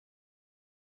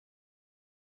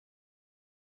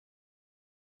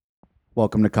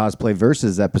Welcome to Cosplay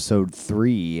Versus episode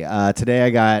 3. Today I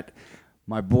got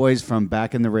my boys from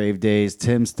back in the rave days,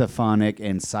 Tim Stefanik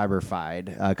and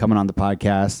Cyberfied, coming on the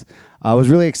podcast. I was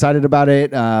really excited about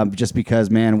it just because,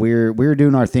 man, we were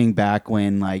doing our thing back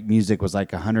when like music was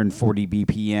like 140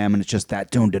 BPM and it's just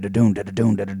that doom da da doom da da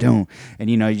doom da da doom, and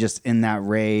you're just in that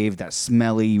rave, that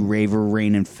smelly raver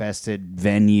rain infested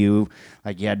venue.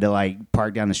 Like you had to like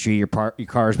park down the street. Your car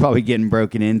is probably getting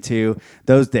broken into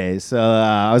those days. So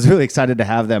I was really excited to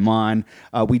have them on.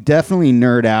 We definitely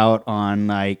nerd out on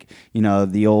like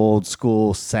the old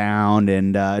school sound,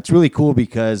 and it's really cool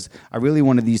because I really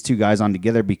wanted these two guys on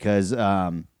together because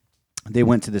they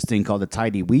went to this thing called the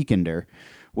Tidy Weekender,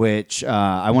 which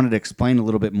I wanted to explain a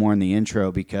little bit more in the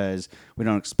intro because we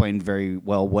don't explain very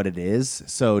well what it is.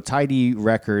 So Tidy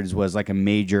Records was like a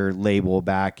major label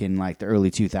back in like the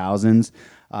early 2000s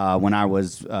when I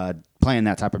was playing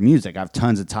that type of music. I have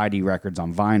tons of Tidy records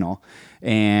on vinyl.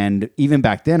 And even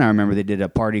back then, I remember they did a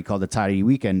party called the Tidy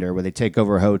Weekender where they take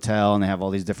over a hotel and they have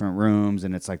all these different rooms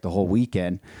and it's like the whole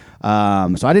weekend. So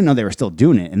I didn't know they were still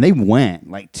doing it. And they went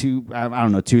like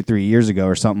 2-3 years ago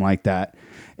or something like that.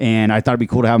 And I thought it'd be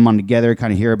cool to have them on together,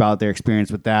 kind of hear about their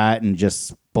experience with that and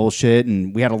just bullshit.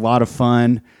 And we had a lot of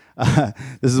fun.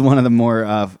 This is one of the more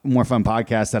fun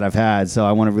podcasts that I've had. So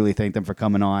I want to really thank them for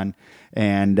coming on.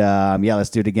 And let's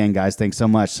do it again, guys. Thanks so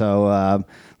much. So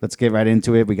let's get right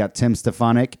into it. We got Tim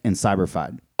Stefanik and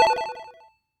Cyberfied.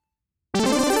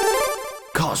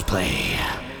 Cosplay.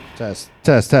 Test.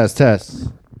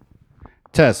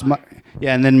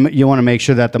 Yeah, and then you want to make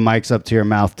sure that the mic's up to your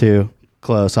mouth too.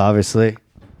 Close, obviously.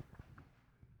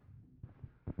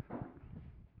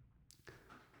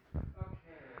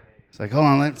 It's like, hold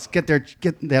on, let's get their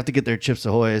they have to get their Chips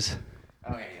Ahoy's.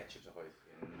 Oh yeah, Chips Ahoy.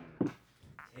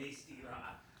 Tasty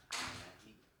rock.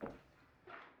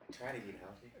 Try to eat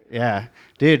healthy. Yeah,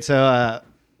 dude. So,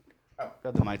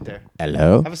 got the mic there.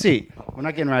 Hello. Have a seat. We're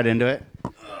not getting right into it.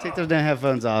 Take those damn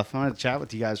headphones off. I want to chat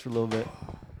with you guys for a little bit.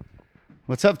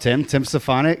 What's up, Tim? Tim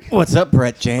Stefanik. What's up,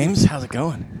 Brett James? How's it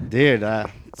going? Dude,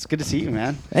 it's good to see you,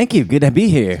 man. Thank you. Good to be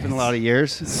here. It's been a lot of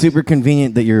years. Super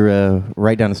convenient that you're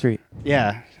right down the street.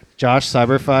 Yeah. Josh,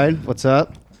 Cyberfied, what's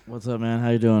up? What's up, man? How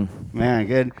you doing? Man,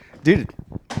 good. Dude,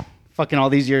 fucking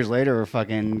all these years later, we're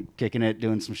fucking kicking it,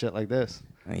 doing some shit like this.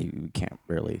 You can't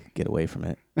really get away from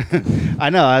it.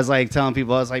 I know. I was like telling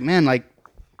people, I was like, man, like,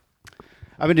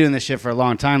 I've been doing this shit for a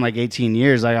long time, like 18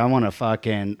 years. Like, I want to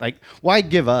fucking, like, why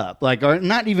give up? Like, or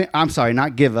not even, I'm sorry,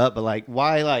 not give up, but like,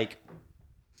 why, like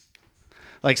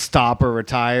stop or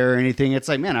retire or anything. It's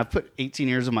like, man, I've put 18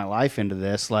 years of my life into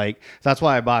this. Like, that's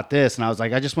why I bought this. And I was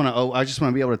like, I just want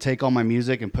to be able to take all my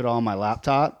music and put it on my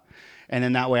laptop. And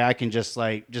then that way I can just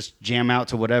jam out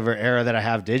to whatever era that I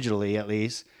have digitally, at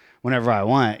least whenever I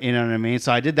want. You know what I mean?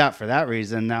 So I did that for that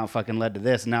reason. Now it fucking led to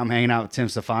this. And now I'm hanging out with Tim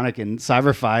Stefanik and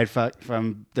Cyberfied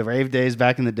from the rave days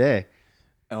back in the day.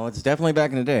 Oh, it's definitely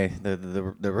back in the day.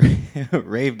 The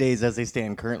rave days as they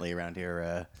stand currently around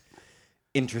here.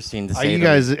 Interesting to say.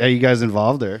 Are you guys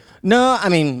involved or? No, I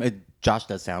mean Josh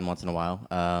does sound once in a while,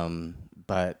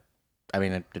 but I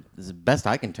mean the best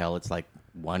I can tell, it's like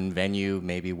one venue,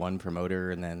 maybe one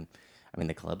promoter, and then I mean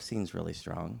the club scene's really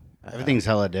strong. Everything's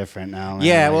hella different now. Man.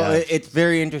 Yeah, well, it's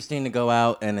very interesting to go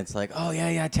out and it's like, oh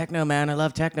yeah, techno, man, I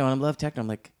love techno, and I love techno. I'm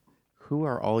like, who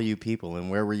are all you people,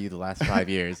 and where were you the last 5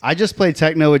 years? I just played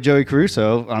techno with Joey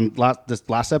Caruso on this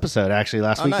last episode, actually,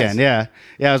 last weekend. Nice.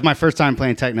 Yeah, it was my first time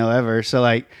playing techno ever. So,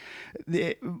 like,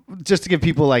 just to give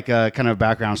people like a kind of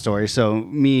background story. So,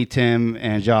 me, Tim,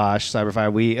 and Josh,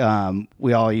 Cyberfied, we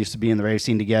all used to be in the rave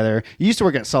scene together. You used to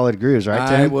work at Solid Grooves, right,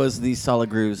 Tim? I was the Solid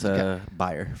Grooves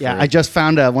buyer. Yeah, I just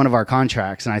found one of our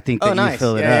contracts, and I think that you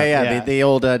filled it up. Yeah. The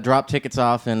old drop tickets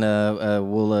off, and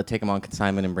we'll take them on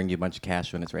consignment and bring you a bunch of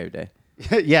cash when it's rave day.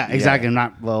 Yeah, exactly.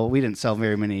 We didn't sell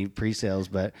very many pre-sales,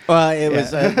 but it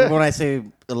was when I say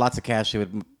lots of cash, it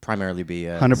would primarily be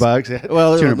 $100. Yeah.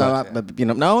 Well, $200, but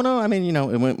no. I mean,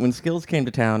 when Skills came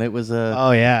to town, it was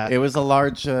it was a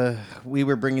large. We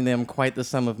were bringing them quite the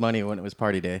sum of money when it was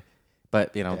party day,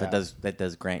 but that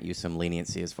does grant you some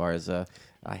leniency as far as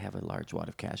I have a large wad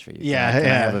of cash for you. Can I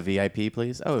have a VIP,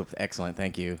 please? Oh, excellent,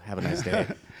 thank you. Have a nice day.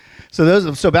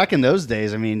 So back in those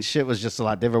days, I mean, shit was just a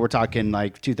lot different. We're talking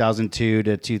like 2002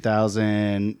 to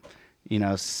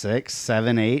 2006,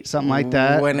 7, 8, something like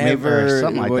that.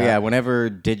 Whenever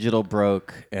digital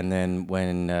broke, and then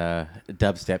when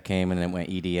dubstep came and it went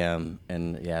EDM,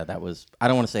 and that was, I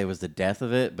don't want to say it was the death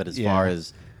of it, but as far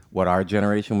as what our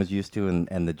generation was used to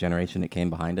and the generation that came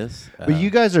behind us. But you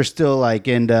guys are still like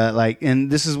into like,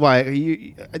 and this is why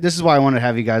I wanted to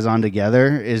have you guys on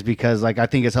together, is because like I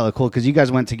think it's hella cool because you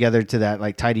guys went together to that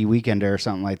like Tidy Weekender or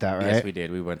something like that, right? Yes, we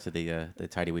did. We went to the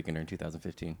Tidy Weekender in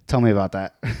 2015. Tell me about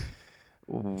that.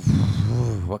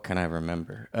 What can I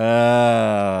remember?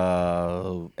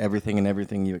 Everything and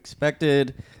everything you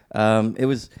expected. It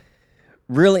was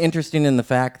really interesting in the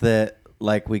fact that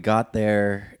like we got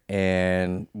there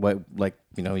and what like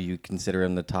you consider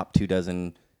him the top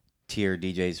 24 tier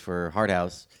DJs for Hard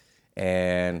House,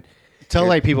 and tell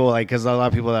like people like because a lot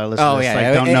of people that listen to this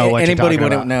like, don't know what anybody you're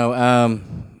wouldn't know.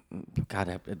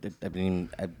 God, I mean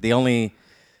the only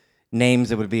names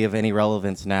that would be of any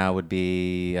relevance now would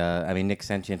be, Nick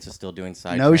Sentience is still doing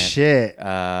Psytrance. No shit.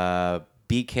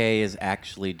 BK is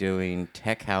actually doing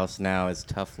Tech House now as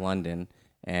Tough London,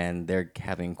 and they're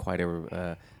having quite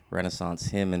a renaissance.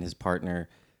 Him and his partner,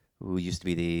 who used to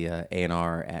be the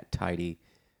A&R at Tidy.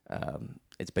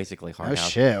 It's basically Hard House. Oh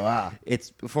shit! Wow.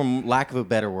 It's, from lack of a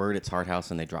better word, it's Hard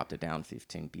House, and they dropped it down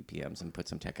 15 BPMs and put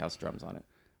some Tech House drums on it.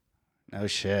 Oh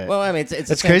shit! Well, I mean,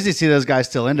 it's crazy to see those guys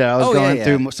still into it. I was going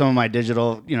through some of my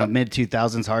digital, mid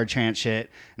 2000s hard trance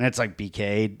shit, and it's like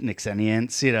BK, Nick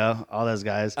Sentience, all those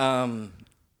guys.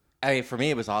 For me,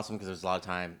 it was awesome because there was a lot of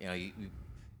time. You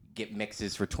get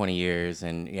mixes for 20 years,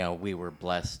 and we were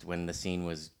blessed when the scene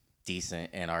was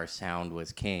decent and our sound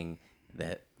was king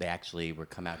that they actually would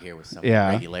come out here with some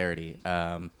regularity.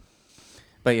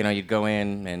 But you'd go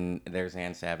in and there's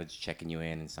Ann Savage checking you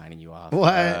in and signing you off.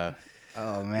 What?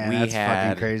 Oh, man, that's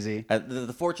fucking crazy.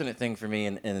 The fortunate thing for me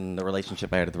in the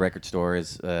relationship I had at the record store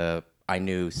is I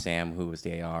knew Sam, who was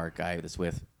the AR guy that's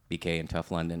with BK and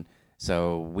Tough London.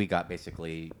 So we got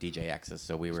basically DJ access.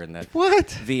 So we were in the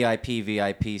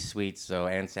VIP suite. So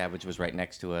Ann Savage was right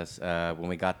next to us. When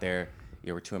we got there,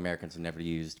 there were two Americans who never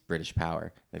used British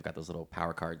Power. They've got those little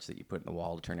power cards that you put in the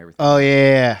wall to turn everything on. Oh,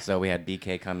 yeah. So we had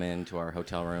BK come into our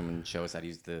hotel room and show us how to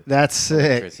use the That's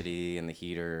electricity and the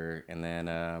heater. And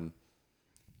then...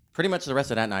 pretty much the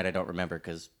rest of that night I don't remember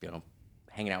because,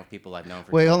 hanging out with people I've known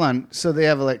for... Wait, hold on. So they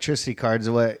have electricity cards.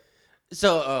 What?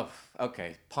 So,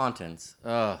 okay. Pontins.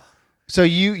 So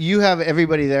you have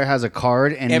everybody there has a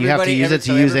card and you have to use it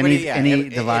to use any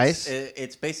device?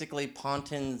 It's basically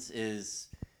Pontins is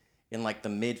in like the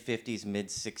mid-50s,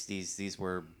 mid-60s. These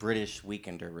were British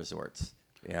weekender resorts.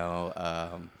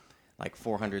 Like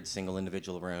 400 single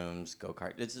individual rooms,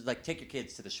 go-kart. It's like take your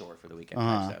kids to the shore for the weekend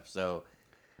type stuff. So...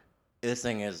 this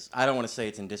thing is, I don't want to say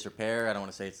it's in disrepair. I don't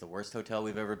want to say it's the worst hotel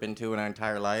we've ever been to in our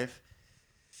entire life.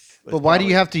 But why do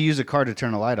you have to use a card to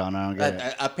turn a light on? I don't get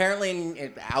it.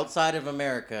 Apparently, outside of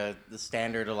America, the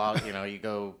standard you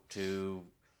go to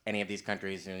any of these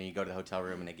countries and you go to the hotel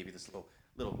room and they give you this little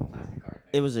plastic card.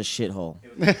 It was a shithole.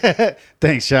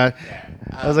 Thanks, Sean. Yeah.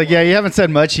 I was like, you haven't said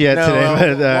much yet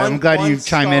today, but I'm glad you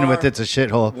chime in with it's a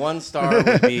shithole. 1 star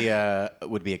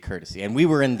would be a courtesy, and we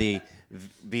were in the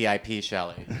VIP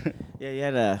chalet. Yeah, you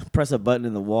had to press a button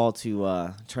in the wall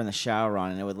to turn the shower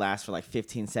on, and it would last for like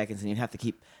 15 seconds, and you'd have to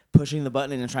keep pushing the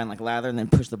button and try and like lather, and then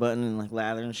push the button and like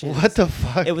lather and shit. What the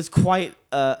fuck? It was quite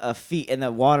a feat, and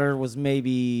the water was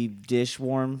maybe dish soap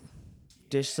warm.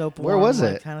 Where was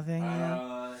it? Kind of thing. It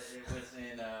was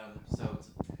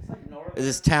in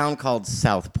this town called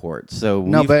Southport. So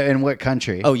but in what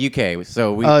country? Oh, UK.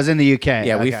 So it was in the UK.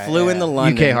 Yeah, we flew into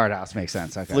London. UK Hard House makes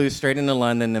sense. Okay. Flew straight into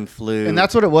London and flew. And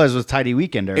that's what it was Tidy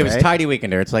Weekender. It was Tidy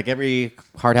Weekender. It's like every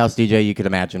Hard House DJ you could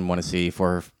imagine want to see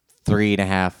for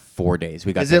 3.5, 4 days.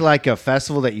 Is it like a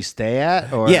festival that you stay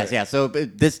at? Or? Yes, yeah. So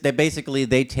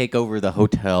they take over the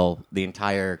hotel, the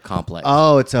entire complex.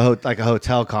 Oh, it's like a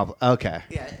hotel complex. Okay.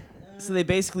 Yeah. So they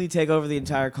basically take over the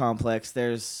entire complex.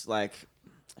 There's like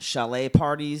chalet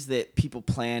parties that people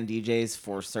plan DJs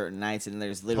for certain nights, and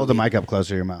there's literally... Hold the mic up closer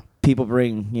to your mouth. People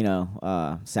bring,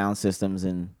 sound systems,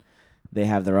 and they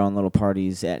have their own little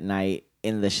parties at night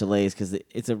in the chalets because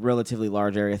it's a relatively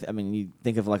large area. I mean, you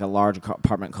think of like a large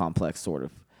apartment complex, sort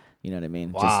of. You know what I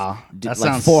mean? Wow. That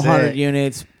sounds 400 sick.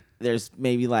 units. There's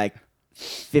maybe like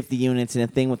 50 units in a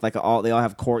thing with like they all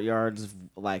have courtyards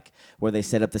like where they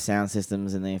set up the sound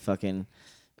systems, and they fucking...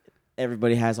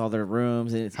 Everybody has all their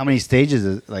rooms. And how many stages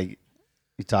is like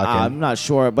you talking? I'm not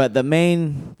sure, but the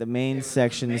main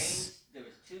sections. There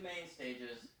was 2 main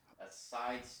stages, a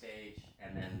side stage,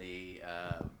 and then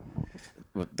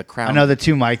the crown. I know the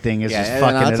 2 mic thing is just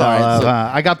fucking it all right.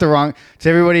 up. I got the wrong. To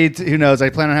everybody who knows, I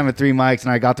plan on having 3 mics,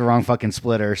 and I got the wrong fucking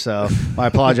splitter. So I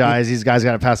apologize. These guys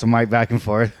got to pass the mic back and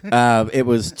forth. It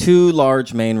was 2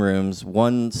 large main rooms,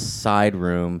 1 side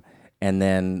room, and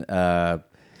then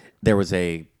there was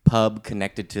a pub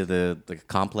connected to the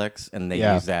complex, and they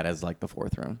use that as like the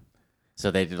 4th room. So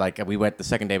they did we went the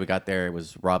second day we got there. It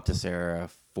was Rob Tessera,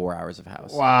 4 hours of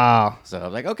house. Wow. So I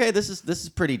was like, okay, this is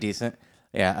pretty decent.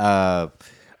 Yeah.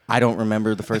 I don't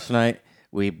remember the first night.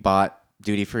 We bought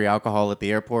duty-free alcohol at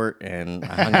the airport, and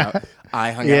I hung out.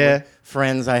 out with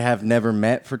friends I have never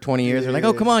met for 20 years. They're like,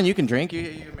 oh, come on, you can drink.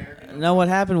 You American. No, what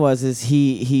happened was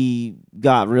he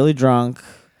got really drunk.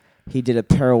 He did a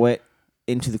pirouette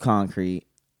into the concrete.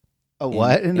 A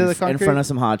what into the concrete? In front of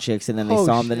some hot chicks, and then they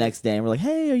saw him the next day and were like,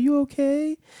 hey, are you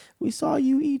okay? We saw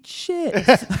you eat shit.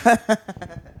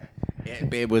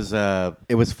 It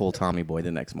was full Tommy Boy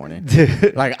the next morning.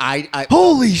 Dude. Like I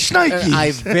holy shnikes!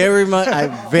 I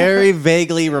very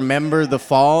vaguely remember the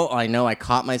fall. I know I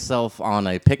caught myself on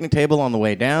a picnic table on the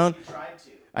way down.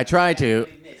 I tried to.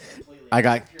 I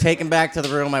got taken back to the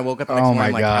room. I woke up the next morning.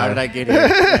 I'm like, how did I get here?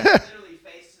 Literally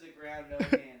face to the ground, no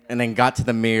hand. And then got to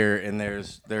the mirror, and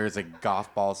there's a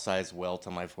golf ball sized welt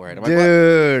on my forehead. I'm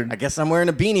Dude, like, I guess I'm wearing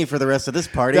a beanie for the rest of this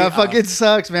party. That fucking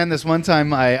sucks, man. This one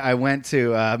time I went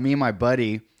to me and my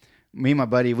buddy. We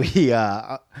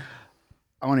I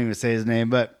won't even say his name,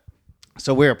 but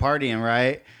so we were partying,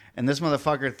 right? And this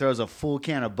motherfucker throws a full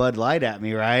can of Bud Light at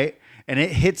me, right? And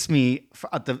it hits me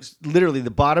at literally the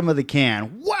bottom of the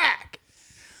can. Whack!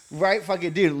 Right,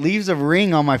 fucking dude, leaves a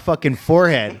ring on my fucking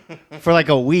forehead for like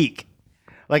a week.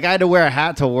 Like, I had to wear a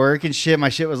hat to work and shit. My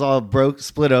shit was all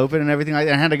split open and everything like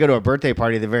that. I had to go to a birthday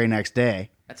party the very next day.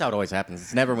 That's how it always happens.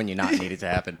 It's never when you not need it to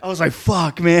happen. I was like,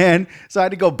 fuck, man. So I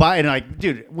had to go buy it. And like,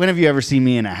 dude, when have you ever seen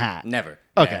me in a hat? Never.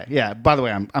 Okay, yeah. By the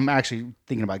way, I'm actually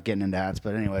thinking about getting into hats.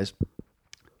 But anyways,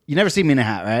 you never see me in a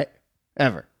hat, right?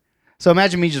 Ever. So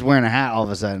imagine me just wearing a hat all of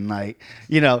a sudden. Like,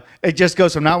 it just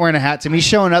goes from not wearing a hat to me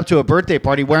showing up to a birthday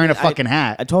party wearing a fucking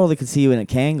hat. I totally could see you in a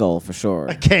Kangol for sure.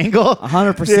 A Kangol?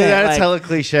 100%. Dude, that's hella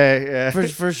cliche. Yeah.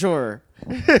 For sure.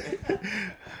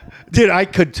 Dude, I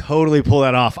could totally pull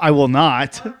that off. I will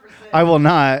not. 100%. I will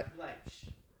not.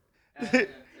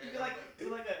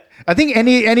 I think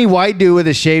any white dude with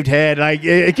a shaved head, like,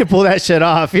 it can pull that shit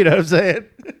off. You know what I'm saying?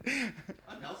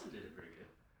 Nelson did it pretty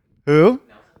good. Who?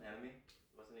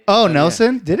 Oh,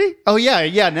 Nelson? Yeah. Did he? Oh,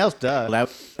 yeah, Nelson. Duh.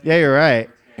 Yeah, you're right.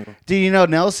 Dude,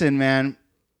 Nelson, man,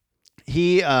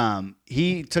 he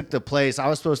took the place. I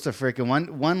was supposed to freaking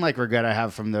one like regret I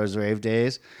have from those rave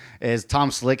days is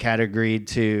Tom Slick had agreed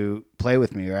to play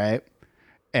with me, right?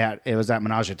 It was at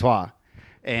Menage a Trois,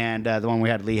 and the one we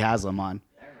had Lee Haslam on,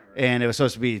 and it was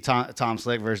supposed to be Tom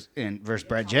Slick versus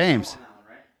Brett James.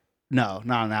 No,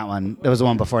 not on that one. There was the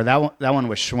one before that one. That one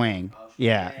was Schwing.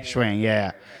 Yeah, Schwing.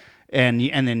 Yeah. And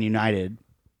then United.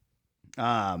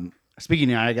 Speaking of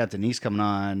United, I got Denise coming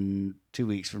on 2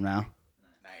 weeks from now.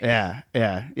 Nice.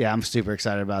 Yeah. I'm super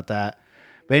excited about that.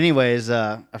 But anyways,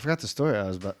 I forgot the story I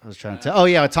was trying to tell. Oh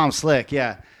yeah, with Tom Slick.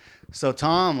 Yeah. So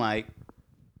Tom, like,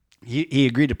 he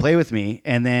agreed to play with me,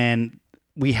 and then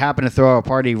we happened to throw a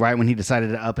party right when he decided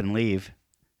to up and leave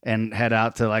and head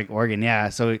out to like Oregon. Yeah.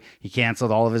 So he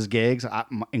canceled all of his gigs,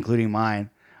 including mine.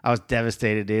 I was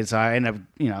devastated, dude. So I ended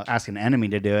up, asking Enemy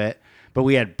to do it. But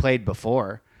we had played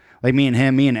before. Like me and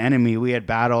Enemy, we had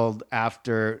battled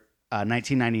after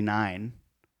 1999.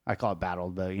 I call it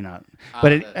battled, but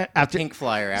after Pink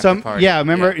Flyer after party. Yeah,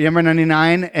 remember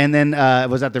 99, and then it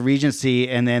was at the Regency,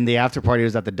 and then the after party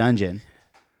was at the Dungeon.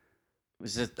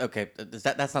 Was this okay?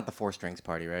 That's not the Four Strings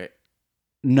party, right?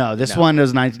 No, this one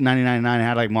was 1999. It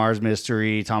had like Mars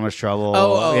Mystery, Thomas Trouble.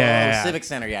 Oh, Civic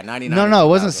Center, yeah, 99. No, it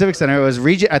wasn't Civic Center. It was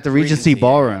at the Regency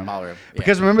Ballroom. Yeah.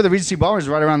 Because remember, the Regency Ballroom is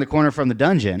right around the corner from the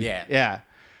Dungeon. Yeah.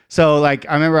 So like,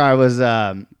 I remember I was,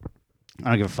 I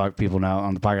don't give a fuck. People know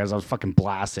on the podcast, I was fucking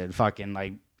blasted, fucking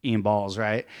like eating balls,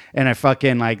 right? And I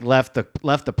fucking like left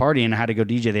the party and I had to go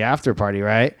DJ the after party,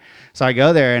 right? So I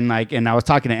go there and I was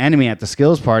talking to Enemy at the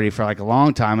Skills party for like a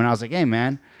long time, and I was like, hey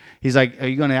man. He's like, are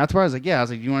you going to the after party? I was like, yeah. I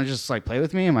was like, you want to just like play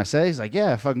with me in my set? He's like,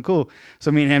 yeah, fucking cool. So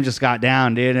me and him just got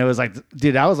down, dude. And it was like,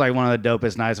 dude, that was like one of the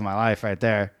dopest nights of my life right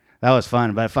there. That was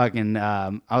fun. But fucking,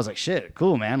 I was like, shit,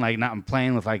 cool, man. Like, not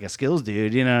playing with like a Skills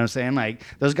dude. You know what I'm saying? Like,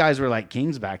 those guys were like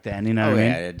kings back then. You know what I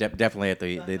mean? Yeah, definitely at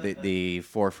the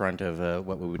forefront of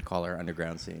what we would call our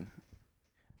underground scene.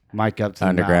 Mic up to the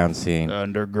underground scene.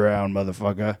 Underground,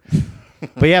 motherfucker.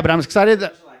 But I'm excited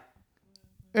that.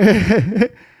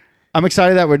 I'm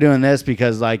excited that we're doing this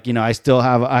because, like, I still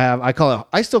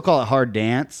I still call it hard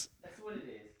dance. That's what it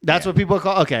is. That's what people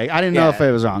call. Okay, I didn't know if it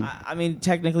was wrong. I mean,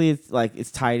 technically,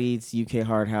 it's tidy, it's UK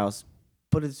hard house,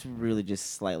 but it's really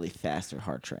just slightly faster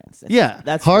hard trance.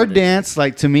 That's hard dance.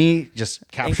 Like, to me, just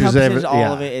captures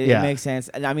all of it. It makes sense,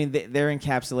 and I mean, they're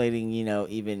encapsulating,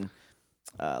 even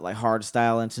like hard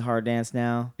style into hard dance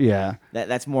now. Yeah,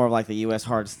 that's more of like the US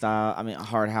hard style. I mean,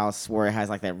 hard house where it has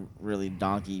like that really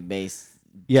donkey bass.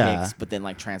 kicks, but then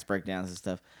like trance breakdowns and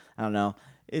stuff. I don't know.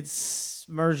 It's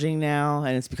merging now,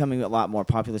 and it's becoming a lot more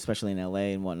popular, especially in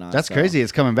LA and whatnot. That's crazy.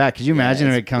 It's coming back. Could you imagine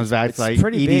if it comes back to like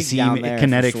EDC,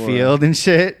 Kinetic Field and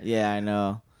shit? Yeah, I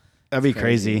know. That'd be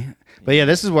crazy. But yeah,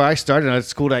 this is where I started.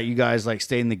 It's cool that you guys like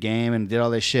stayed in the game and did all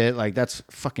this shit. Like that's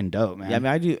fucking dope, man.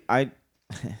 Yeah, I mean,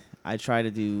 I try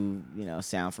to do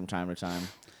sound from time to time.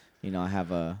 I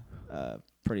have a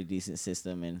pretty decent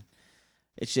system, and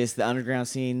it's just the underground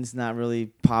scene's not really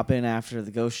popping after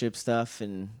the Ghost Ship stuff,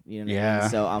 and what I mean?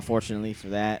 So unfortunately for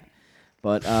that,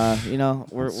 but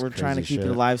we're trying to keep it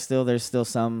alive still. There's still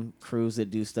some crews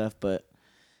that do stuff, but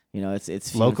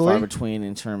it's few and far between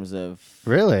in terms of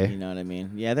really. You know what I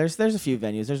mean? Yeah, there's a few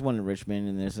venues. There's one in Richmond,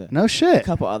 and there's a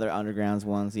couple other undergrounds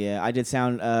ones. Yeah, I did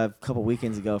sound a couple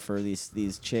weekends ago for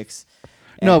these chicks.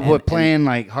 Playing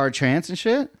like hard trance and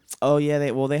shit. Oh yeah,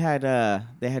 they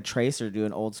had Tracer do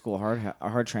an old school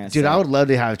hard trance. Dude, I would love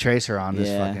to have Tracer on this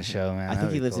fucking show, man. I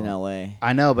think he lives in LA.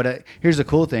 I know, but here's the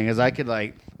cool thing is I could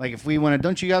like if we want to.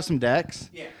 Don't you have some decks?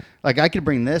 Yeah. Like I could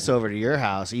bring this over to your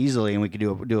house easily, and we could do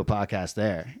a podcast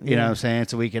there. You know what I'm saying?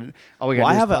 So we could.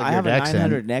 I have a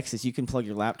 900 Nexus. You can plug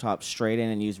your laptop straight in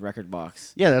and use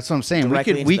Rekordbox. Yeah, that's what I'm saying. We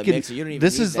could. Mixer. You don't even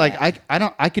this need is that. like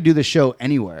I could do the show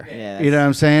anywhere. Yeah, you know what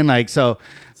I'm saying? Like so.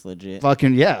 It's legit.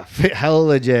 Fucking yeah, hella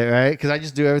legit, right? Because I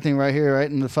just do everything right here, right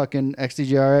in the fucking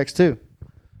XDG-RX too.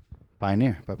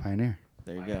 Pioneer by Pioneer.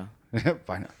 There you go.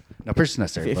 No purchase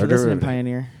necessary. If you're listening,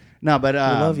 Pioneer. No, but we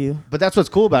love you. But that's what's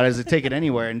cool about it is to take it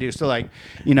anywhere and do. So like,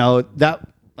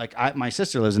 my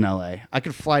sister lives in LA. I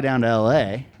could fly down to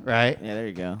LA, right? Yeah, there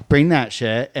you go. Bring that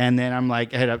shit, and then I'm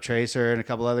like head up Tracer and a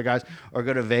couple other guys, or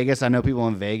go to Vegas. I know people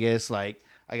in Vegas. Like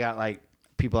I got like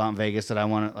people out in Vegas that I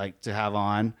want to have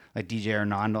on, like DJ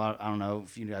Hernando. I don't know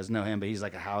if you guys know him, but he's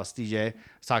like a house DJ. I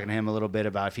was talking to him a little bit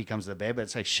about if he comes to the Bay, but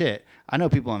it's like shit. I know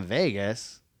people in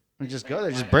Vegas. Just go there,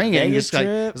 just bring it. And just like,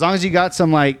 as long as you got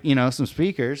some some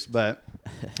speakers. But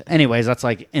anyways, that's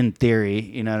like in theory,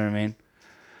 you know what I mean?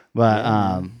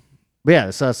 But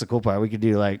yeah, so that's the cool part. We could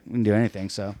do anything.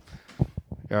 So,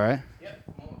 you all right? Yep.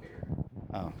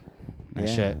 Oh,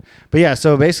 nice shit. But yeah,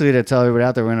 so basically to tell everybody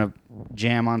out there, we're gonna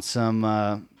jam on some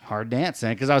hard dance,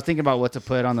 because I was thinking about what to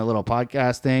put on the little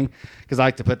podcast thing, because I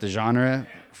like to put the genre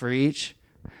for each.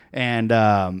 And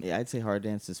I'd say hard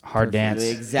dance is hard dance.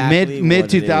 Exactly mid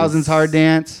 2000s hard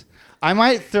dance. I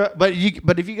might throw, but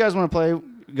if you guys want to play,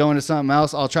 go into something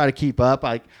else, I'll try to keep up.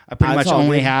 I pretty much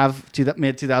only have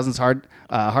mid 2000s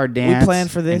hard dance. We plan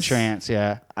for this and trance.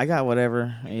 Yeah, I got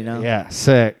whatever. Yeah,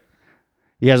 sick.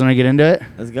 You guys want to get into it?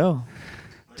 Let's go.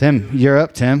 Tim, you're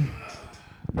up. Tim.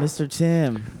 Mr.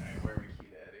 Tim. Where we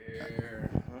keep that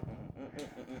here.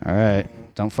 All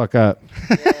right, don't fuck up.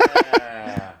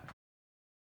 Yeah.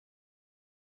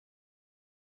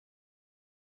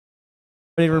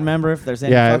 Remember, if there's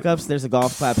any fuck-ups, there's a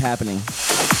golf clap happening.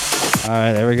 All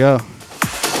right, there we go.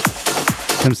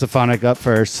 Tim Stefanik up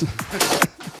first.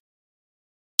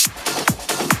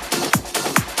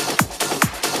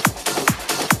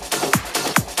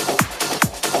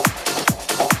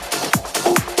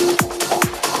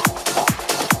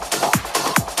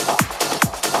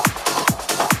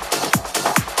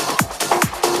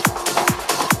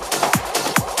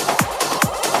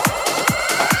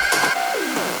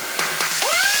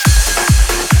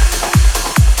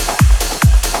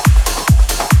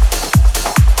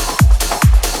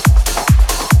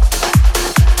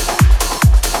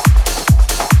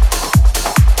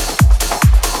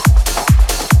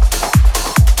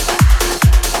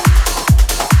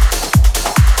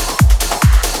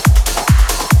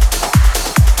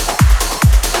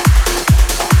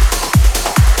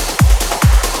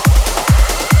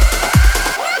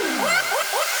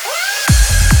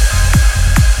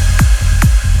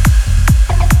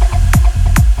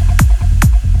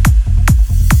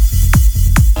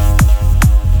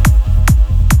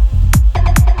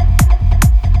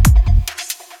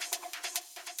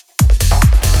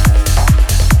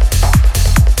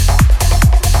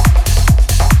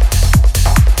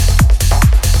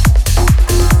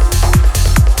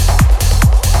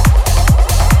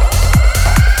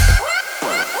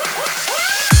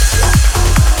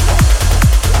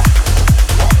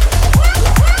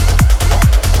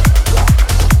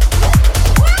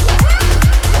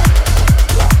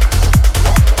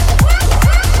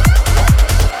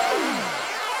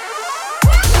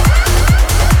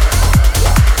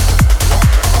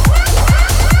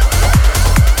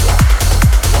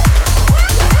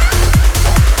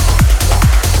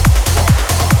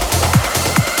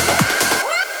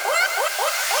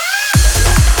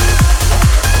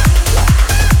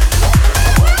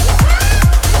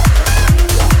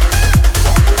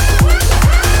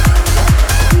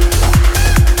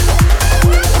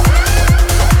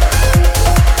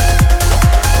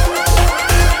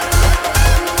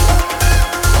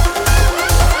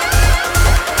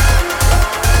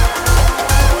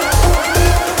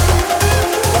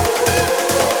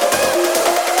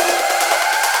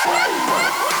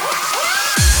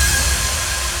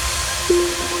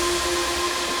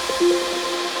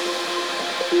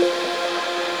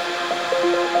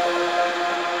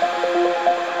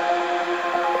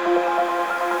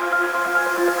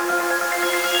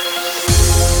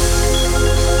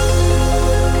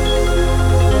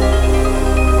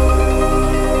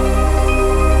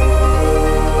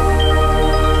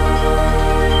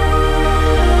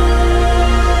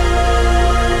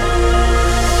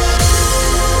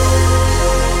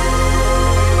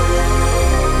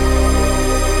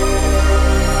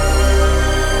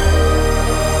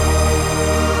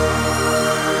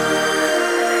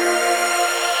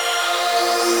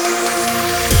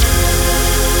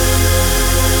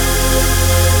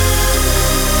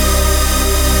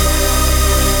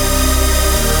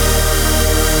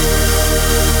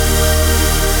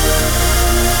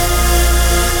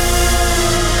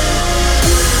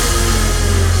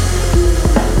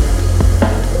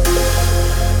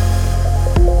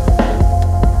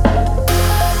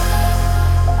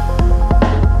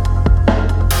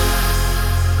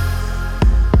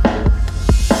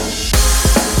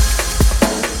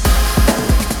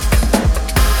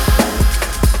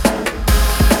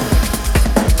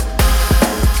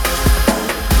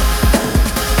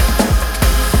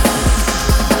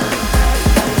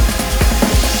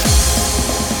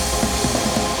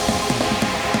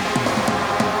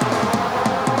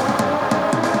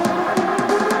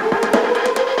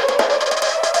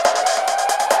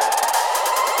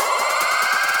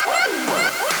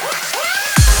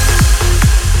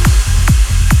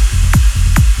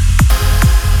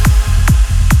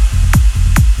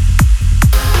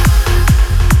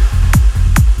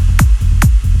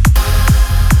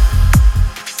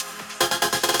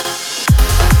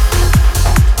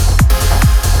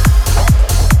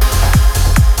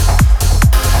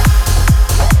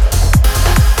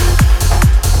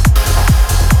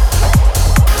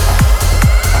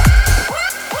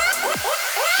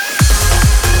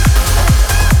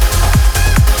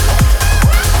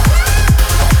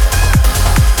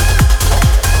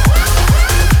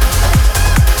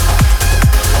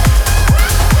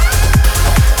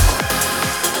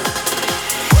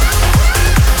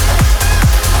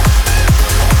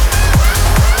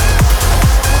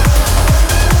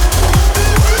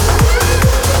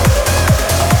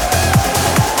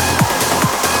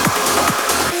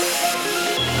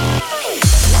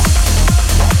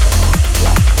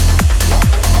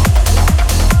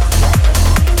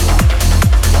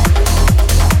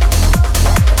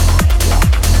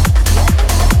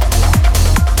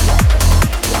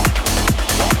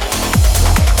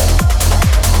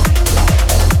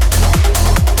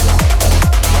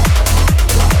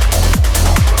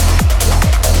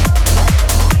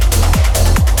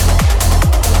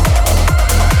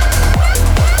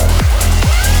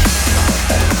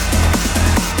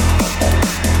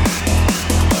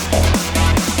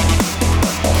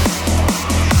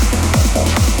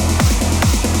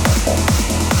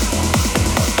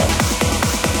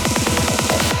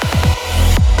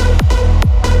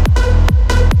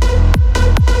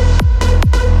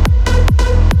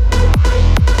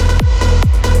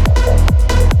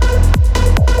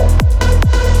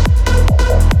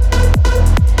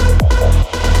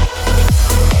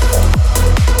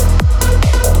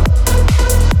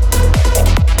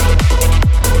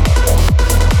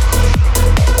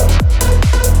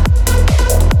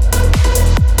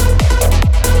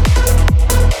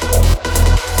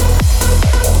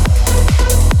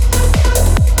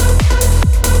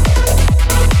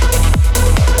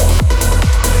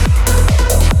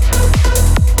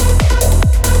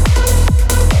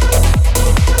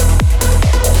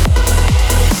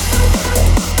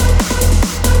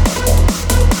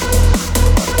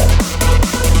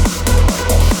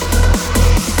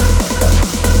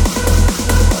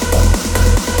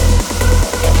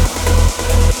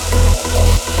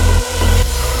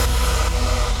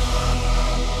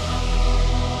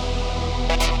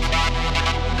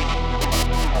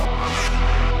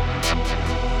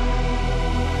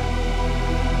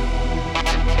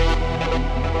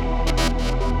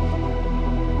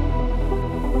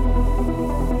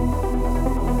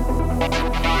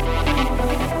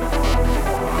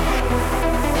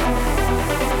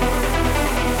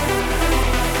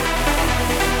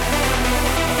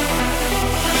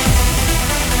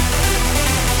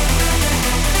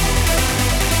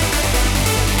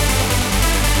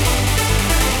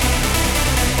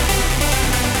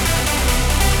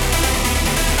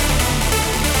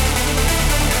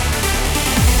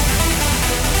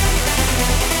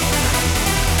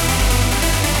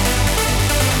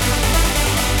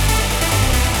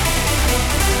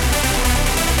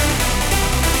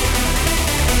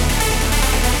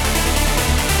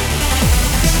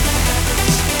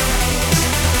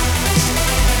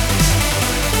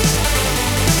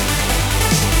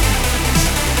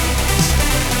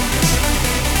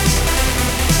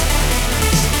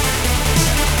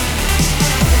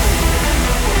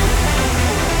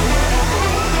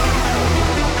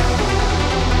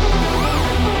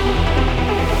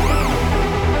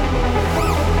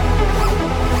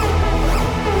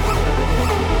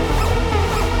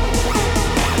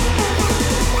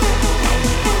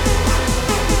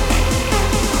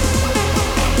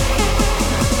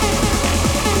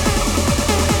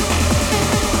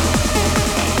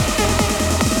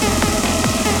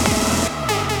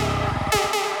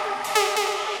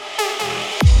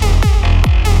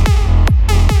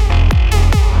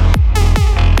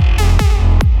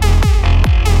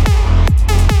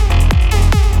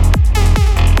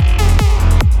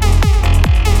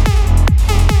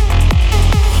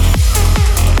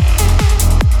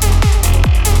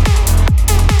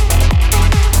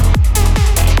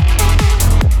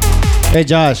 Hey,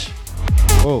 Josh.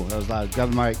 Whoa, that was loud.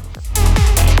 Grab the mic.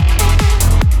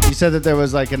 You said that there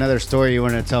was like another story you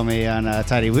wanted to tell me on about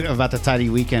the Tidy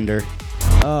Weekender.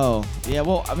 Oh, yeah.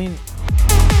 Well, I mean,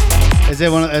 is it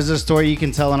a story you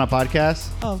can tell on a podcast?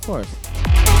 Oh, of course.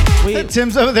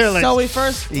 Tim's over there like. So we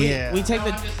take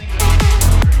the.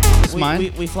 It's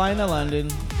mine. We fly into London.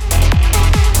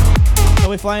 So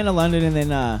we fly into London and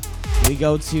then we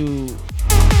go to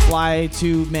fly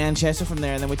to Manchester from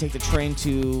there, and then we take the train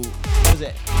to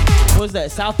what was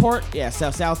that? Southport? Yeah,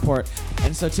 Southport.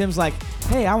 And so Tim's like,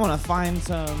 hey, I want to find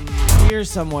some beer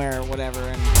somewhere or whatever.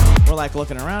 And we're like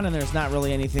looking around, and there's not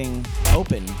really anything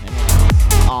open. And we're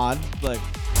like, odd. Like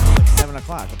 7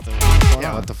 o'clock.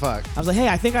 What the fuck? I was like, hey,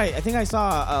 I think I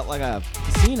saw like a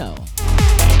casino.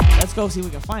 Let's go see if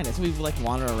we can find it. So we like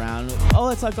wander around. Oh,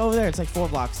 it's like over there. It's like 4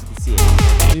 blocks. You can see it.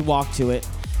 So we walk to it.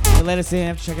 They let us in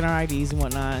after checking our IDs and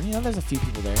whatnot. And, there's a few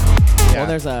people there. Yeah. Well,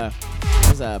 there's a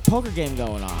poker game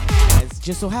going on. It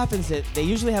just so happens that they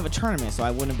usually have a tournament, so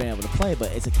I wouldn't have been able to play,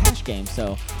 but it's a cash game.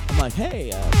 So I'm like, hey,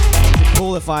 is it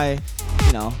cool if I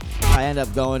end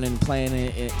up going and playing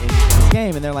in this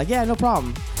game? And they're like, yeah, no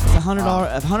problem. It's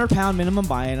 £100 minimum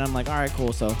buy-in. I'm like, all right,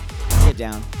 cool. So sit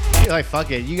down. You're like,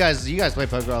 fuck it. You guys play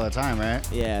poker all the time, right?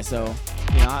 Yeah. So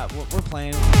we're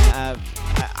playing.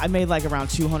 I made like around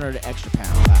 200 extra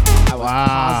pounds. I was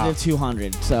positive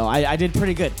 200. So I did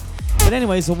pretty good. But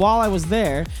anyway, so while I was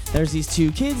there, there's these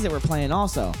 2 kids that were playing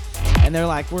also. And they're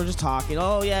like, we're just talking.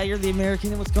 Oh, yeah, you're the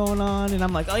American. What's going on? And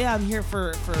I'm like, oh, yeah, I'm here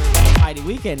for Tidy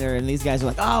Weekender. And these guys are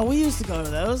like, oh, we used to go to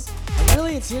those. Like,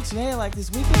 really? It's here today, like this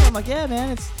weekend? I'm like, yeah,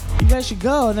 man, you guys should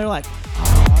go. And they're like,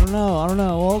 oh, I don't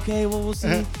know. Well, okay, well, we'll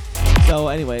see. So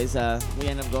anyways, we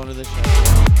end up going to the show.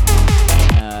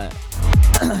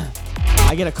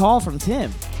 I get a call from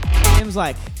Tim. Tim's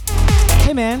like,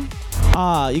 hey, man,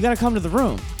 you got to come to the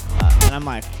room. And I'm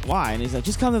like, why? And he's like,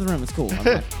 just come to the room. It's cool. I'm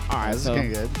like, all right. This is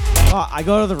getting good. Well, I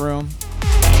go to the room,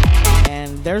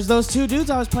 and there's those 2 dudes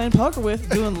I was playing poker with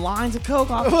doing lines of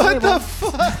coke off the table. What the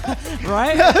fuck?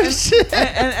 Right? No shit.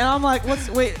 And I'm like, what?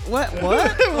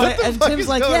 And Tim's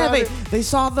like, yeah, they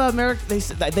saw the American.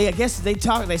 They I guess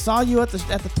they saw you at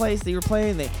the place that you were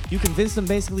playing. You convinced them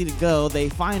basically to go. They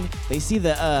see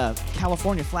the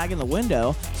California flag in the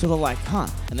window, so they're like, huh?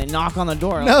 And they knock on the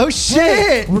door. No like,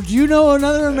 shit. Hey, do you know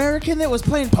another American that was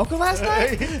playing poker last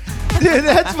night? Dude,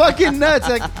 that's fucking nuts.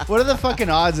 Like, what are the fucking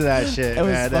odds of that shit,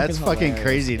 man? That's fucking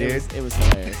crazy, dude. It was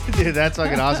hilarious. Dude, that's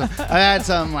fucking awesome. I had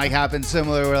something like happen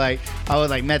similar where like I was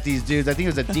like met these dudes. I think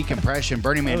it was a decompression,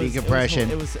 Burning Man decompression.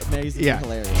 It was amazing. Yeah,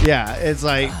 hilarious. Yeah, it's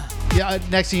like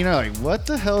next thing you know, like what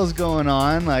the hell is going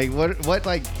on? Like what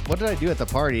did I do at the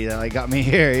party that like got me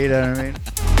here? You know what I mean?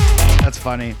 That's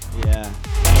funny. Yeah.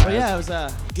 But yeah, it was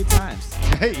good times.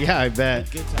 Yeah, I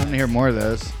bet. Good times. I'm gonna hear more of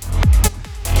those.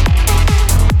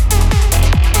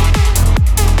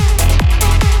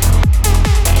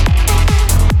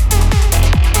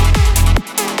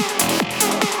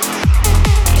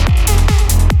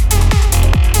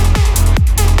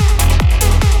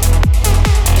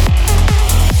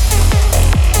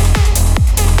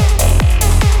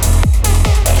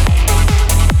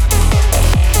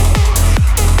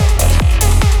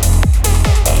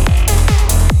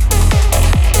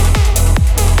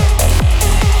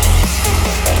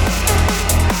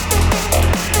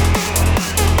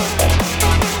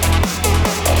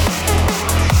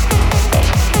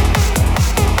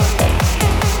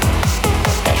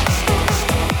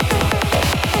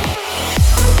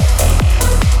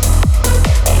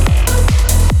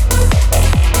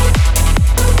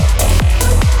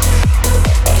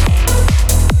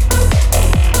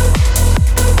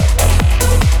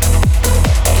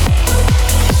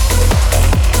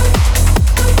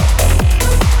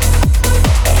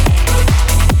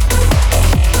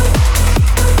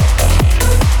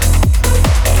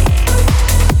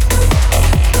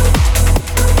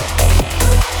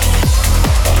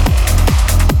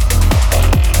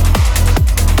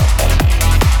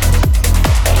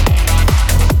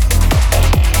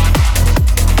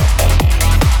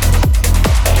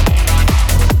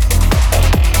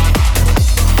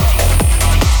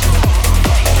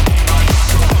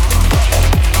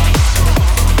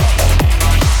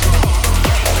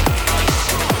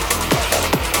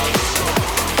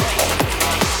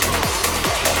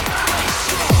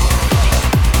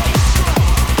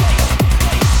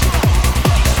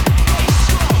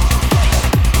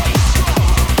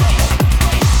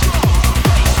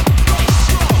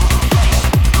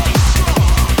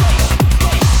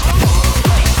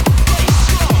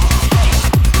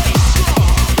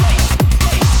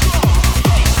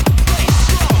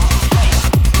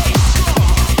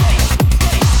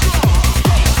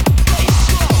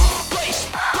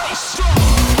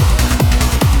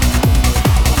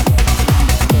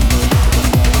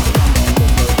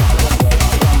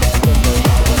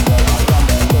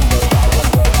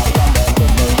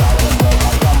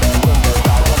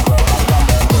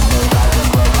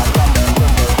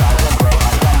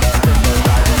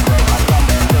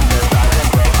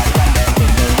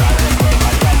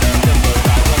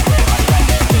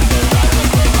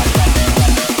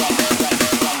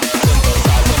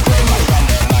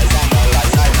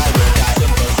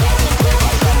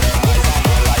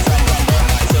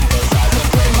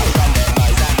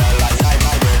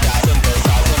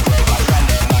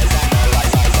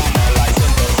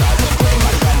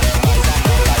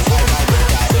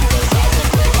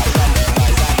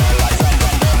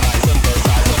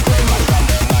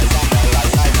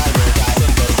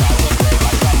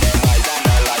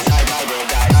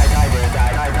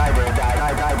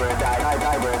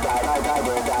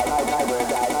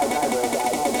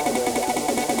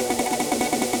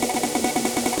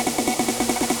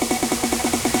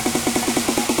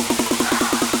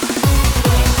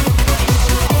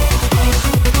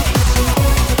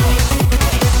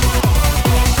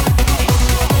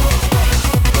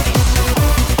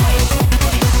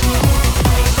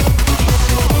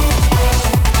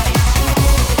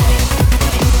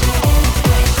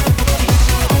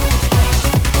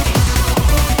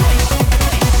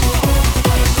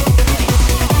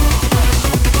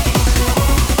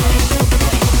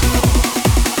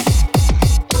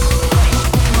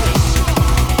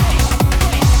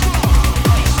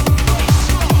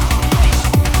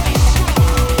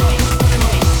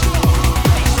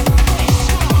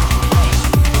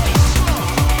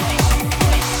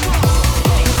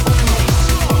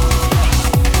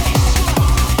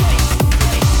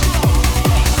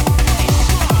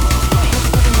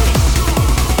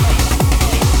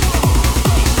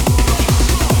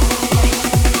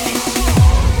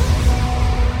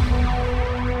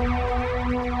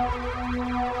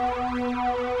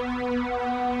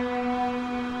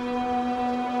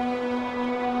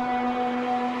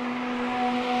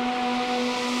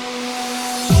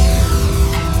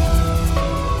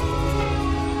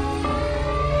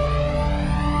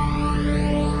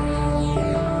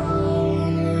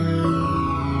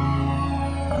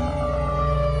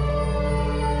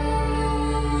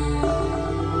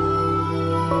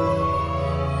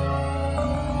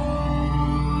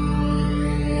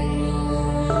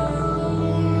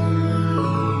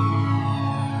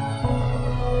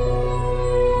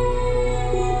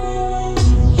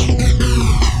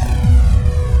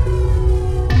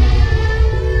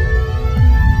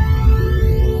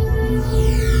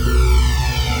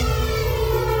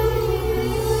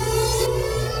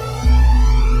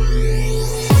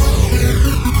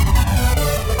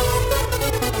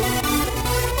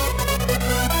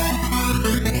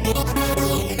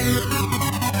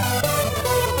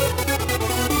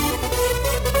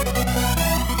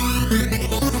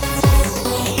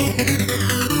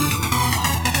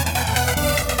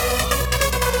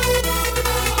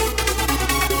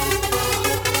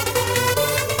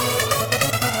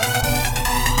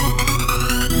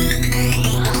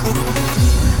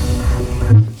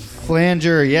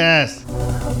 flanger, yes.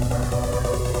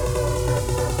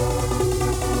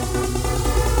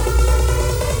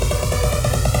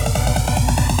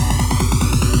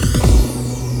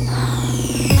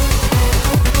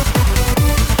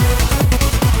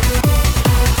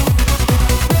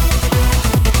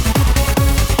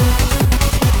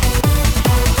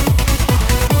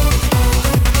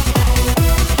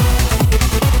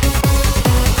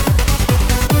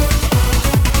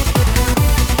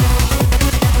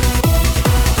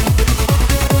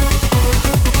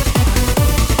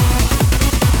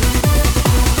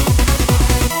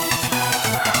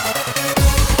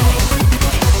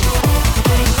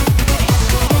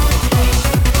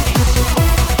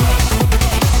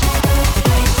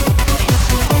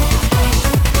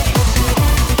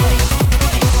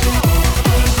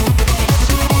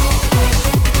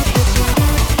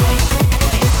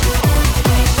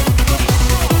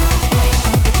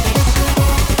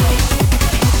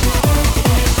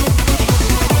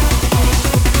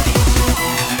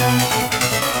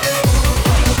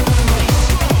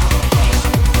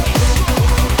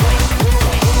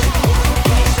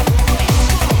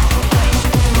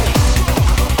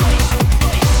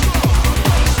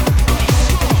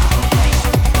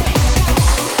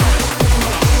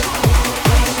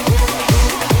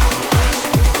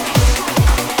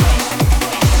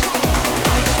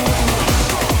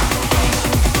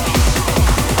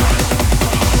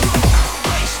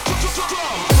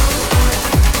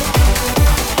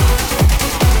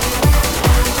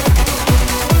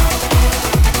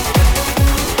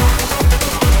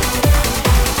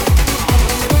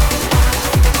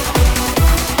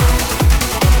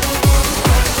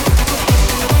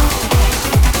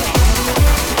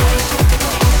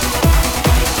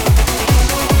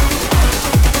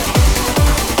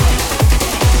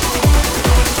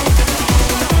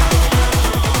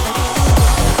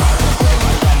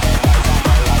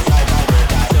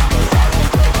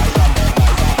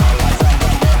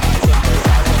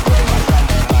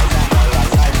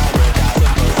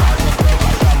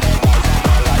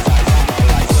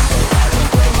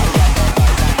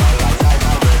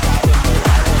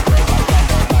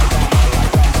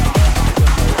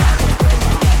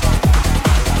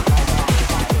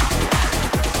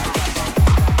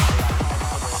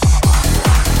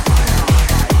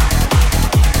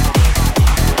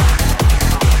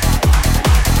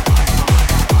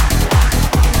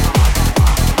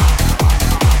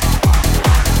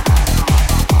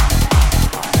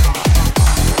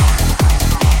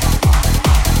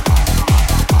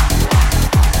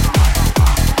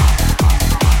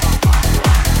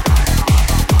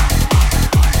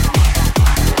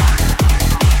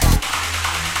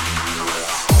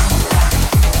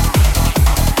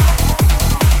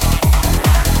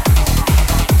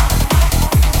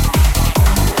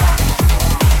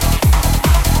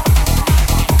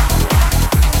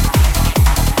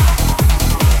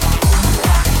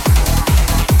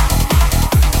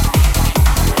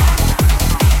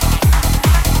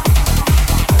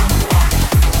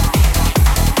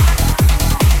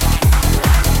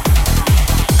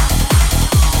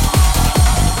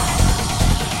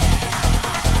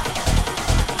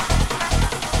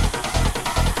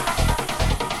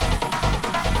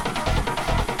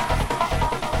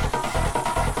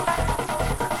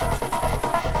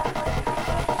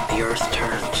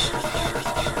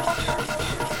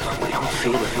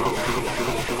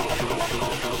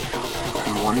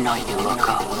 One night you look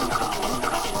up,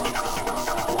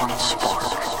 one spark,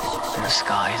 and the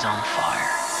sky is on fire.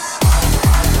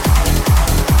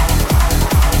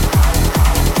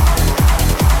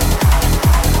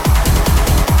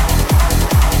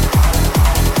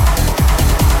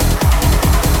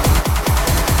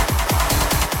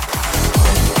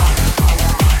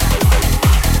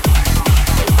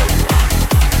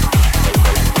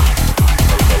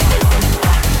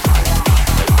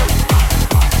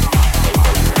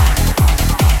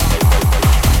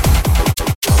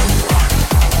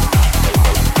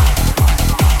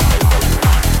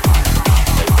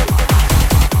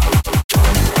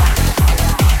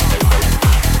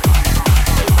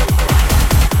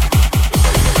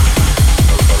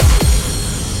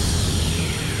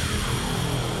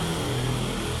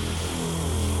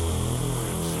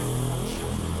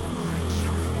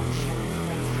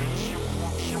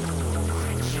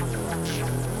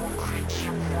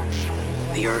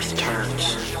 The earth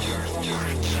turns,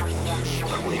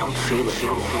 but we don't feel it.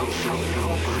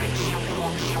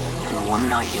 And one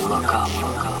night you look up,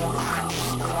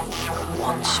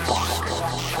 one spark,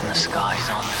 and the sky's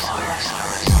on fire.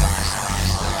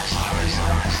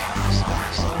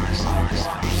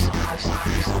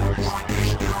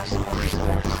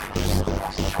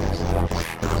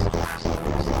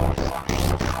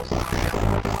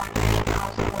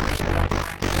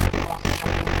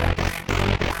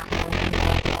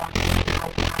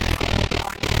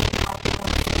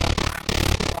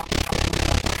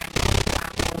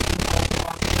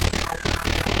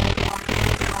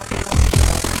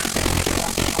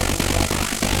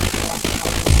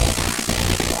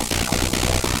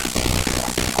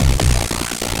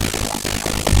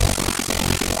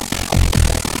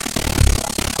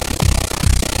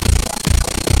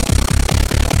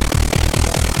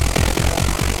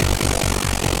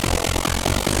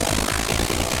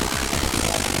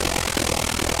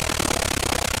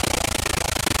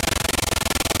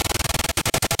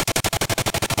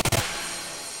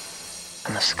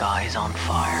 the sky's on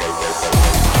fire.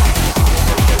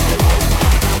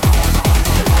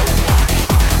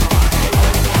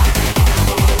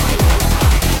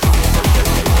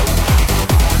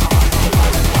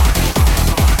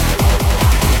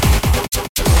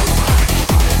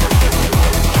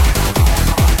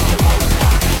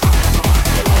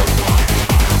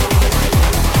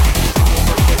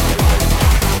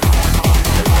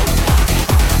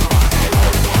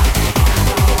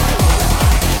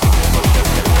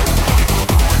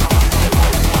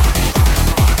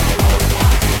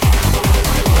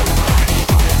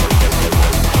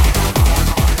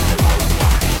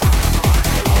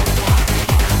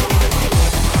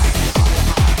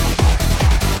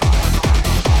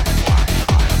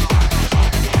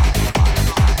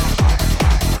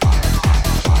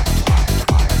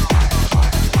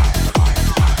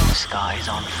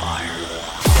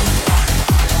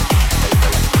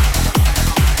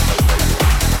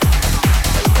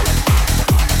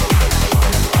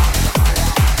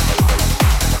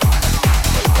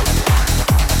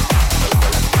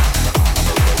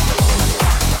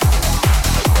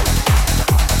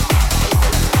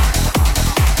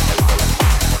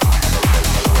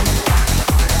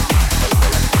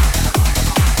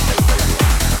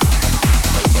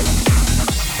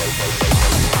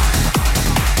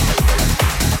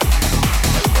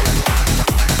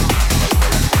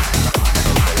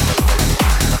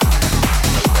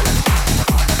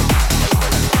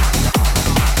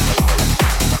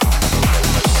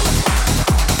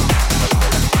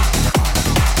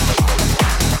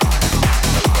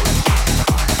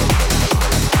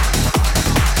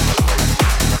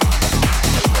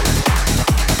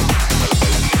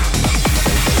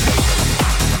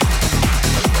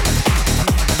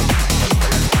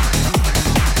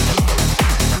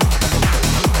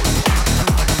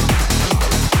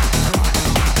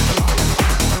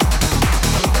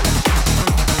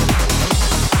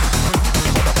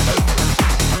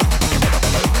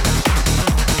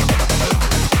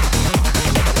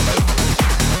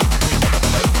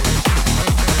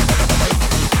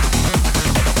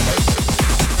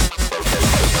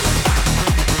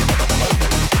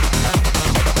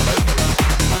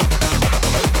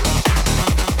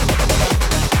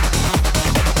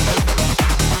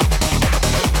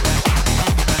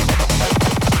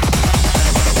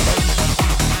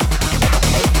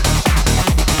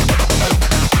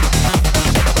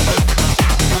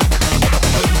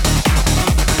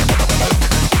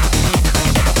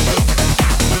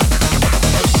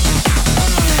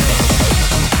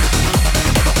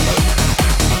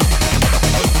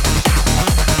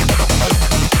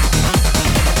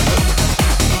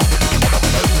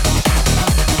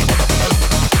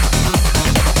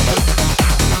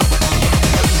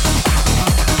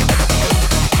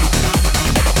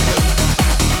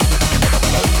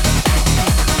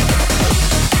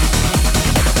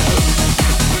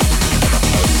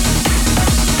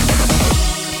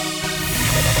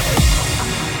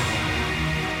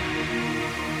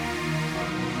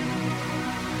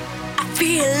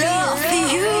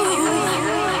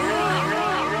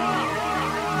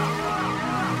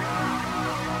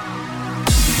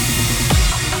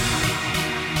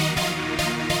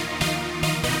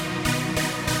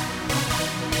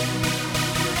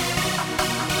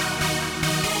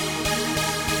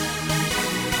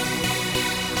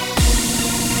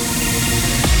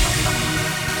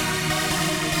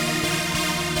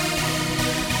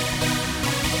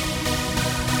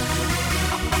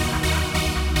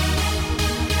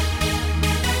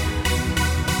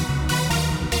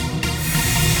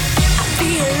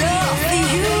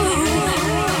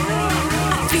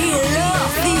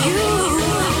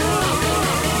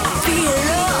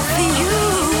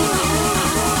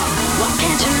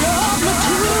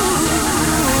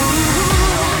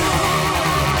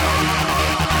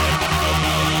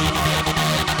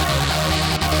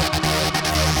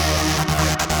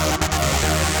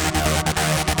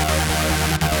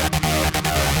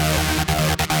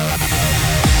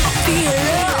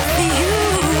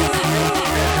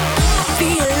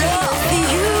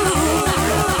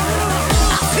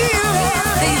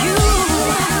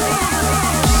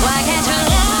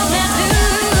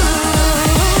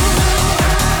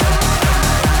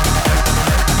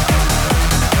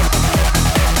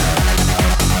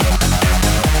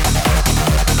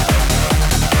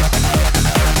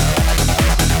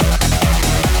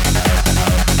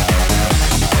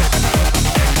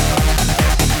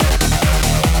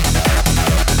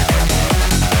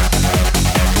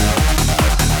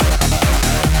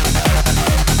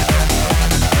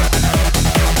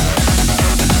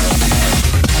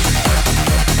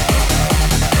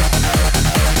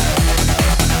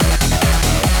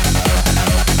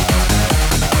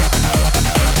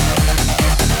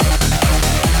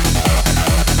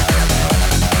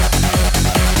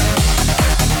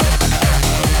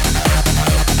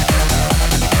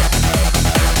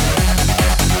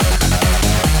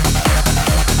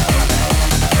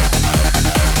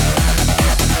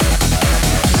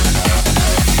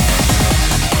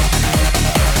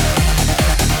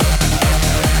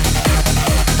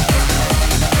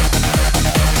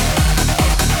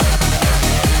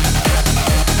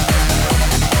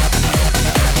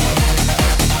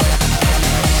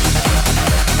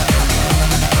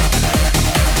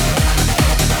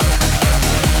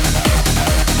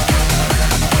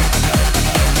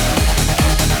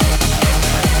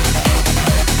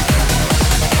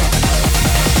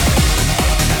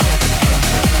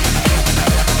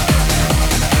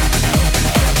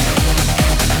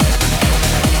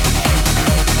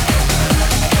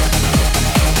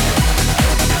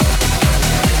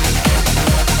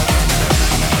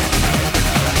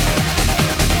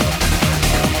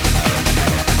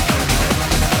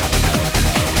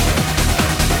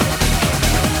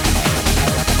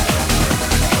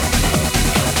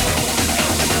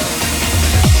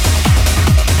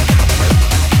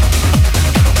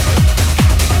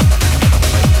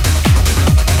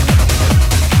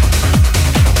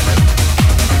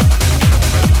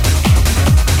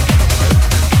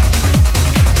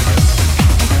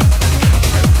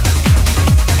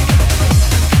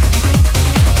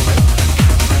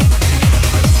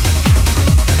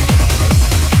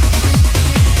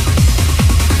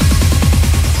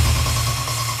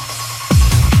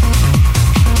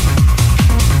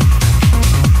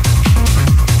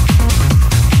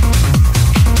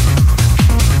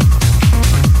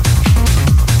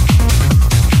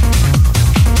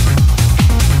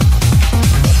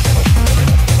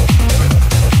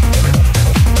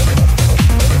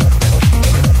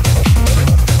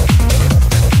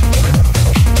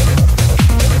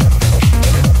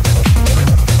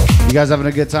 You guys having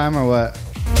a good time or what?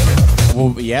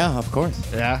 Well, yeah, of course.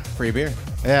 Yeah. Free beer.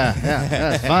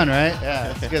 Yeah, it's fun, right?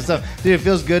 Yeah, it's good stuff. Dude, it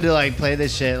feels good to like play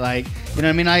this shit. Like, you know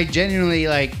what I mean? I genuinely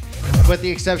like, with the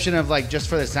exception of like just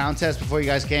for the sound test before you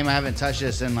guys came, I haven't touched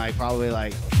this in like probably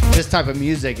like this type of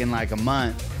music in like a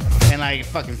month. And like it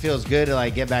fucking feels good to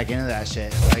like get back into that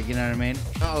shit. Like, you know what I mean?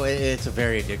 Oh, it's a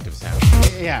very addictive sound.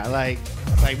 Yeah, like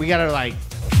we gotta like,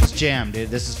 let's jam, dude.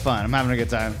 This is fun. I'm having a good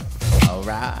time. All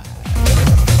right.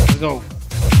 Let's go.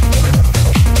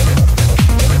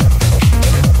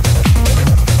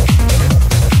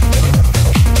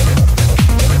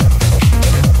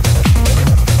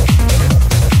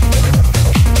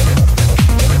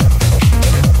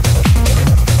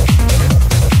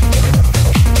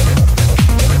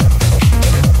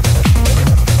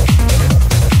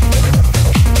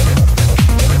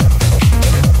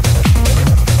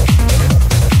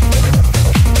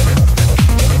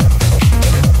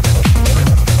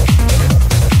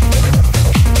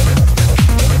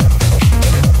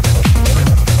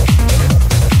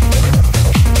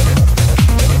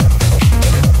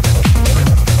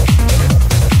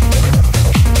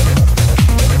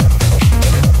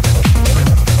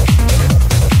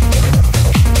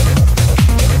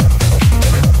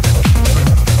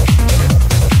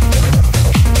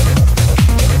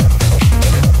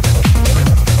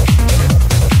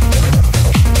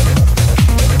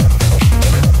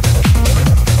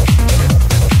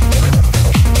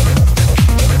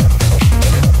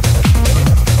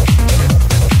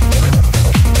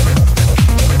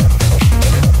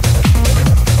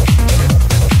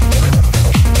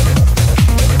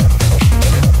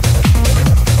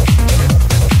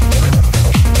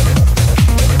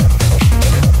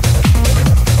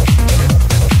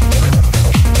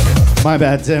 My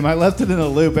bad, Tim. I left it in a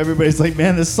loop. Everybody's like,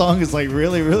 man, this song is like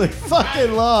really, really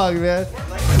fucking long, man.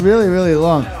 It's really, really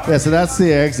long. Yeah, so that's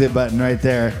the exit button right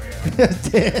there.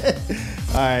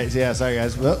 All right, so yeah, sorry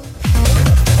guys. Well.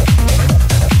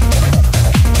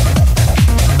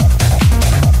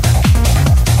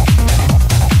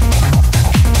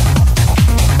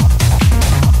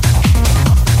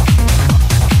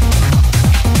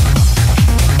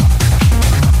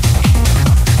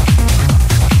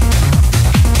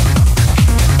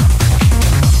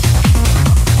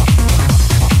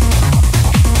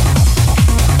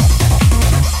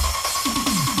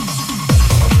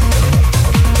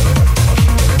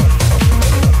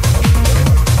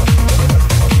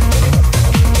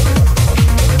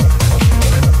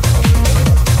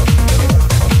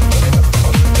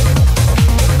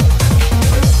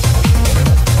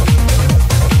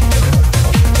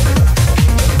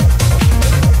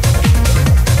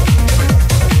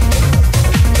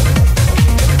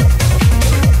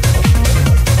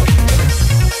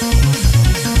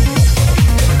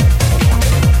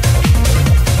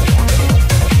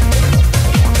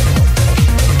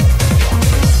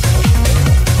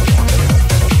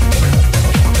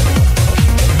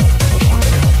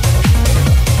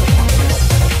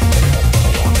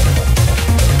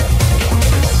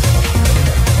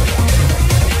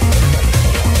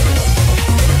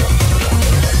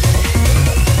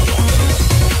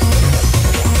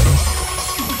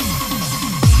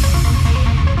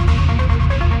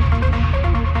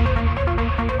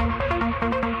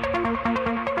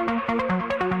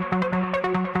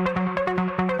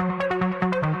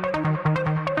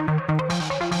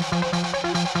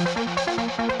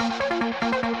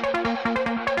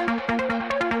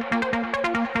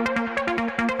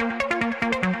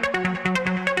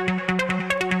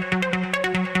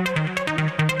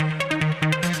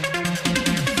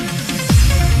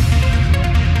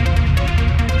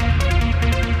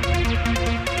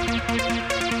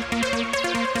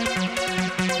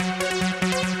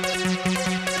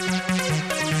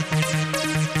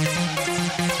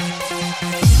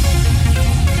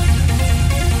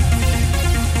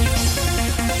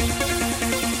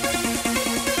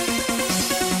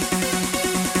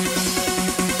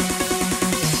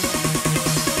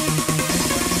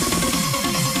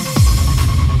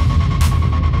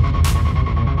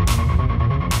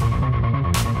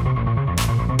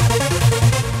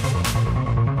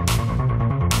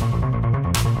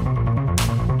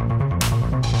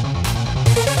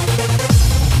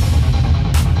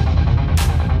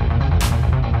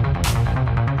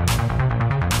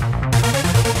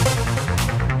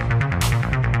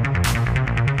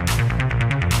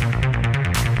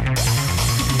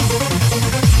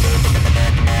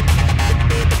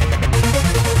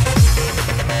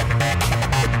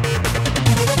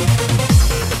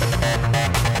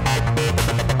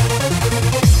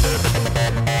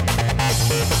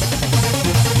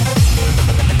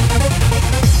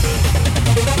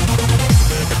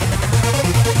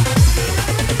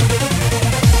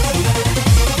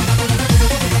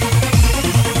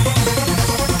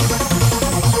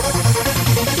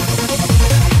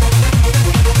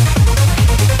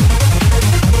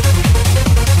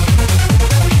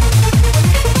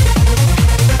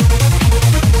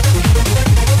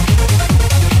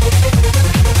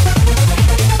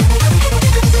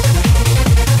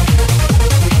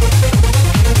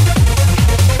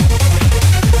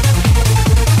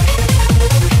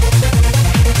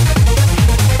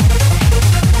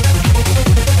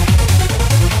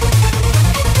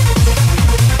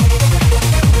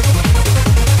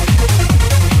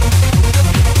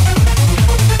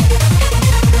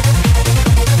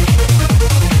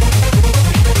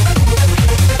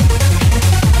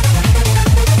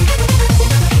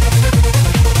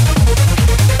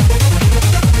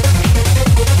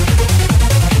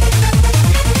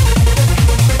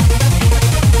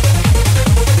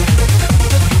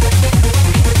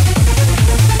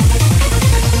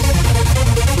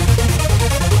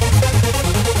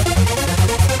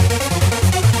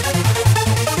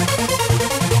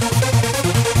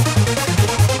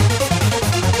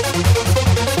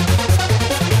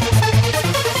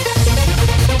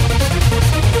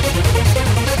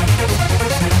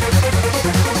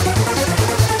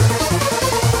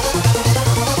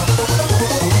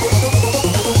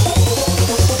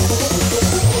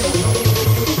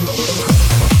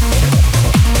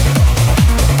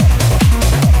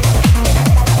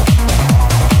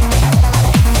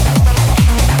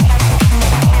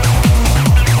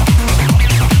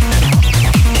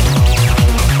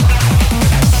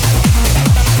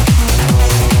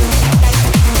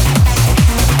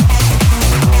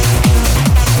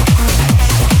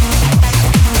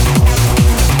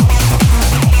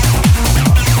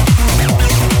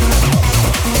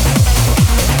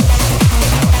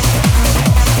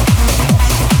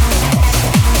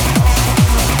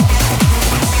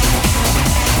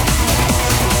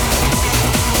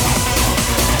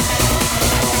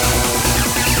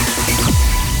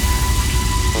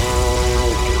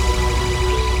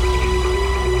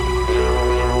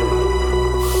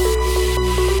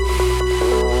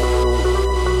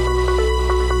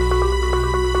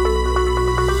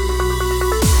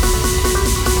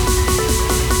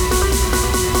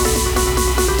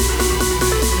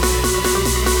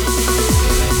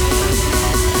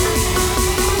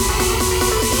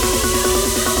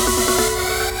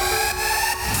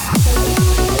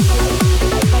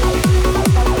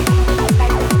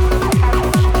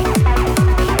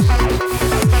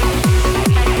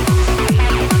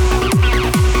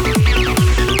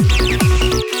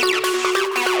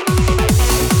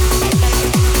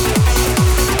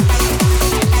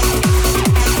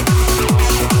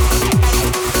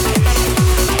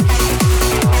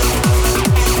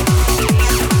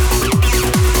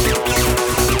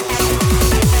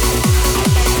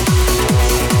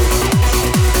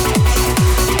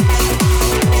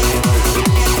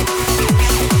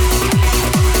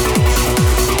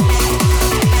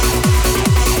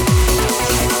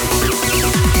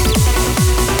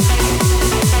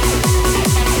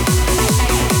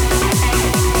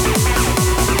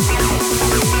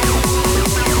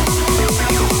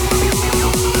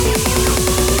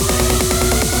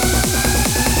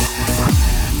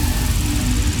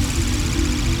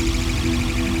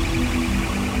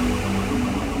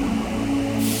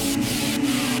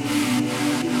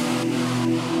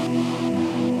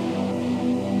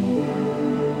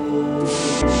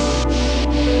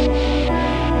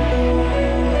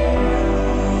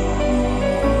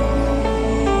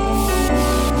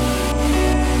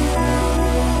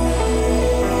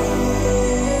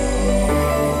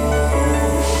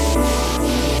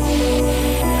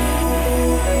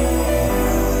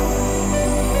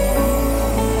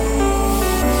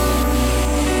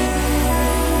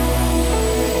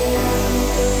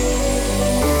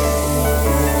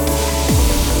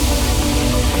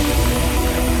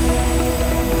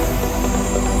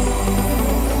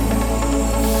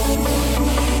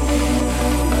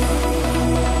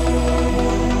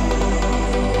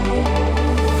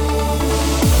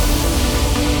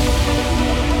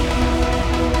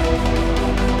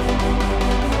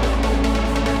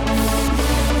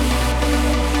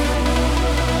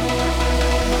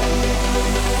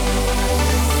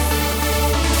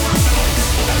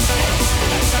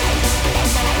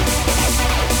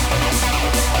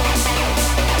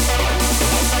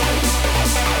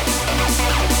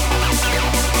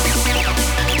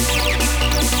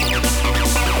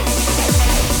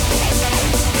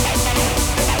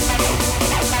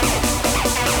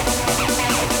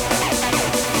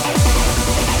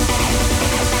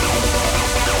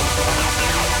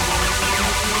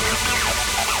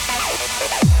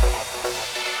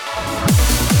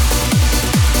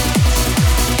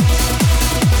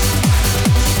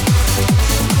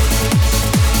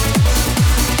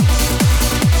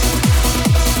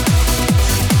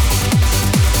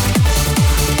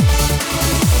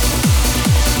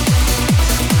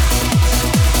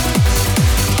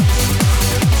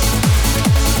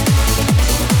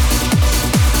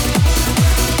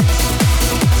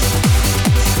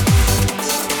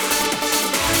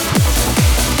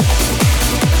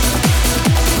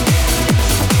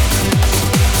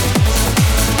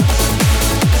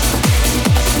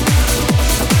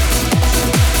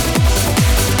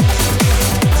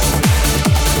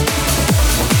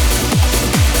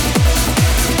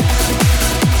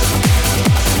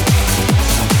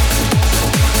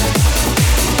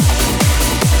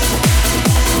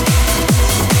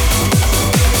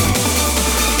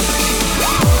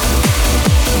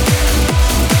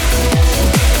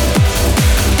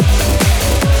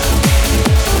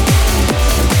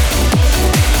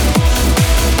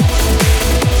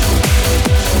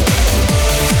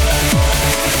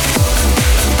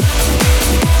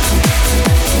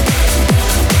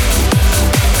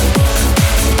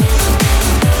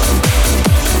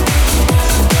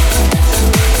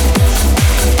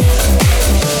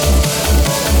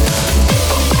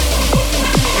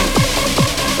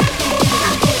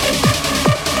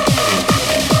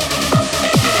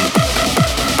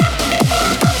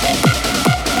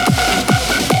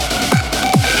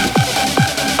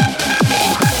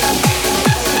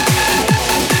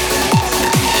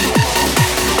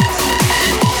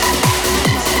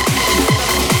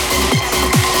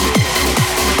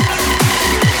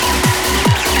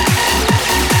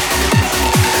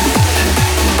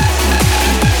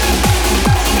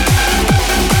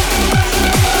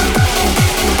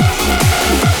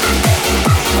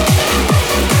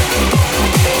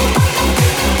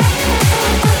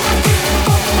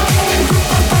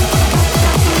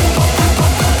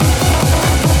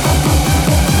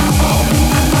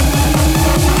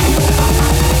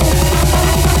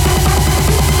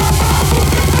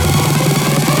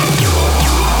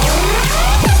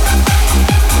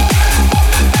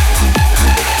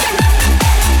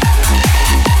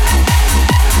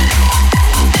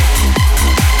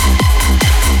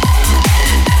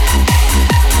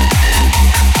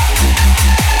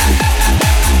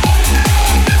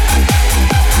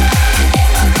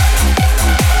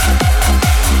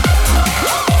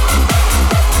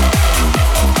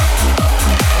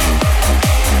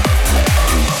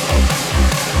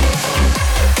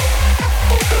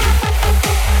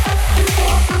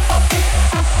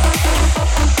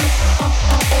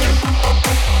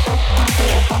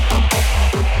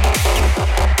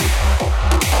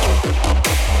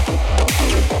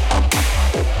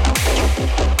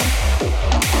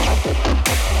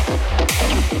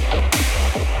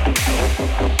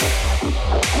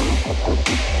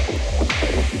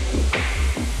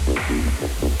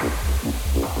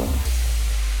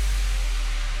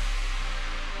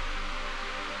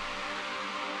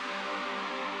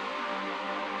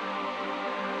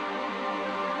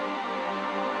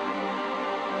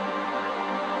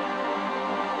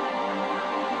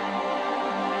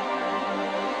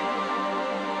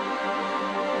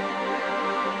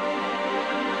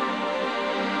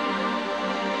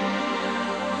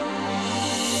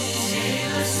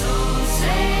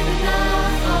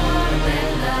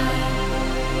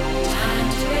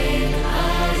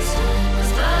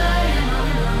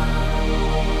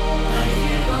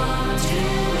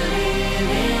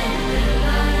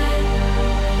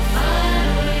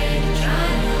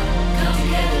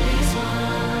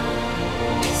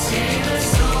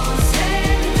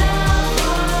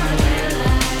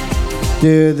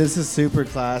 Dude, this is super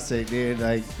classic, dude.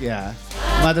 Like, yeah.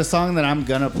 But the song that I'm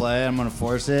gonna play, I'm gonna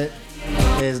force it,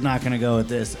 is not gonna go with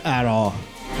this at all.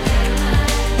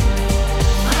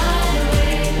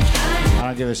 I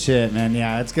don't give a shit, man.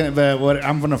 Yeah, it's gonna. But what?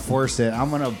 I'm gonna force it.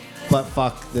 I'm gonna butt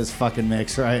fuck this fucking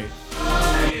mix, right?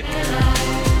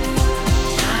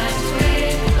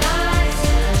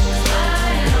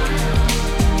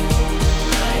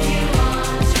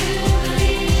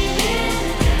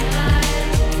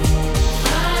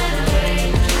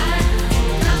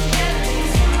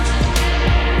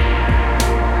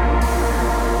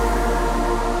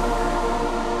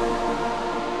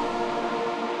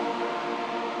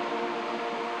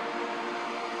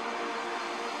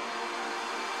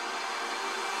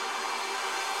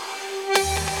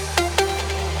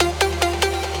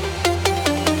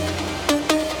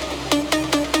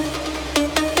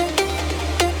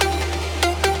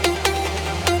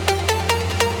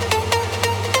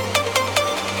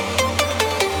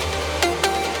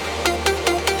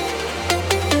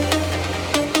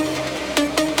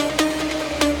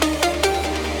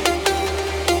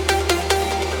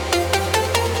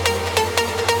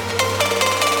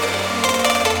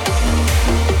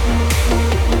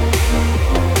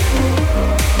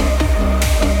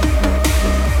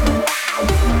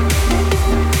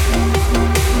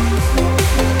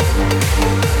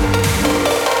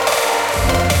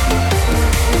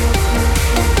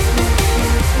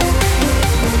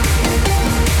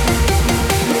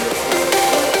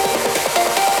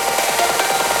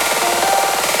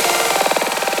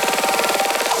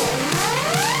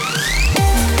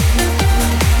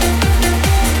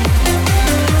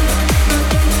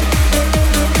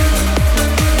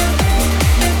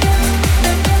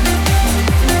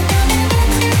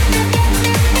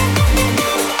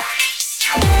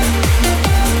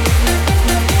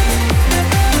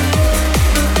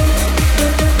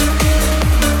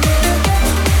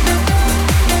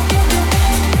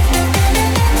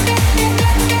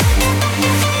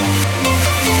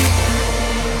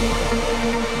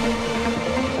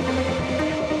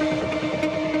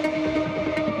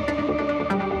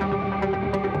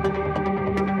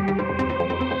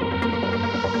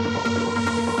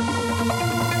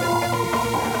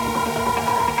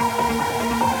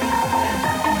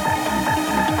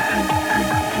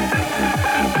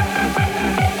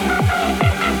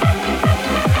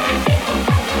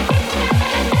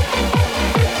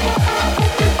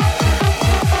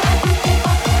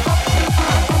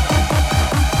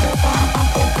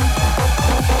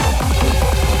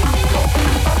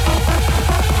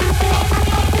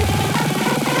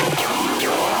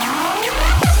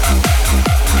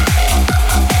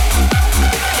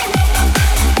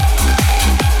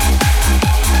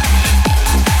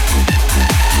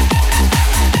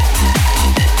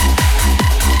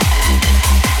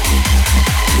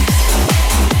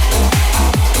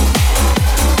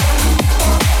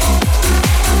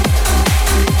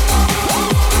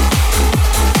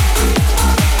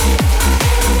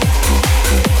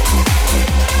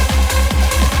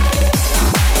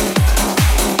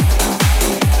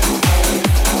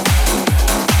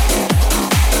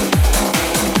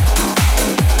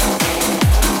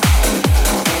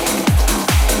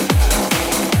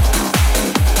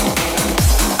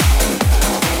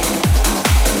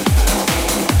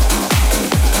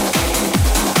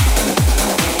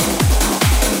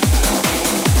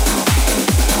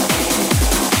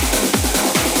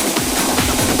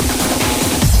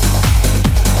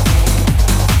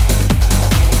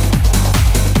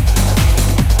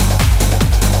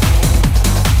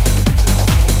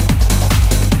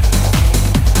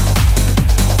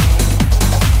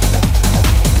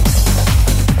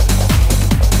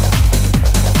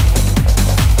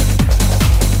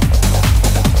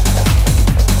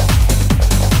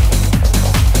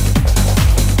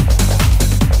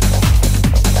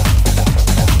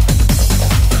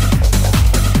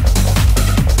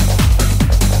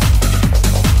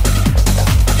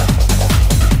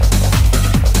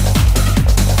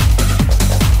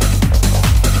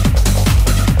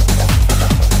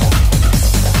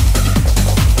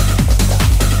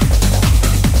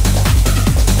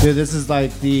 Dude, this is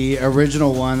like the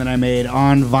original one that I made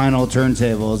on vinyl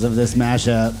turntables of this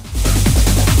mashup.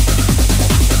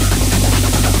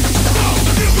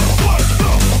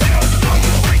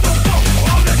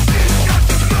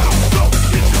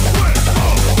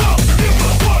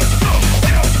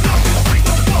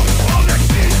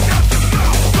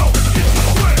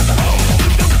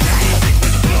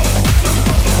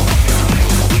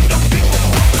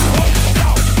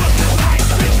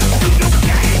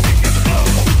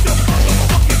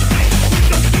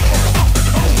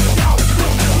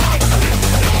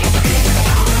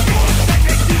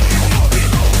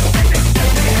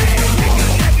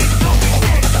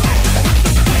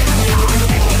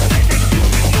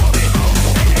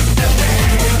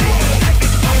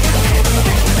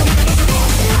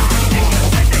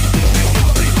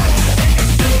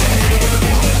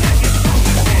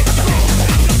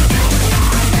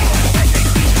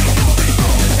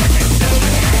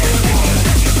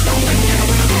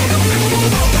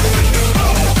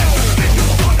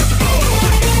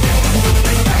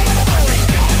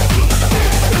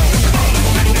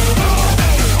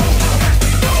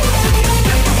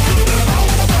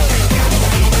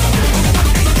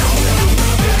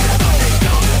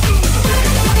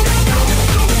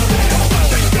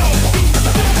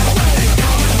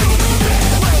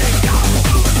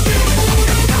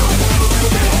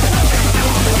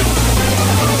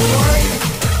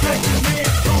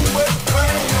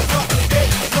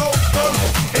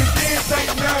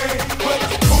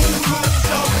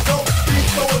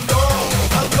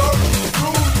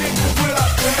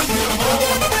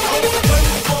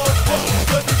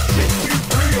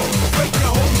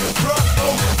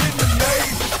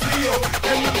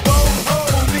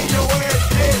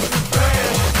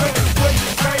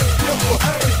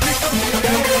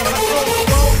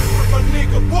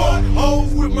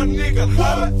 nigga.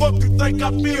 How the fuck you think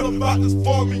I feel about this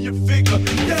forming your figure?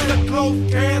 It's a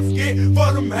closed casket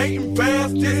for them hating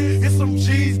bastards. It's some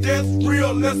G's that's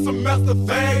real, and some master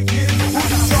baggage. Who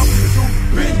you talking to,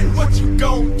 bitch? What you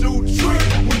gon' do, trick?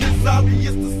 When it's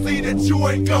obvious to see that you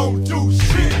ain't gon' do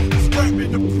shit.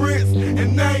 Scrapping the prince,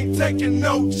 and I ain't taking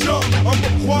no jump. I'm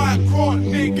a quiet, crunk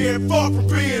nigga and far from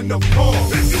being a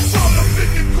punk. If you fall up in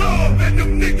the club and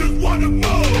them niggas wanna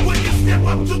move, when you step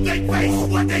up to their face,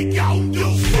 what they gon' do?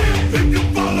 If you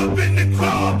fall up in the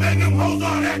club and them hoes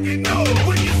are acting up,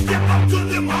 when you step up to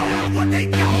them hoes, what they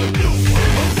gon' do?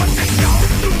 What they gon'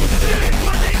 do?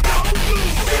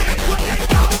 What they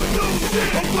gon' do?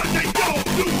 What they gon'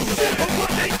 do? What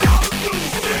they gon' do?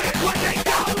 What they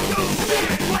gon' do? What they gon'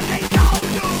 do? What they gon'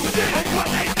 do? What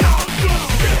they gon' do?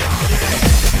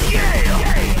 Yeah,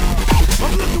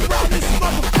 I'm looking around this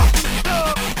motherfucking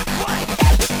club. What?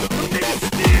 Them niggas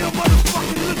still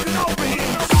motherfucking looking over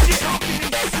here. Shit, talking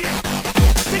and shit.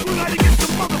 Think we gotta get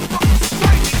some motherfucking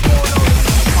training going on in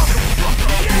this motherfucker.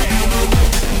 Yeah.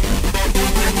 That's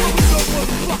what we go,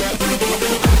 motherfucker.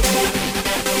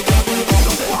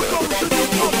 So walk over to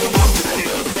these motherfucking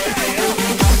niggas. Yeah.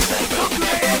 Come to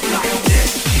their head like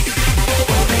this.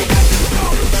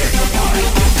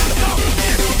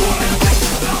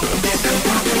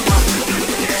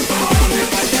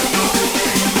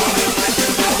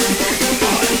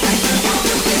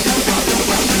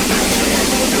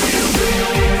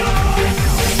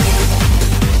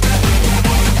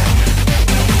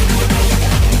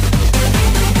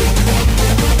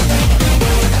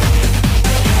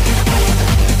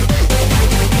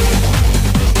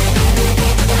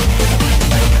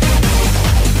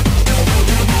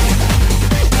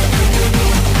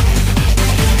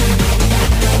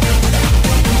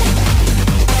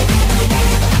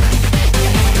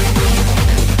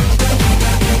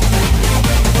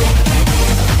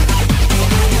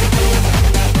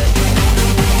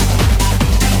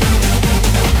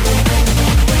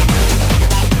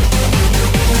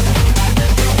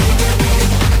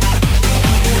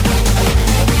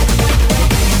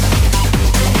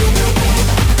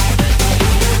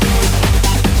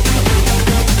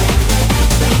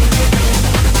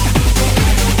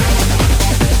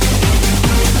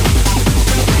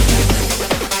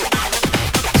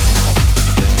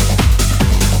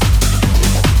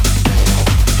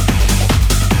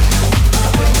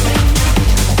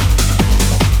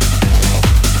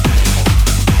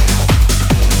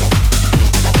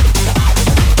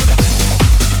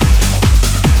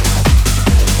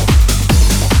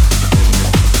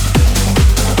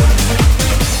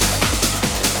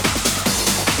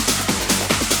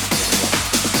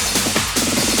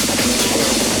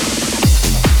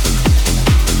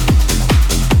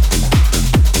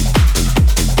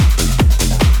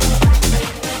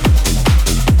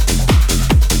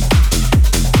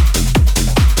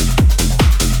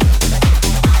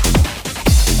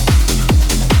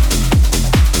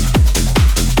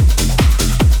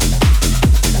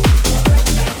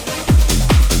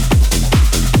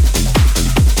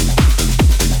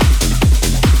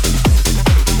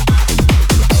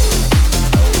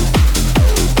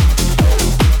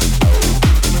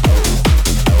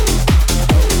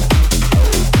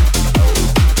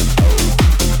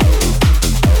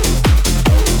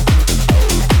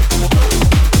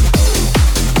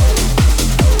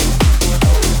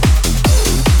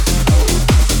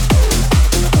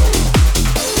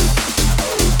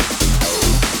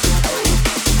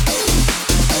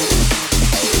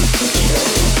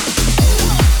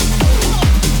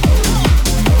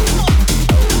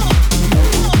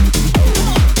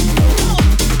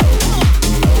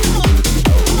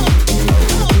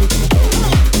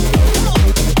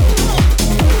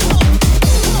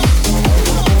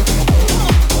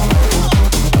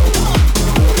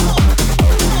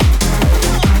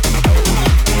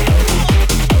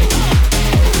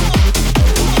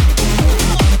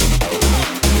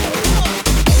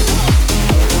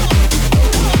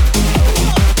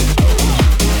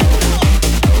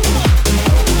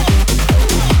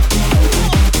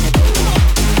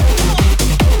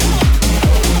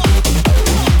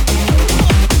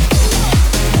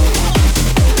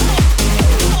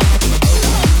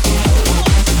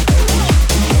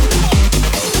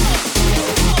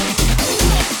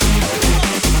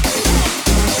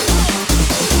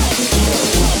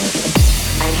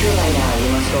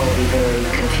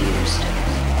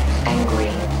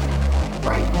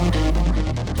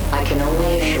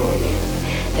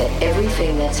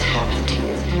 everything that's happened to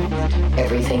you,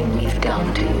 everything we've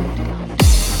done to you,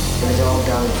 it was all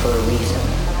done for a reason.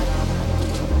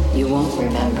 You won't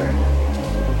remember,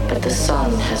 but the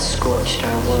sun has scorched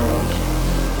our world.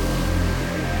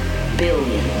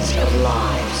 billions of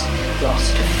lives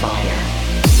lost to fire.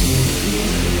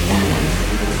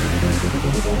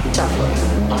 Suffering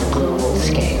on a global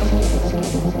scale.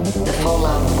 The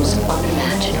fallout was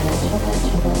unimaginable.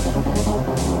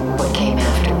 What came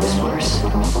after was worse. We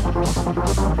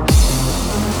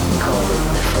call it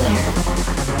the flare.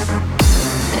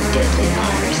 A deadly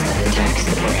virus that attacks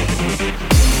the brain.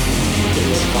 It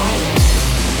was violent,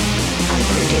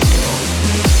 unpredictable,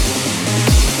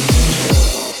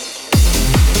 incurable.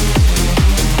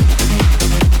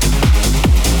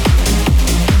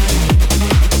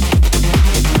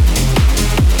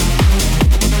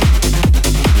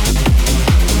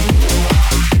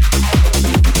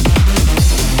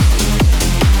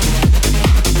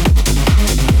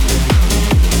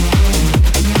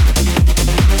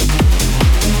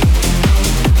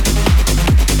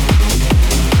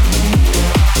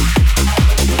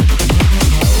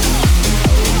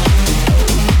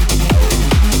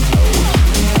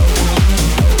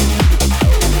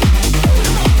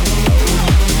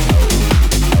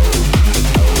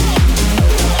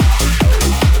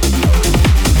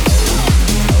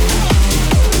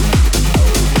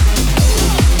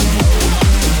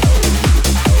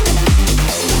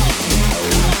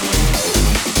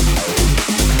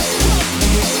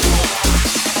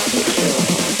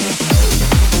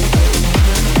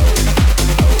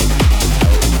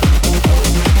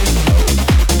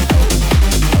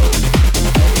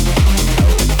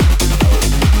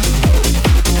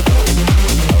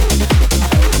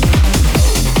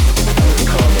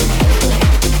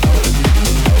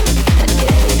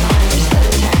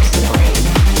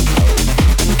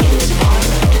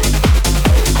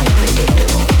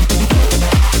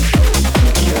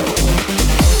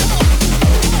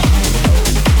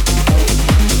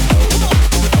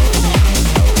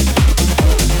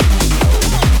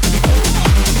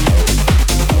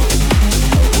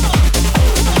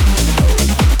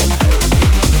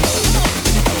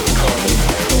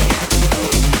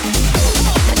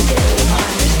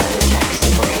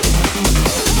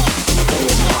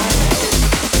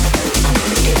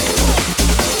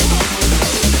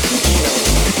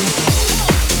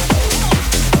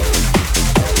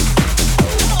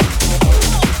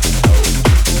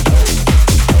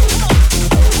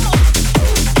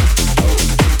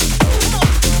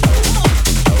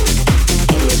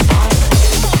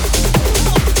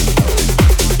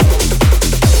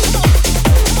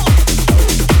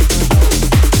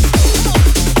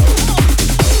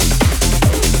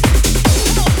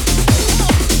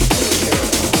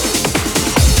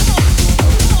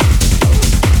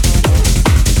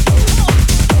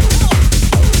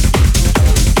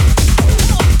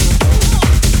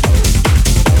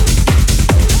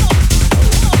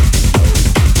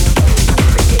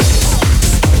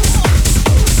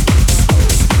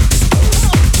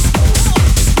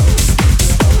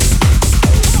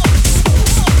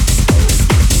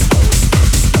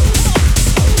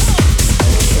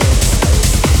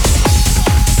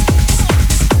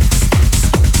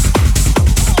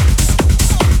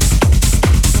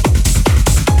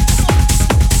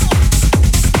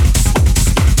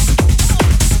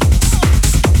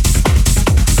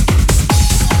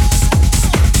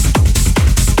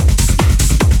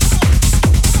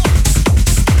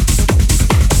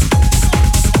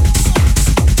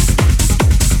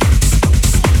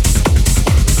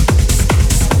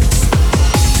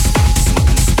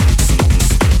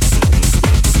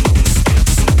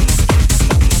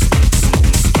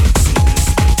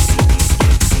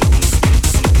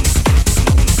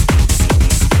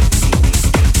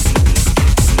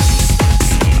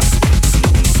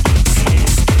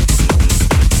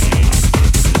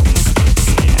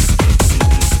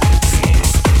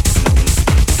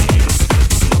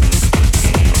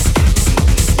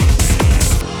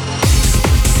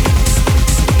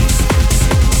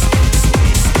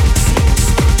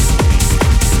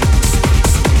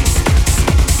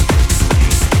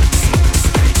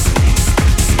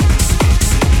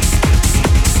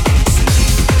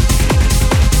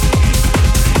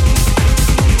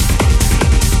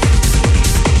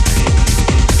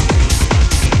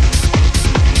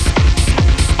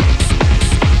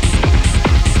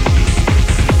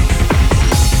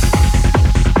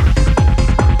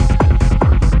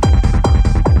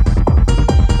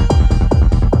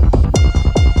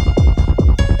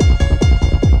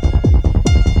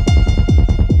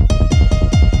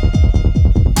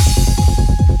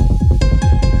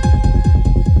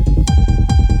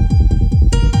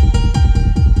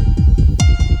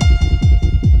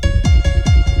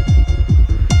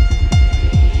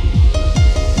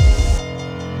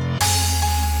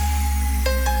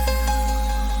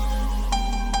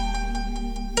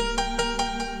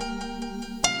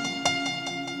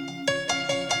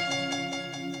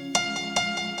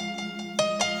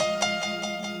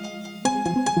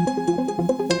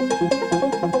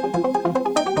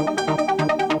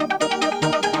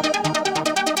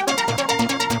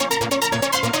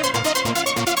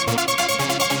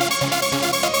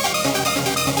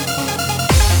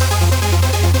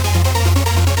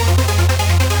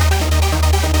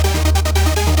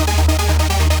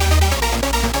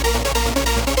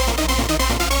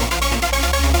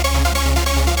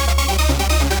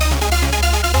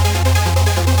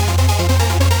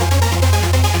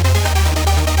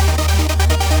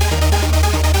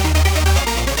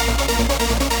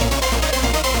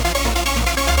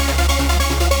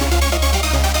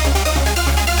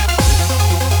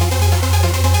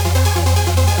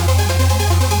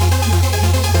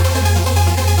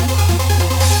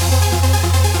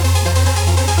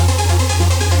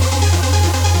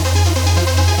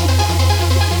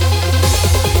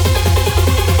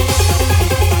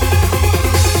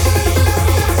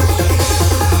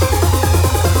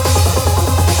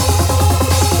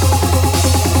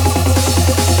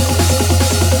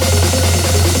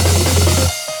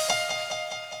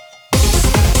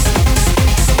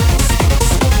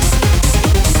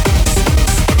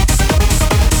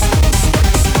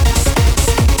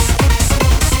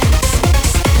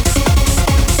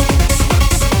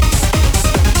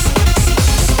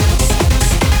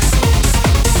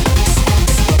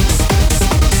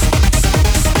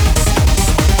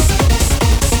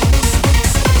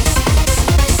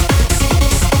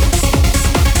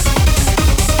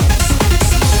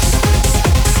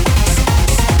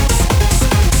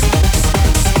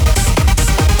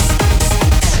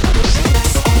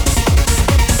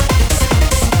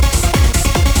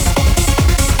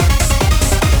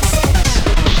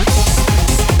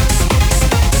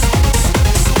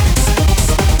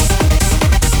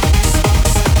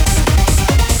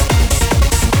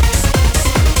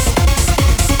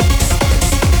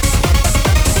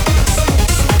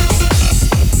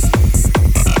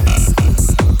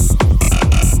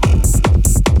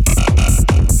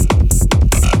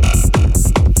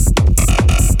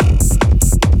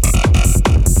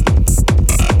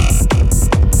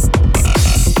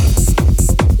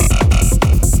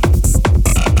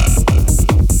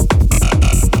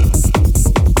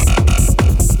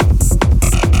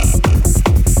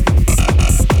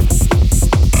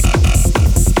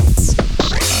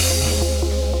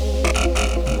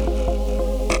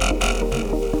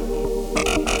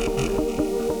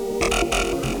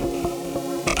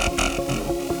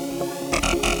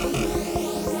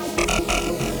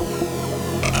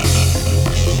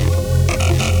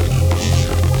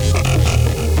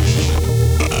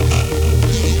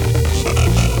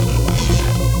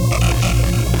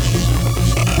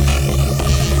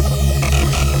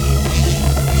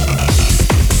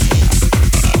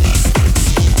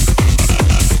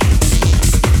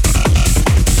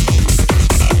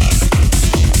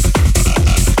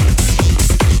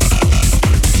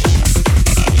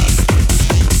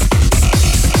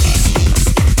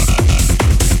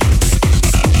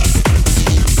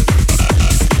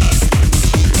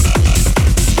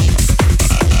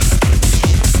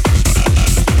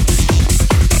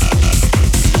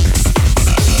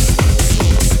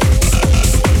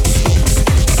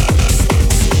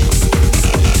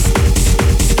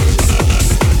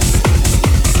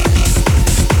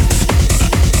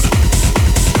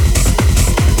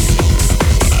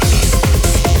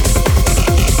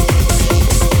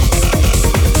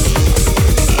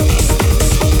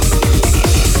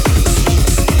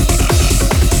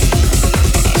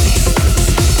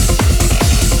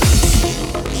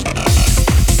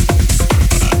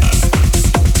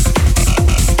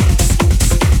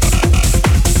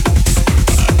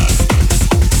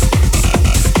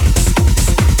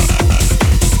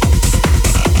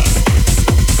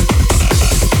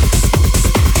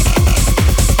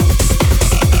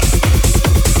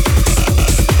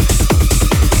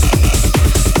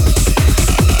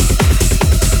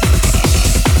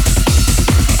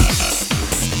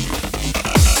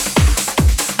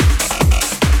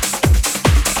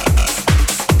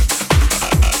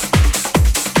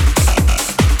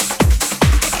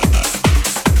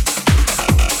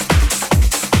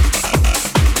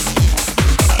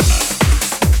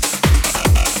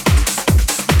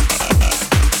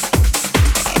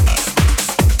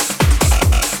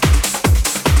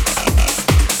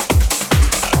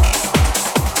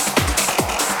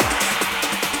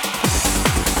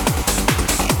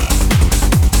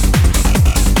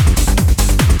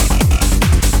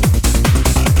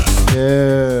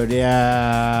 Dude,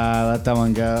 yeah, let that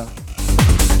one go.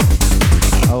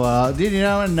 Oh well, dude, you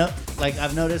know, like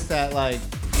I've noticed that like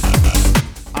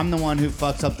I'm the one who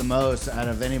fucks up the most out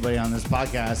of anybody on this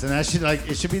podcast, and that should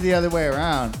it should be the other way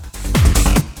around.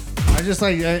 I just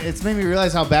like it's made me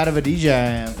realize how bad of a DJ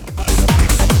I am.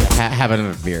 Have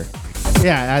another beer.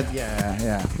 Yeah.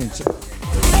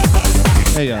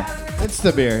 There you go. It's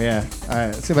the beer. Yeah. All right.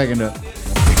 Let's see if I can do it.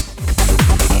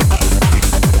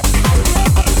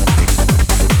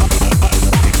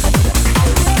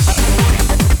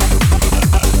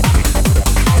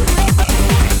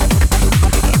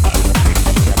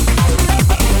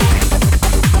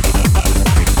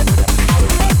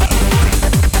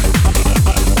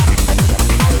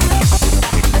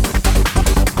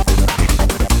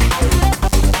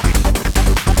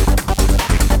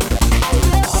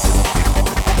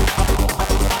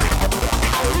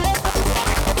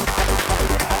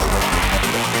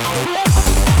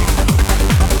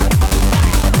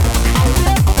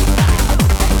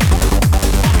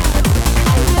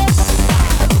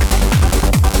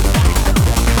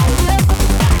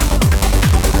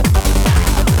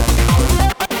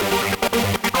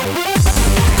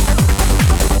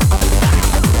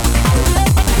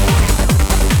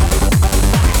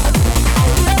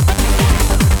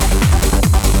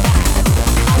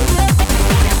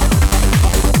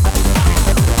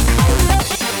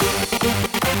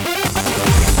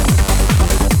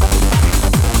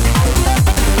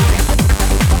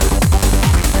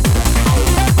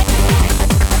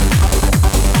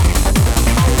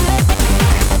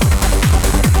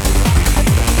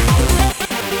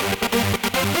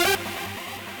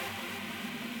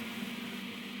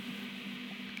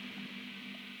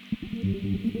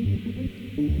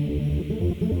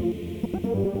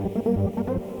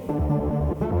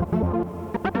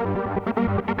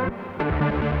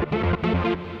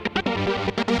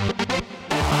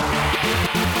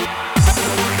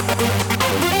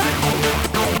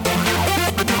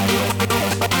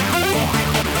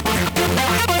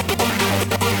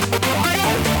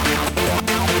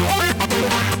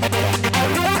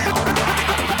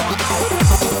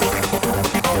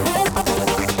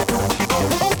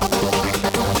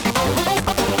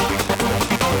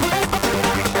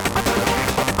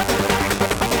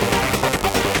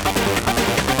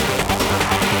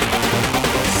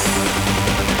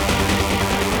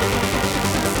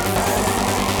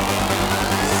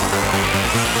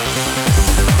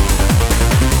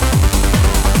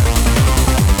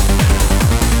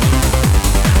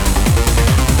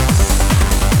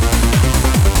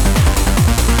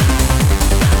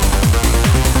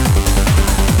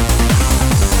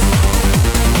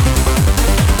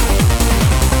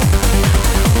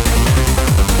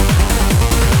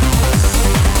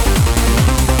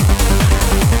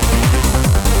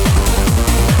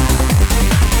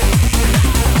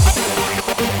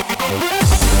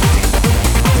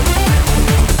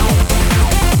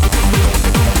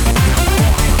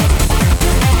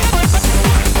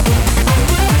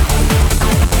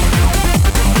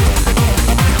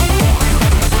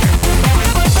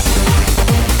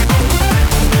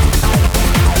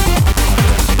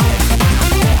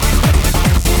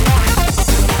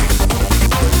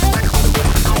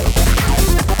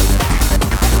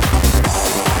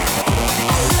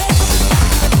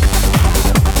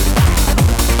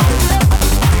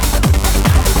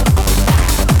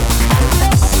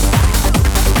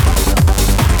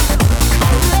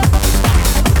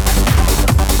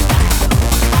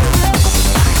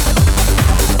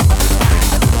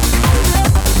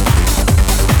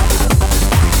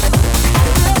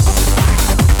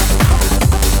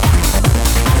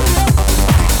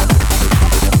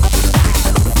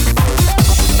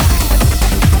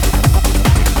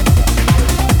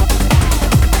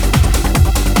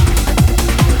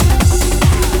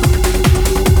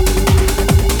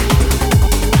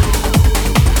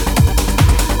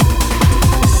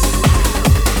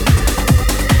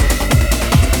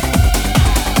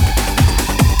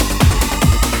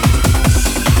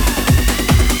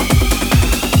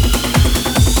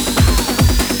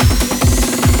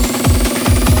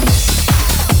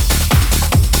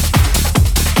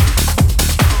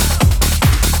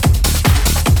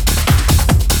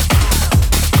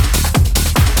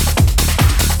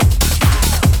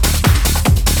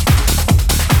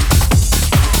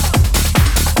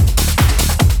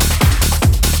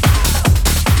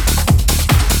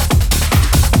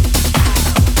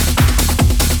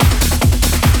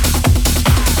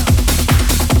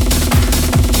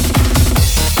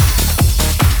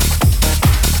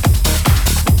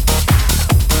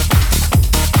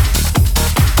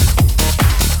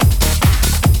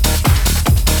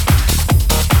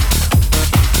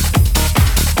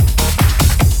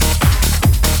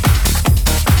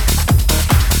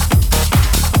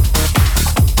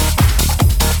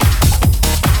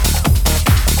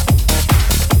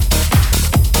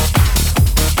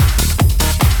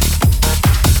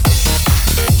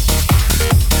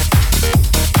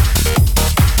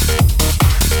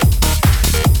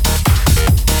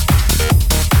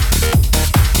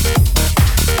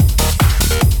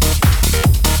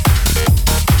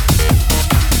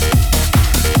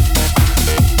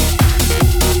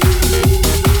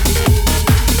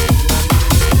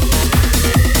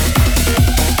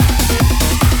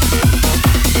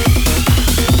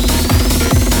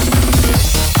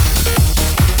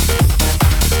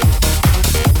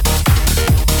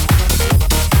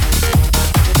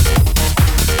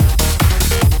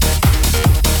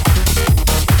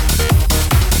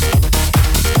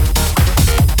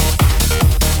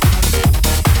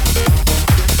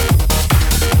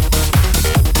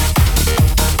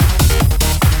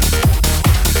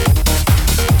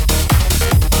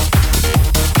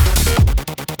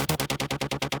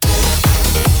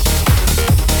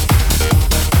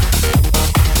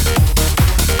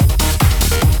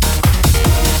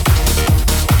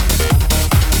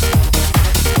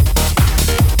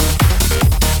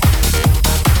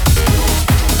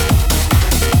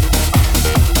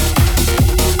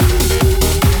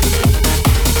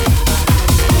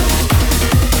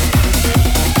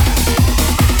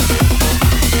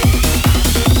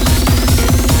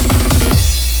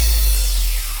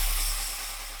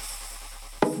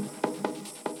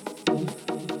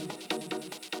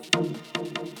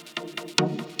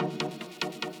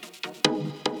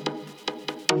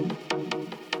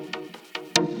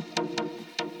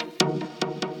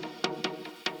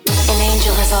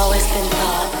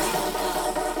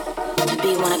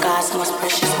 God's most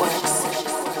precious works.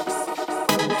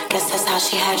 Guess that's how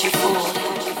she had you fooled.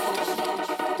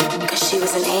 'Cause she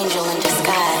was an angel in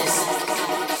disguise.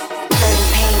 Hurt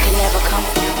and pain could never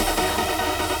comfort you.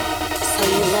 So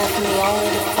you left me only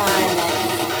to find that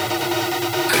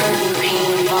hurt and pain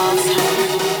involves her.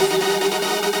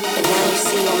 But now you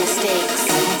see your mistakes.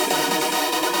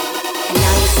 And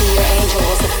now you see your angel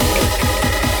was a fake.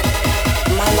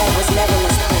 My love was never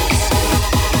misplaced.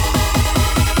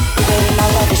 Baby, my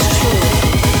love is true.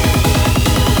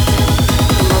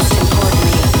 And most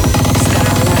importantly, it's got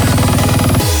my love.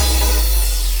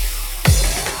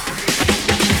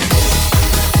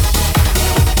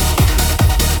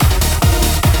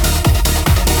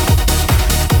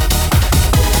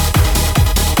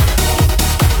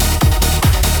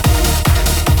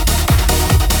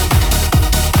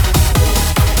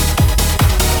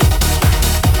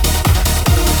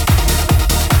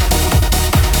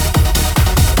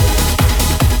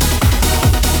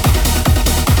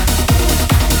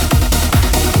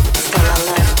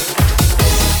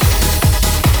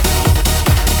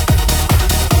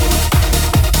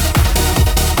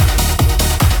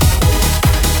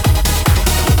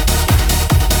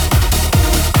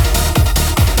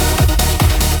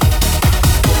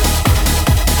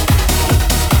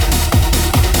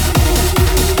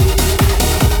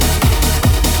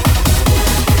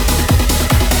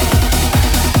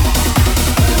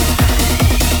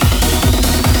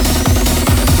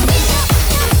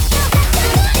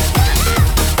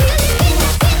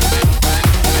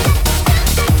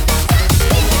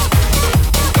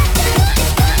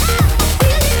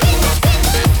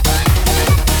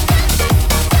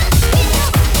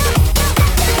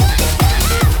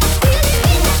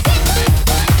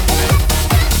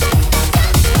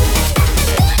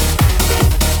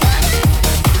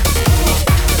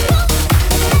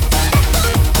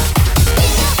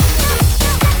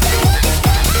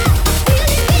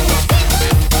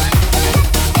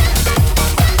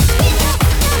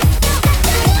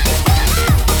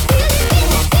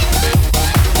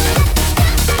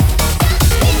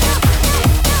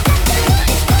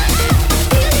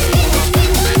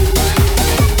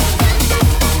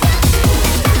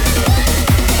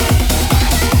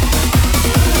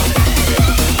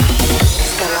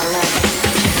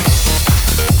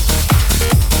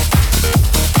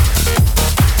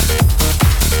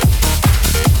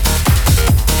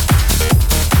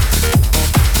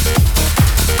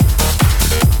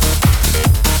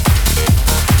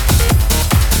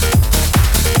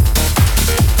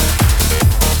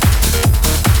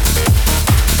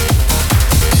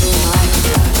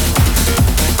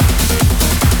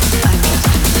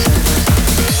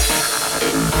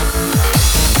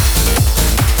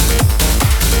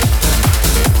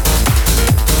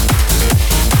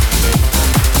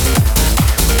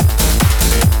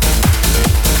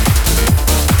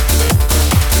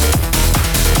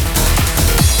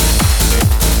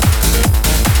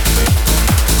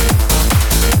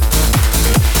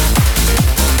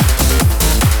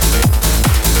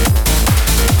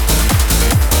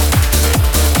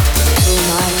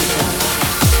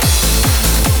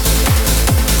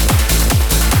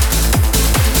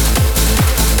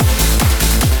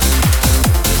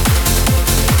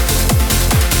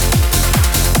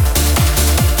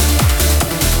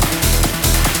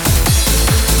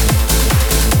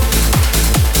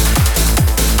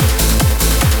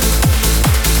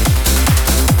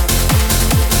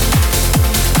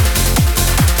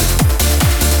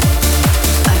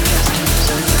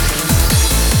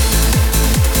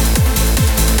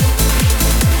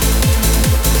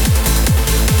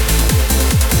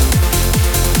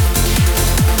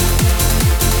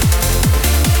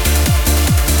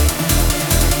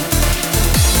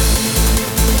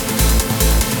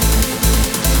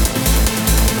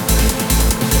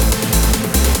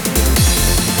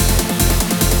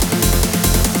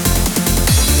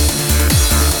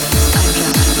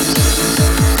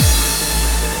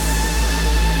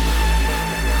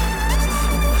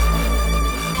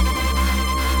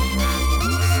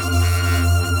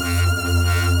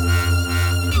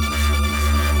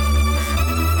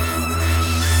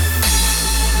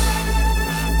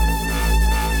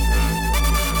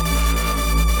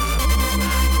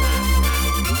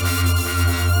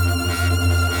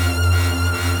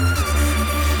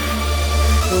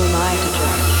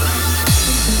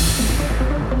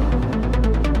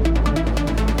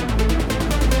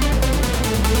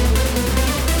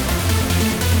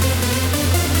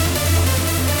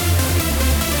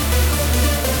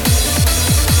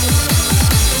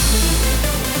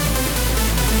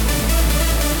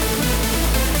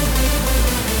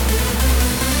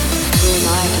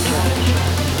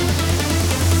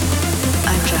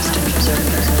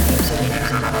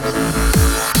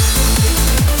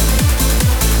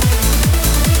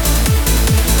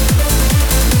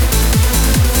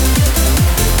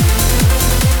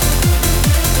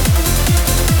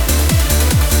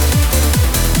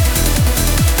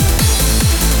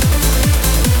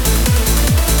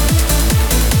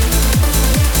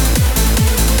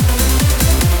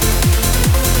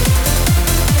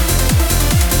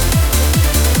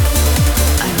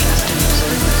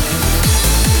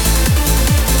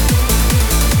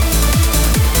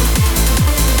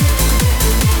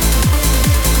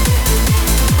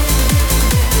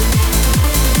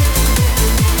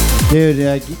 Dude,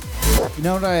 you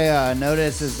know what I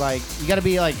noticed is like you got to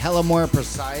be like hella more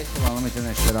precise. Hold on, let me turn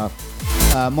that shit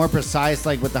off. More precise,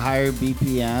 like with the higher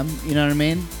BPM. You know what I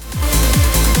mean?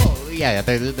 Oh, yeah.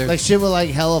 Like shit will like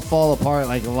hella fall apart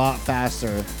like a lot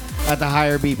faster at the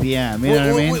higher BPM. You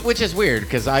know what I mean? Which is weird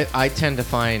because I tend to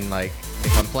find like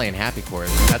if I'm playing happy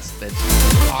chords, that's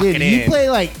dude. You play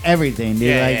like everything, dude.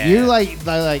 Yeah, like yeah, you're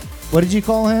yeah. like what did you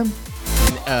call him?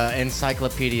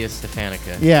 Encyclopedia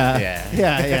Stephanica. Yeah.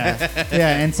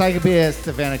 Encyclopedia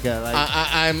Stephanica. Like,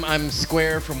 I'm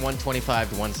square from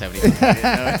 125 to 175. You know?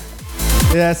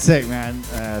 Yeah, that's sick, man.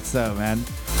 That's so, man.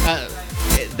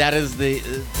 That is the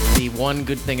one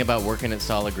good thing about working at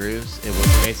Solid Grooves. It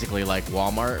was basically like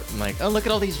Walmart. I'm like, oh, look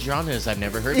at all these genres I've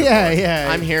never heard before. Yeah.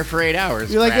 I'm here for 8 hours.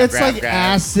 You're like, grab, it's grab, like grab.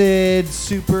 acid,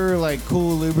 super like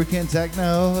cool lubricant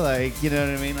techno. Like, you know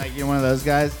what I mean? Like you're one of those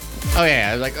guys. Oh yeah,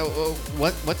 I was like,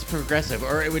 what's progressive?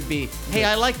 Or it would be, hey,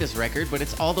 I like this record, but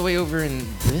it's all the way over in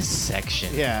this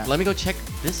section. Yeah. Let me go check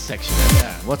this section.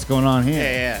 Yeah. What's going on here?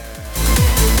 Yeah.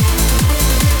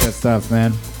 Good stuff,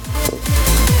 man.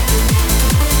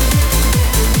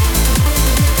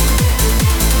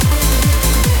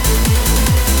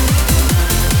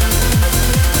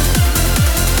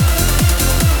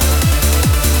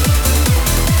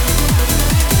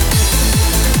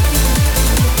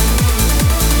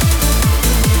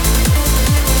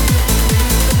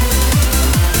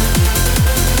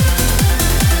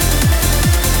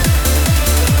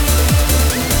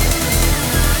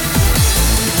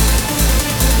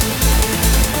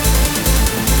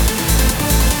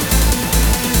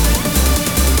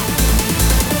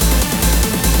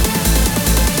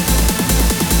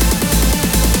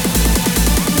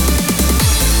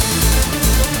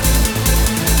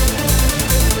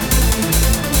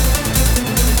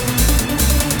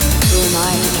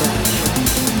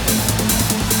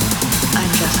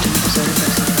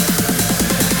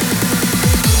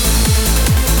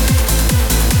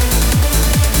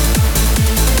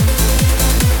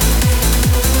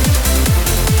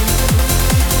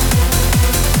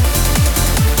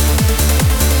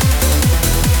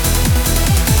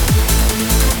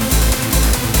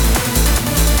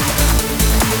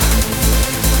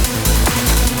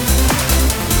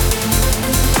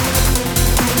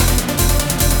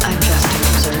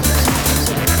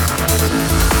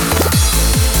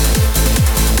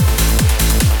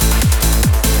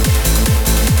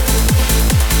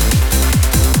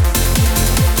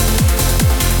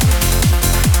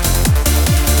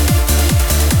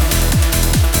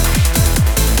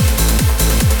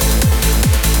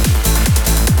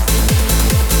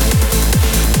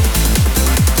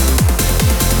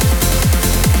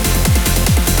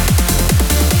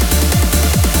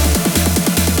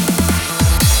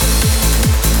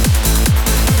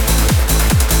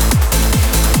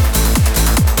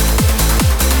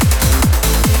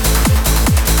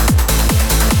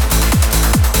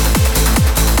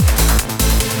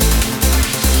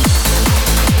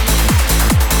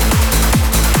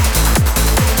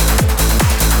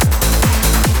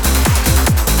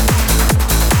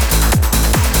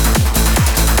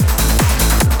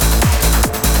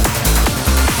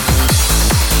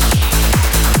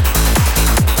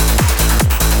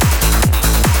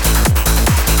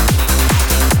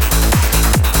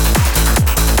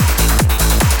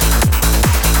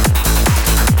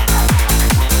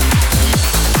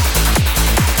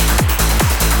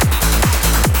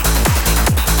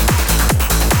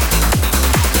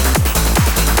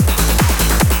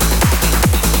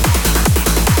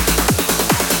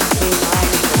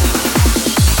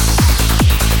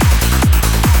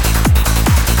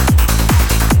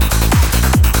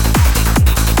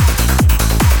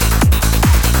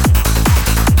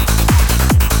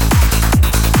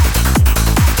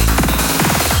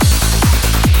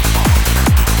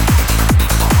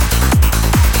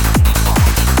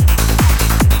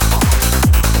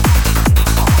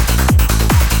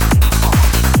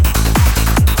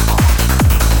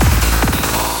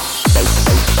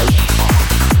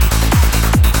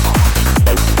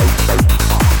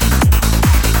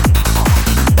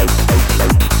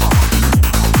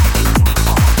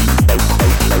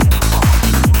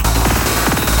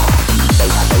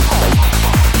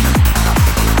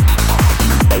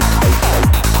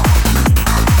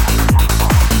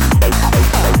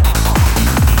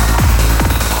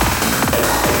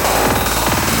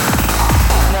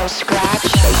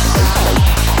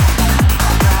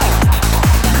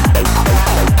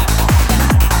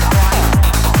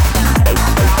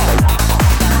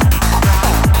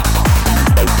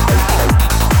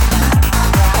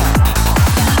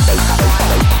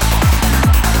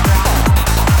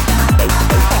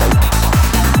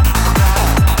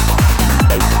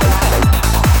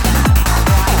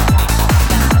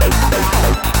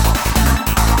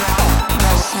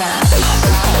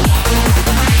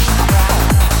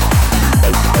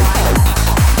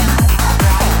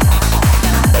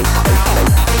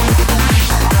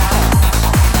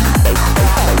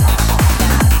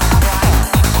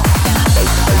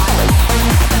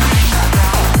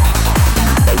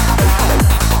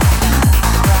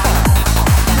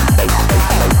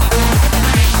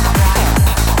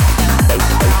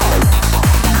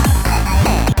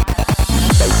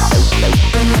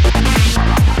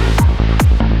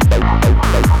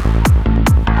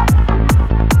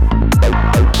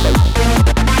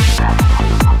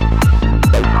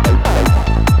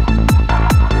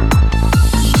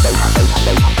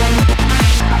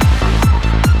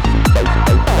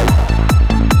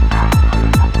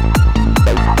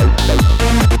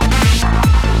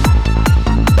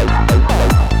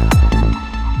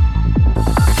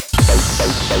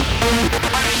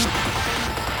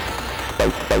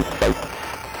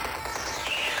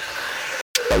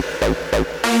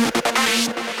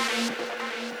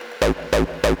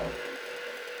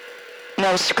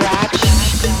 No scratch.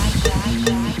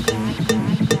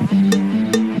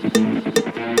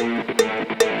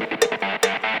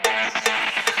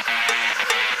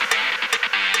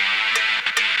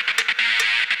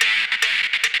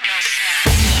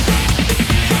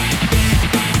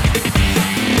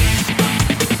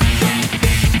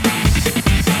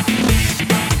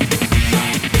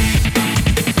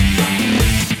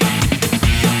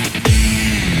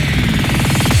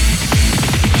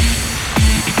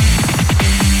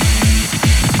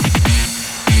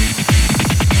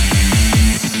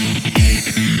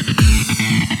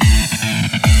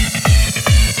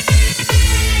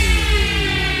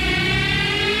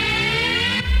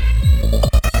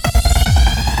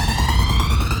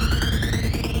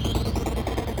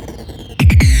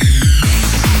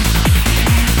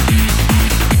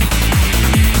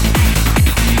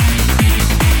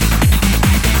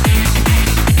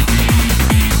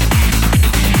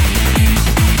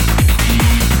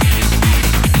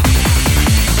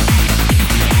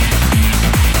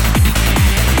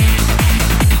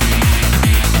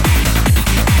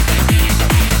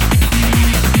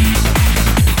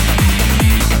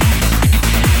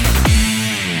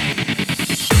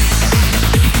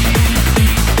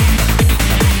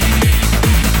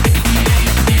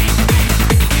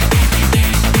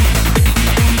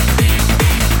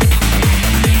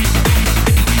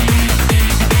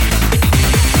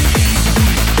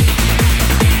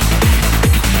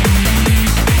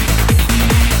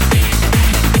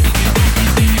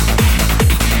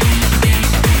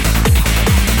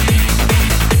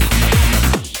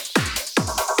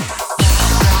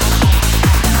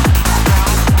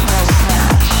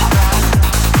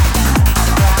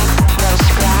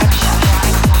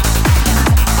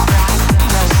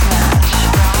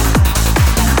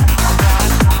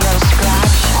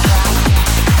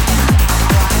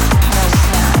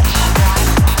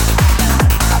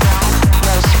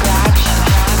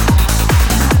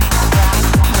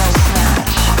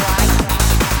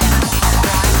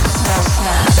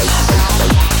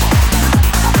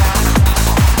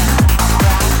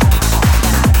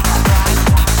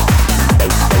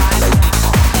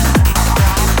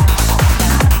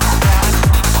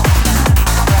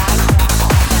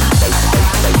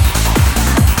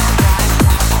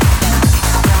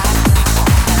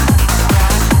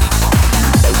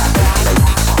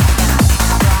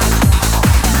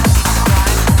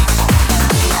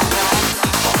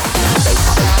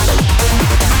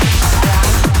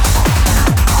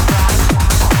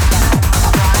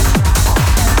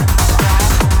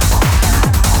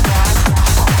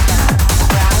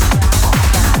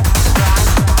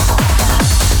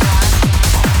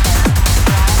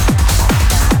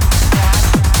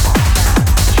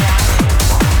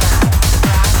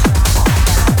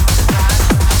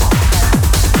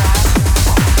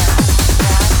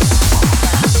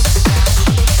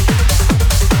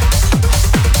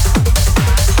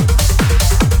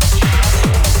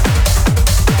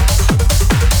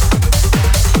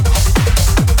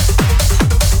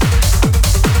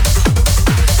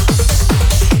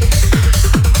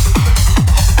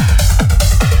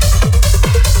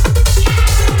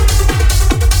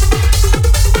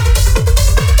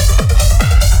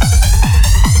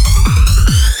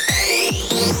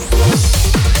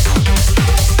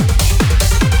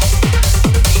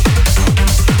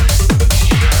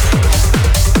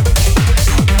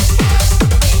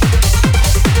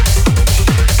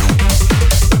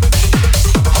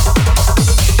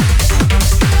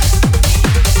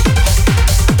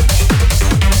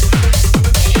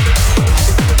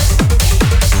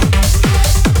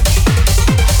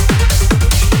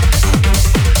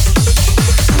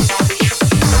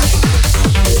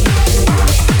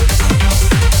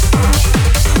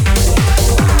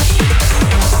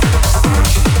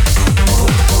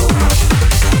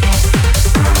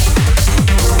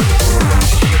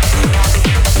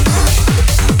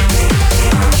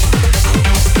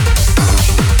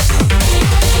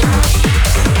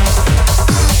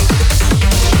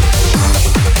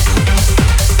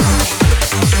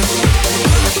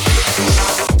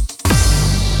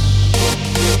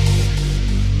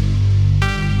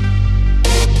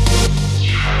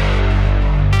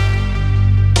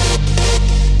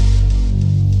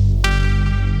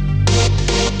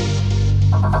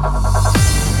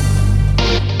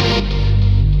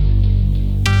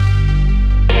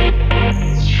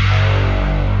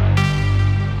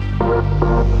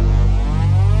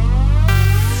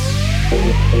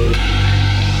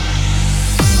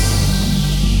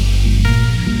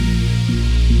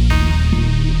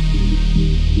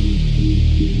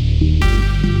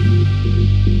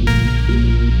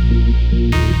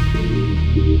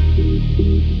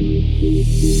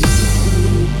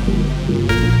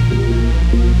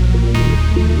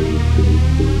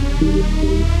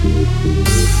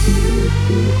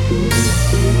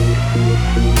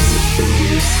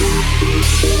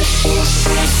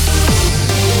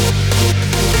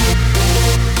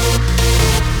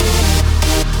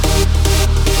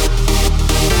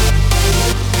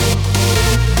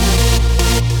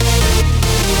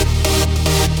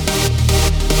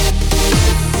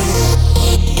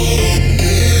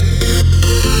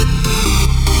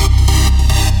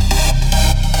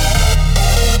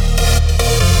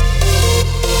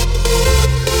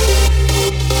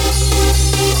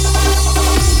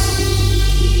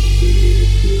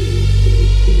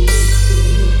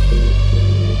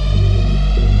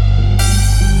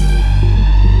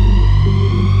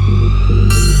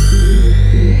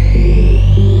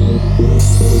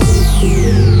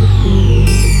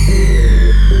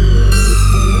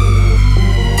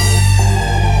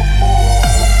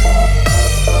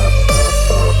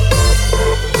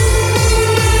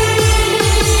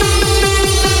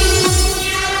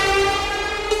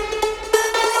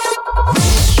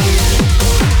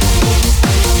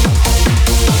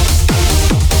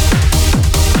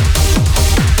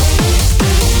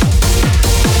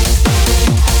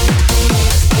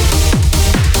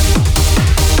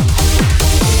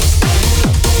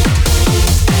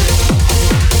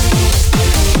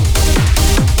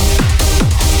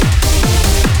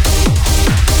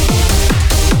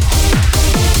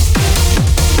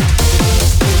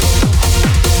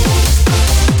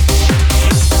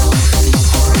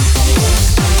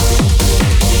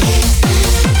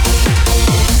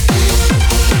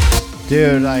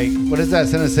 Dude, like, what is that,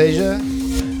 Synesthesia?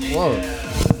 Whoa.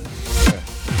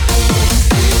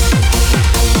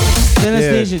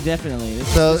 Synesthesia, definitely.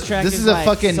 This track this is a like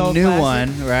fucking so new classic.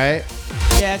 one, right?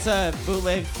 Yeah, it's a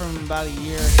bootleg from about a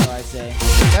year or so, I'd say.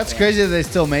 That's crazy that they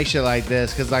still make shit like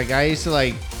this, because like I used to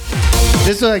like,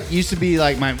 this used to be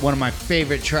like one of my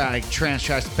favorite trance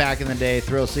tracks back in the day,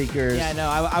 Thrill Seekers. Yeah, I know.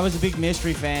 I was a big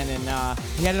Mystery fan, and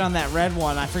he had it on that red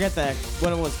one. I forget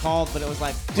what it was called, but it was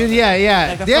like, dude,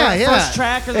 yeah, like the first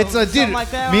track or it's something dude,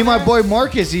 like that. Me and my boy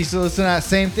Marcus used to listen to that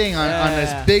same thing on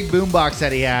this big boombox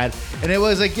that he had, and it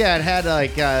was like, it had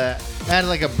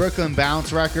like a Brooklyn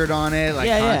Bounce record on it, like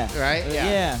right?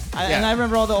 Yeah. And I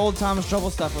remember all the old Thomas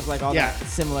Trouble stuff was like all that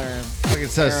similar. Like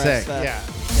it's so sick.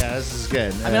 Stuff. Yeah, this is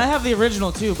good. I mean, I have the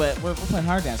original too, but we're playing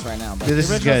hard dance right now. But dude, this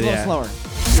the is original's good. a little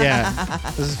slower. Yeah,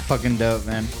 this is fucking dope,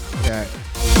 man. Yeah,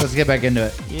 let's get back into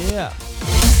it. Yeah.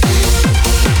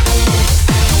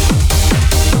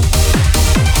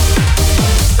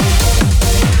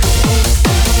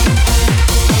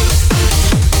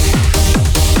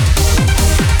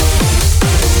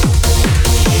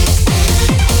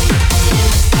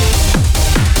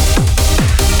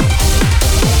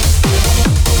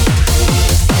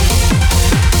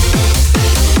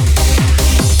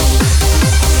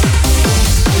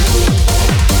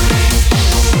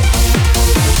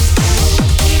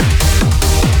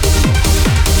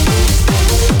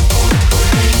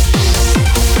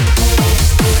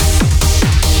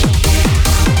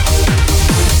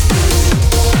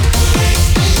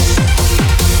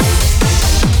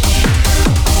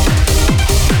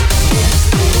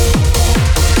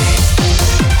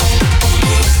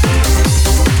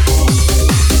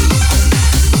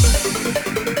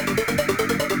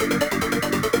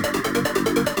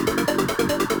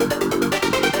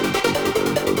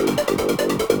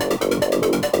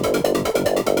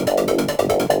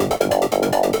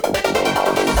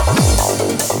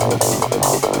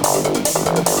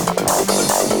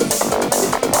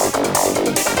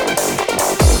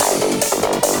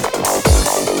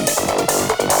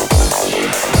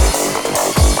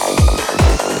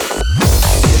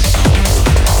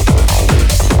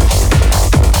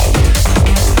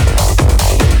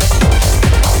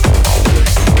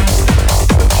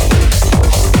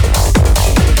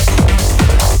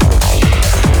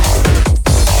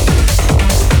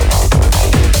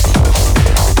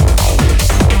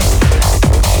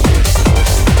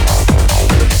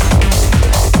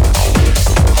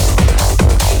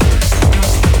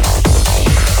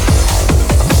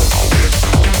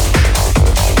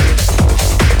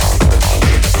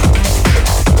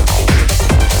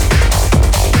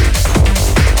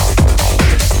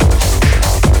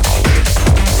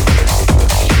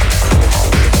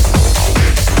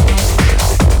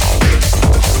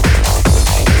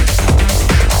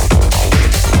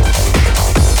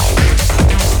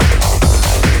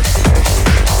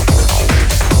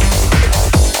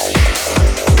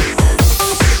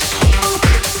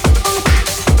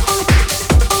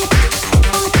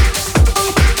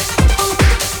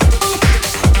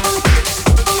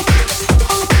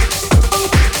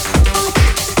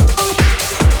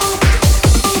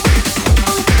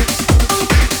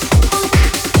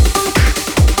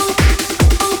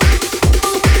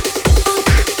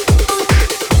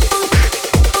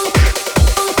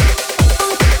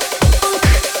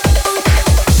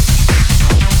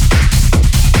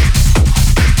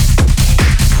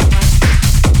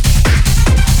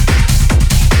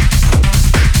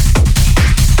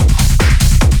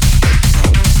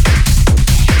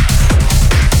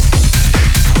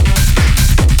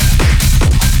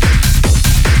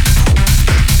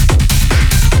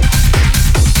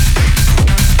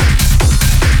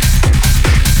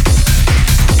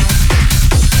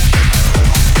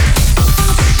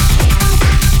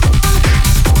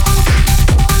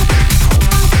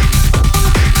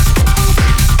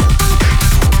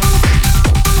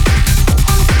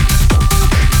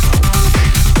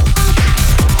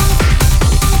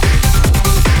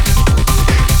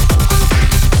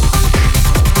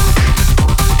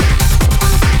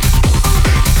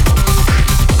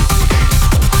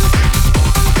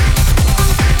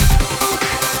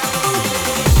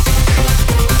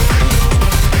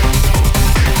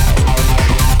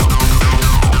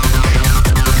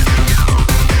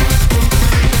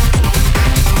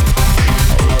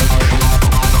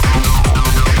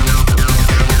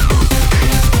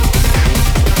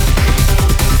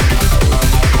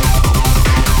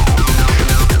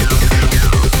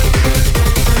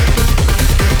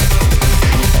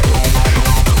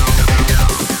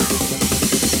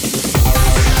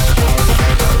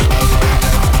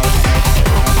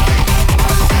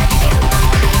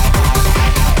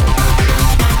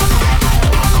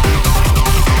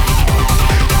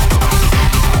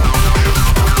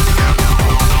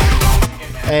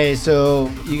 Hey,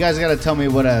 so you guys got to tell me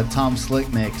what a Tom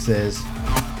Slick mix is.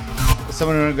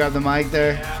 Someone want to grab the mic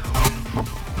there?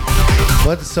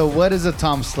 What is a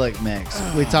Tom Slick mix?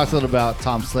 We talked a little about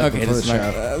Tom Slick before the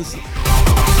show.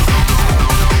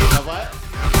 What?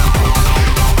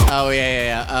 Oh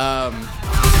yeah.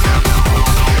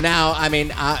 Now, I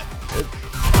mean, I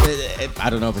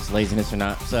don't know if it's laziness or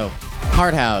not. So,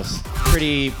 Hard House,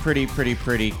 pretty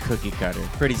cookie cutter,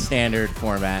 pretty standard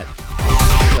format.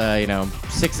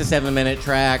 6 to 7 minute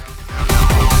track,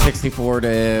 64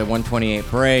 to 128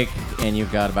 break, and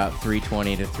you've got about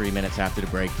 320 to 3 minutes after the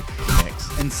break to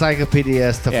mix. Encyclopedia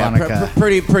Stefanica.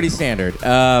 Yeah, pretty standard.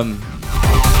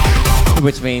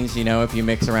 Which means, if you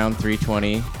mix around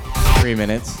 320, 3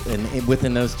 minutes, and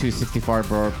within those two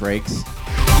 64-bar breaks,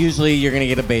 usually you're gonna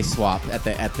get a bass swap at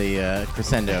the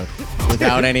crescendo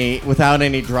without any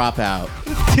dropout.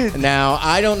 Now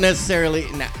I don't necessarily.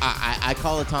 I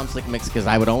call it Tom Slick mix because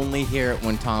I would only hear it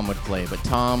when Tom would play, but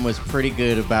Tom was pretty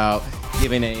good about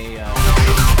giving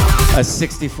a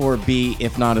 64 beat,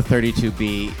 if not a 32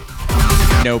 beat,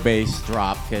 no bass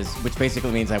drop, which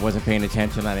basically means I wasn't paying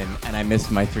attention and I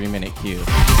missed my 3-minute cue.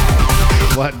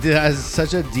 What? That's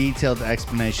such a detailed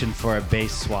explanation for a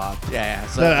bass swap. Yeah.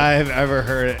 So that I have ever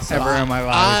heard in my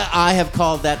life. I have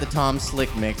called that the Tom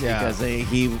Slick mix because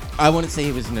I wouldn't say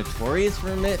he was notorious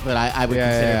for it, but I would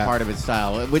consider it part of his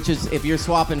style. Which is, if you're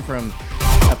swapping from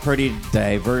a pretty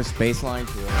diverse bass line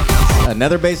to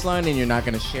another bass line and you're not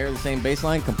going to share the same bass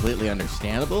line, completely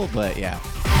understandable. But yeah,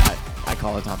 I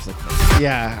call it Tom Slick mix.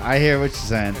 Yeah, I hear what you're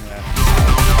saying.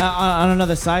 On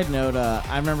another side note,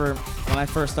 I remember when I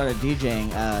first started DJing,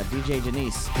 DJ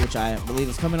Janice, which I believe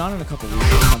is coming on in a couple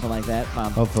weeks or something like that.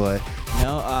 Hopefully.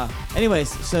 Anyways,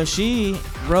 so she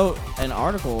wrote an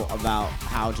article about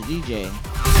how to DJ,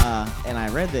 and I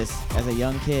read this as a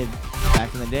young kid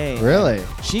back in the day. Really?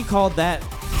 She called that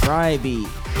dry beat.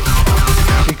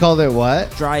 She called it what?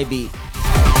 Dry beat.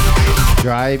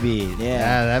 Dry beat.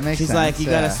 Yeah, that makes sense. She's like, you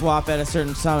gotta swap at a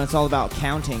certain time. It's all about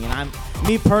counting. And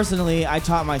me personally, I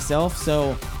taught myself,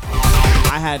 so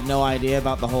I had no idea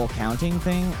about the whole counting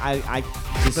thing.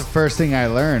 It's the first thing I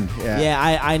learned.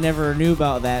 Yeah, I never knew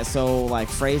about that. So like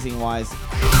phrasing wise,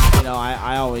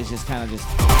 I always just kind of just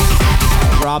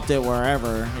dropped it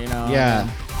wherever, Yeah.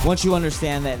 Once you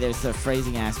understand that there's the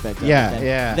phrasing aspect of it,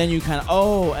 then you kind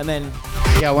of, and then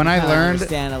when I learned,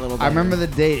 understand a little better. I remember the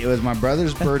date. It was my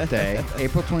brother's birthday,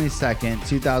 April 22nd,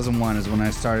 2001 is when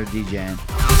I started DJing,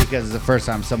 because it's the first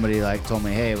time somebody like told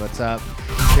me, hey, what's up?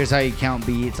 Here's how you count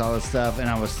beats, all this stuff, and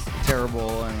I was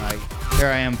terrible, and like here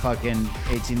I am fucking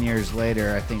 18 years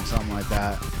later, I think, something like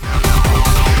that.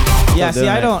 Yeah, see,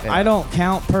 I don't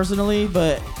count personally,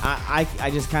 but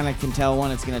I just kind of can tell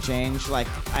when it's gonna change. Like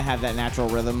I have that natural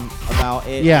rhythm about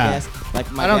it. Yeah. I guess.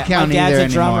 Like my I don't count my dad's either a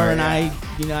drummer, anymore,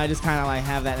 and I just kind of like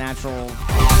have that natural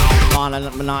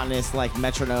monotonous like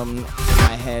metronome in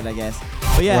my head, I guess.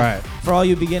 But yeah, for all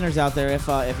you beginners out there,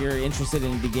 if you're interested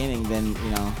in beginning, then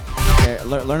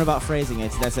learn about phrasing.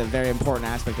 That's a very important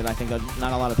aspect that I think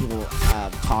not a lot of people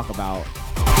talk about.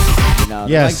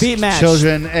 Yes, like beat match,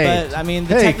 children. But I mean,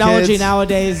 the technology kids.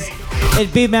 Nowadays,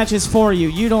 it beat matches for you.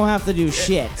 You don't have to do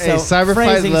shit. Hey, So Cyberfight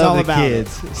phrasing's all love the about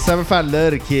kids. Cyberfight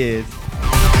love the kids.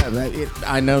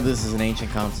 I know this is an ancient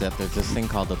concept. There's this thing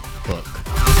called a book.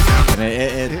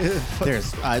 And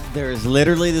there's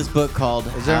literally this book called.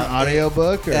 Is there an audio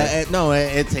book? Or? No,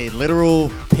 it's a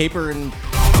literal paper and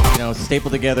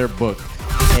stapled together book.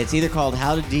 It's either called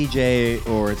How to DJ,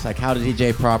 or it's like How to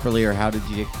DJ Properly, or How to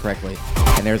DJ Correctly.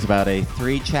 And there's about a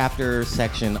 3-chapter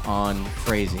section on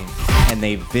phrasing, and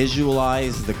they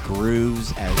visualize the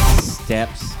grooves as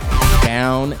steps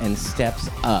down and steps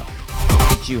up.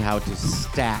 Teach you how to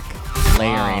stack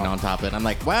layering on top of it. I'm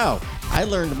like, wow, I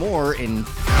learned more in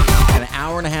an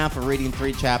hour and a half of reading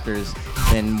 3 chapters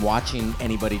than watching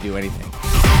anybody do anything.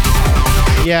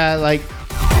 Yeah, like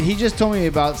he just told me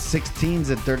about 16s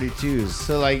and 32s.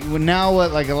 So like now,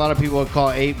 what like a lot of people would call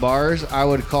 8 bars, I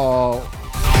would call.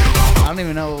 I don't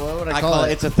even know what would I call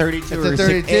it. It's a 32. It's or a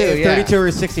 32. 32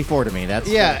 or 64 to me. That's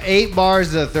 8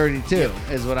 bars to 32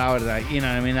 is what I would like. You know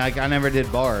what I mean? Like I never did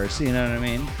bars. You know what I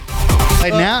mean?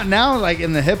 Like now, like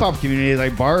in the hip hop community,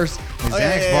 like bars,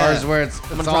 Xanax bars, where it's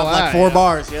all out. Like 4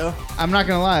 bars, yo. I'm not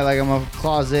gonna lie, like I'm a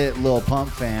closet Lil Pump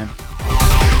fan.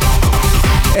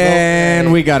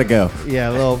 And we gotta go. Yeah,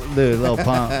 Lil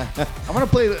Pump. I'm gonna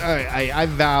play. I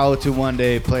vow to one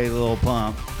day play Lil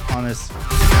Pump on this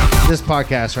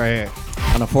podcast right here.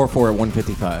 On a 4/4 at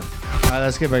 155. All right,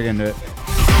 let's get back into it.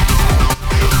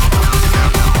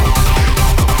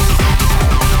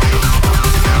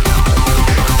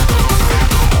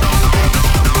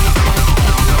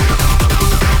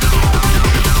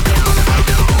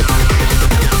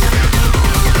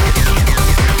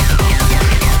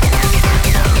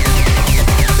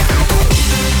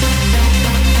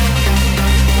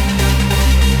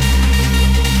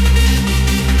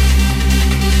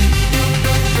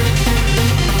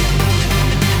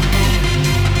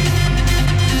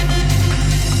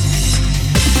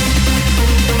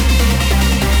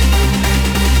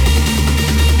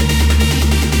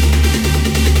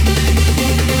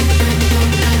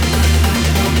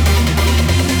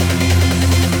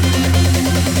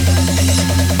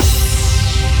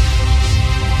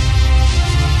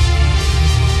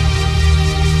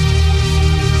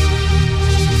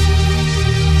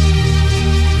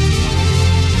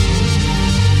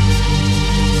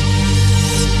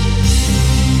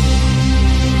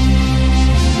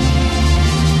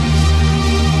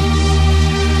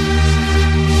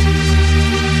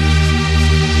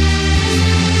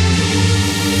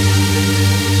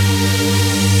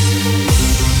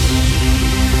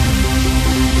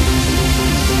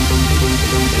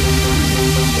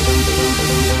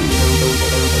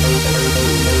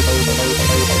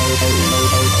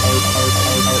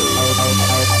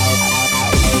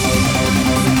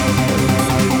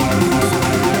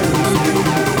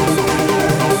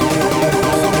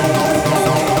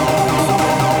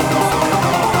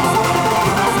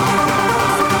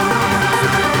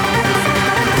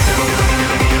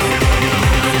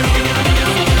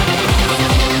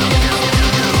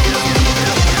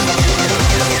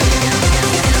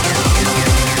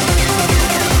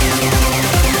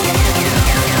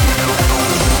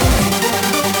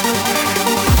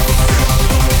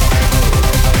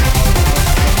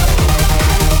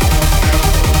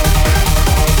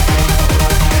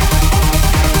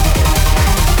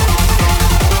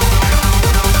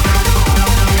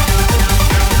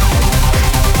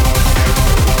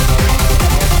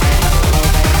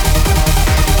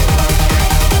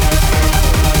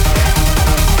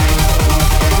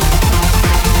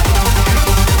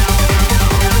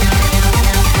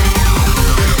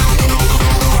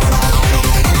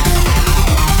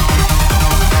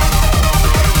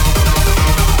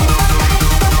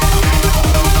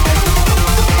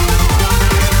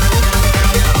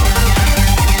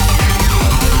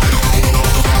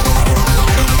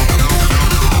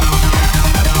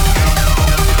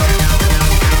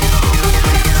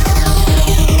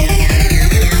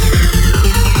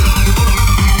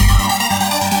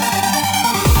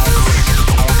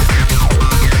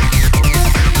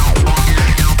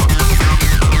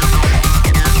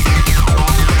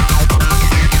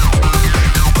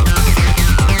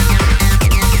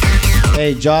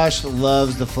 Hey, Josh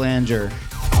loves the flanger.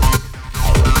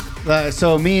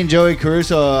 So me and Joey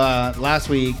Caruso last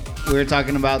week, we were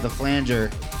talking about the flanger.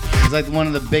 It's like one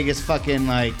of the biggest fucking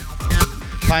like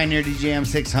Pioneer DJM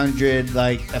 600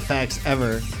 like effects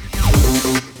ever.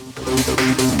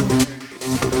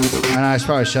 I know I should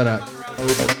probably shut up.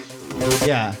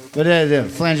 Yeah, but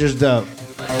flanger's dope.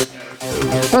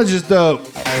 Flanger's dope.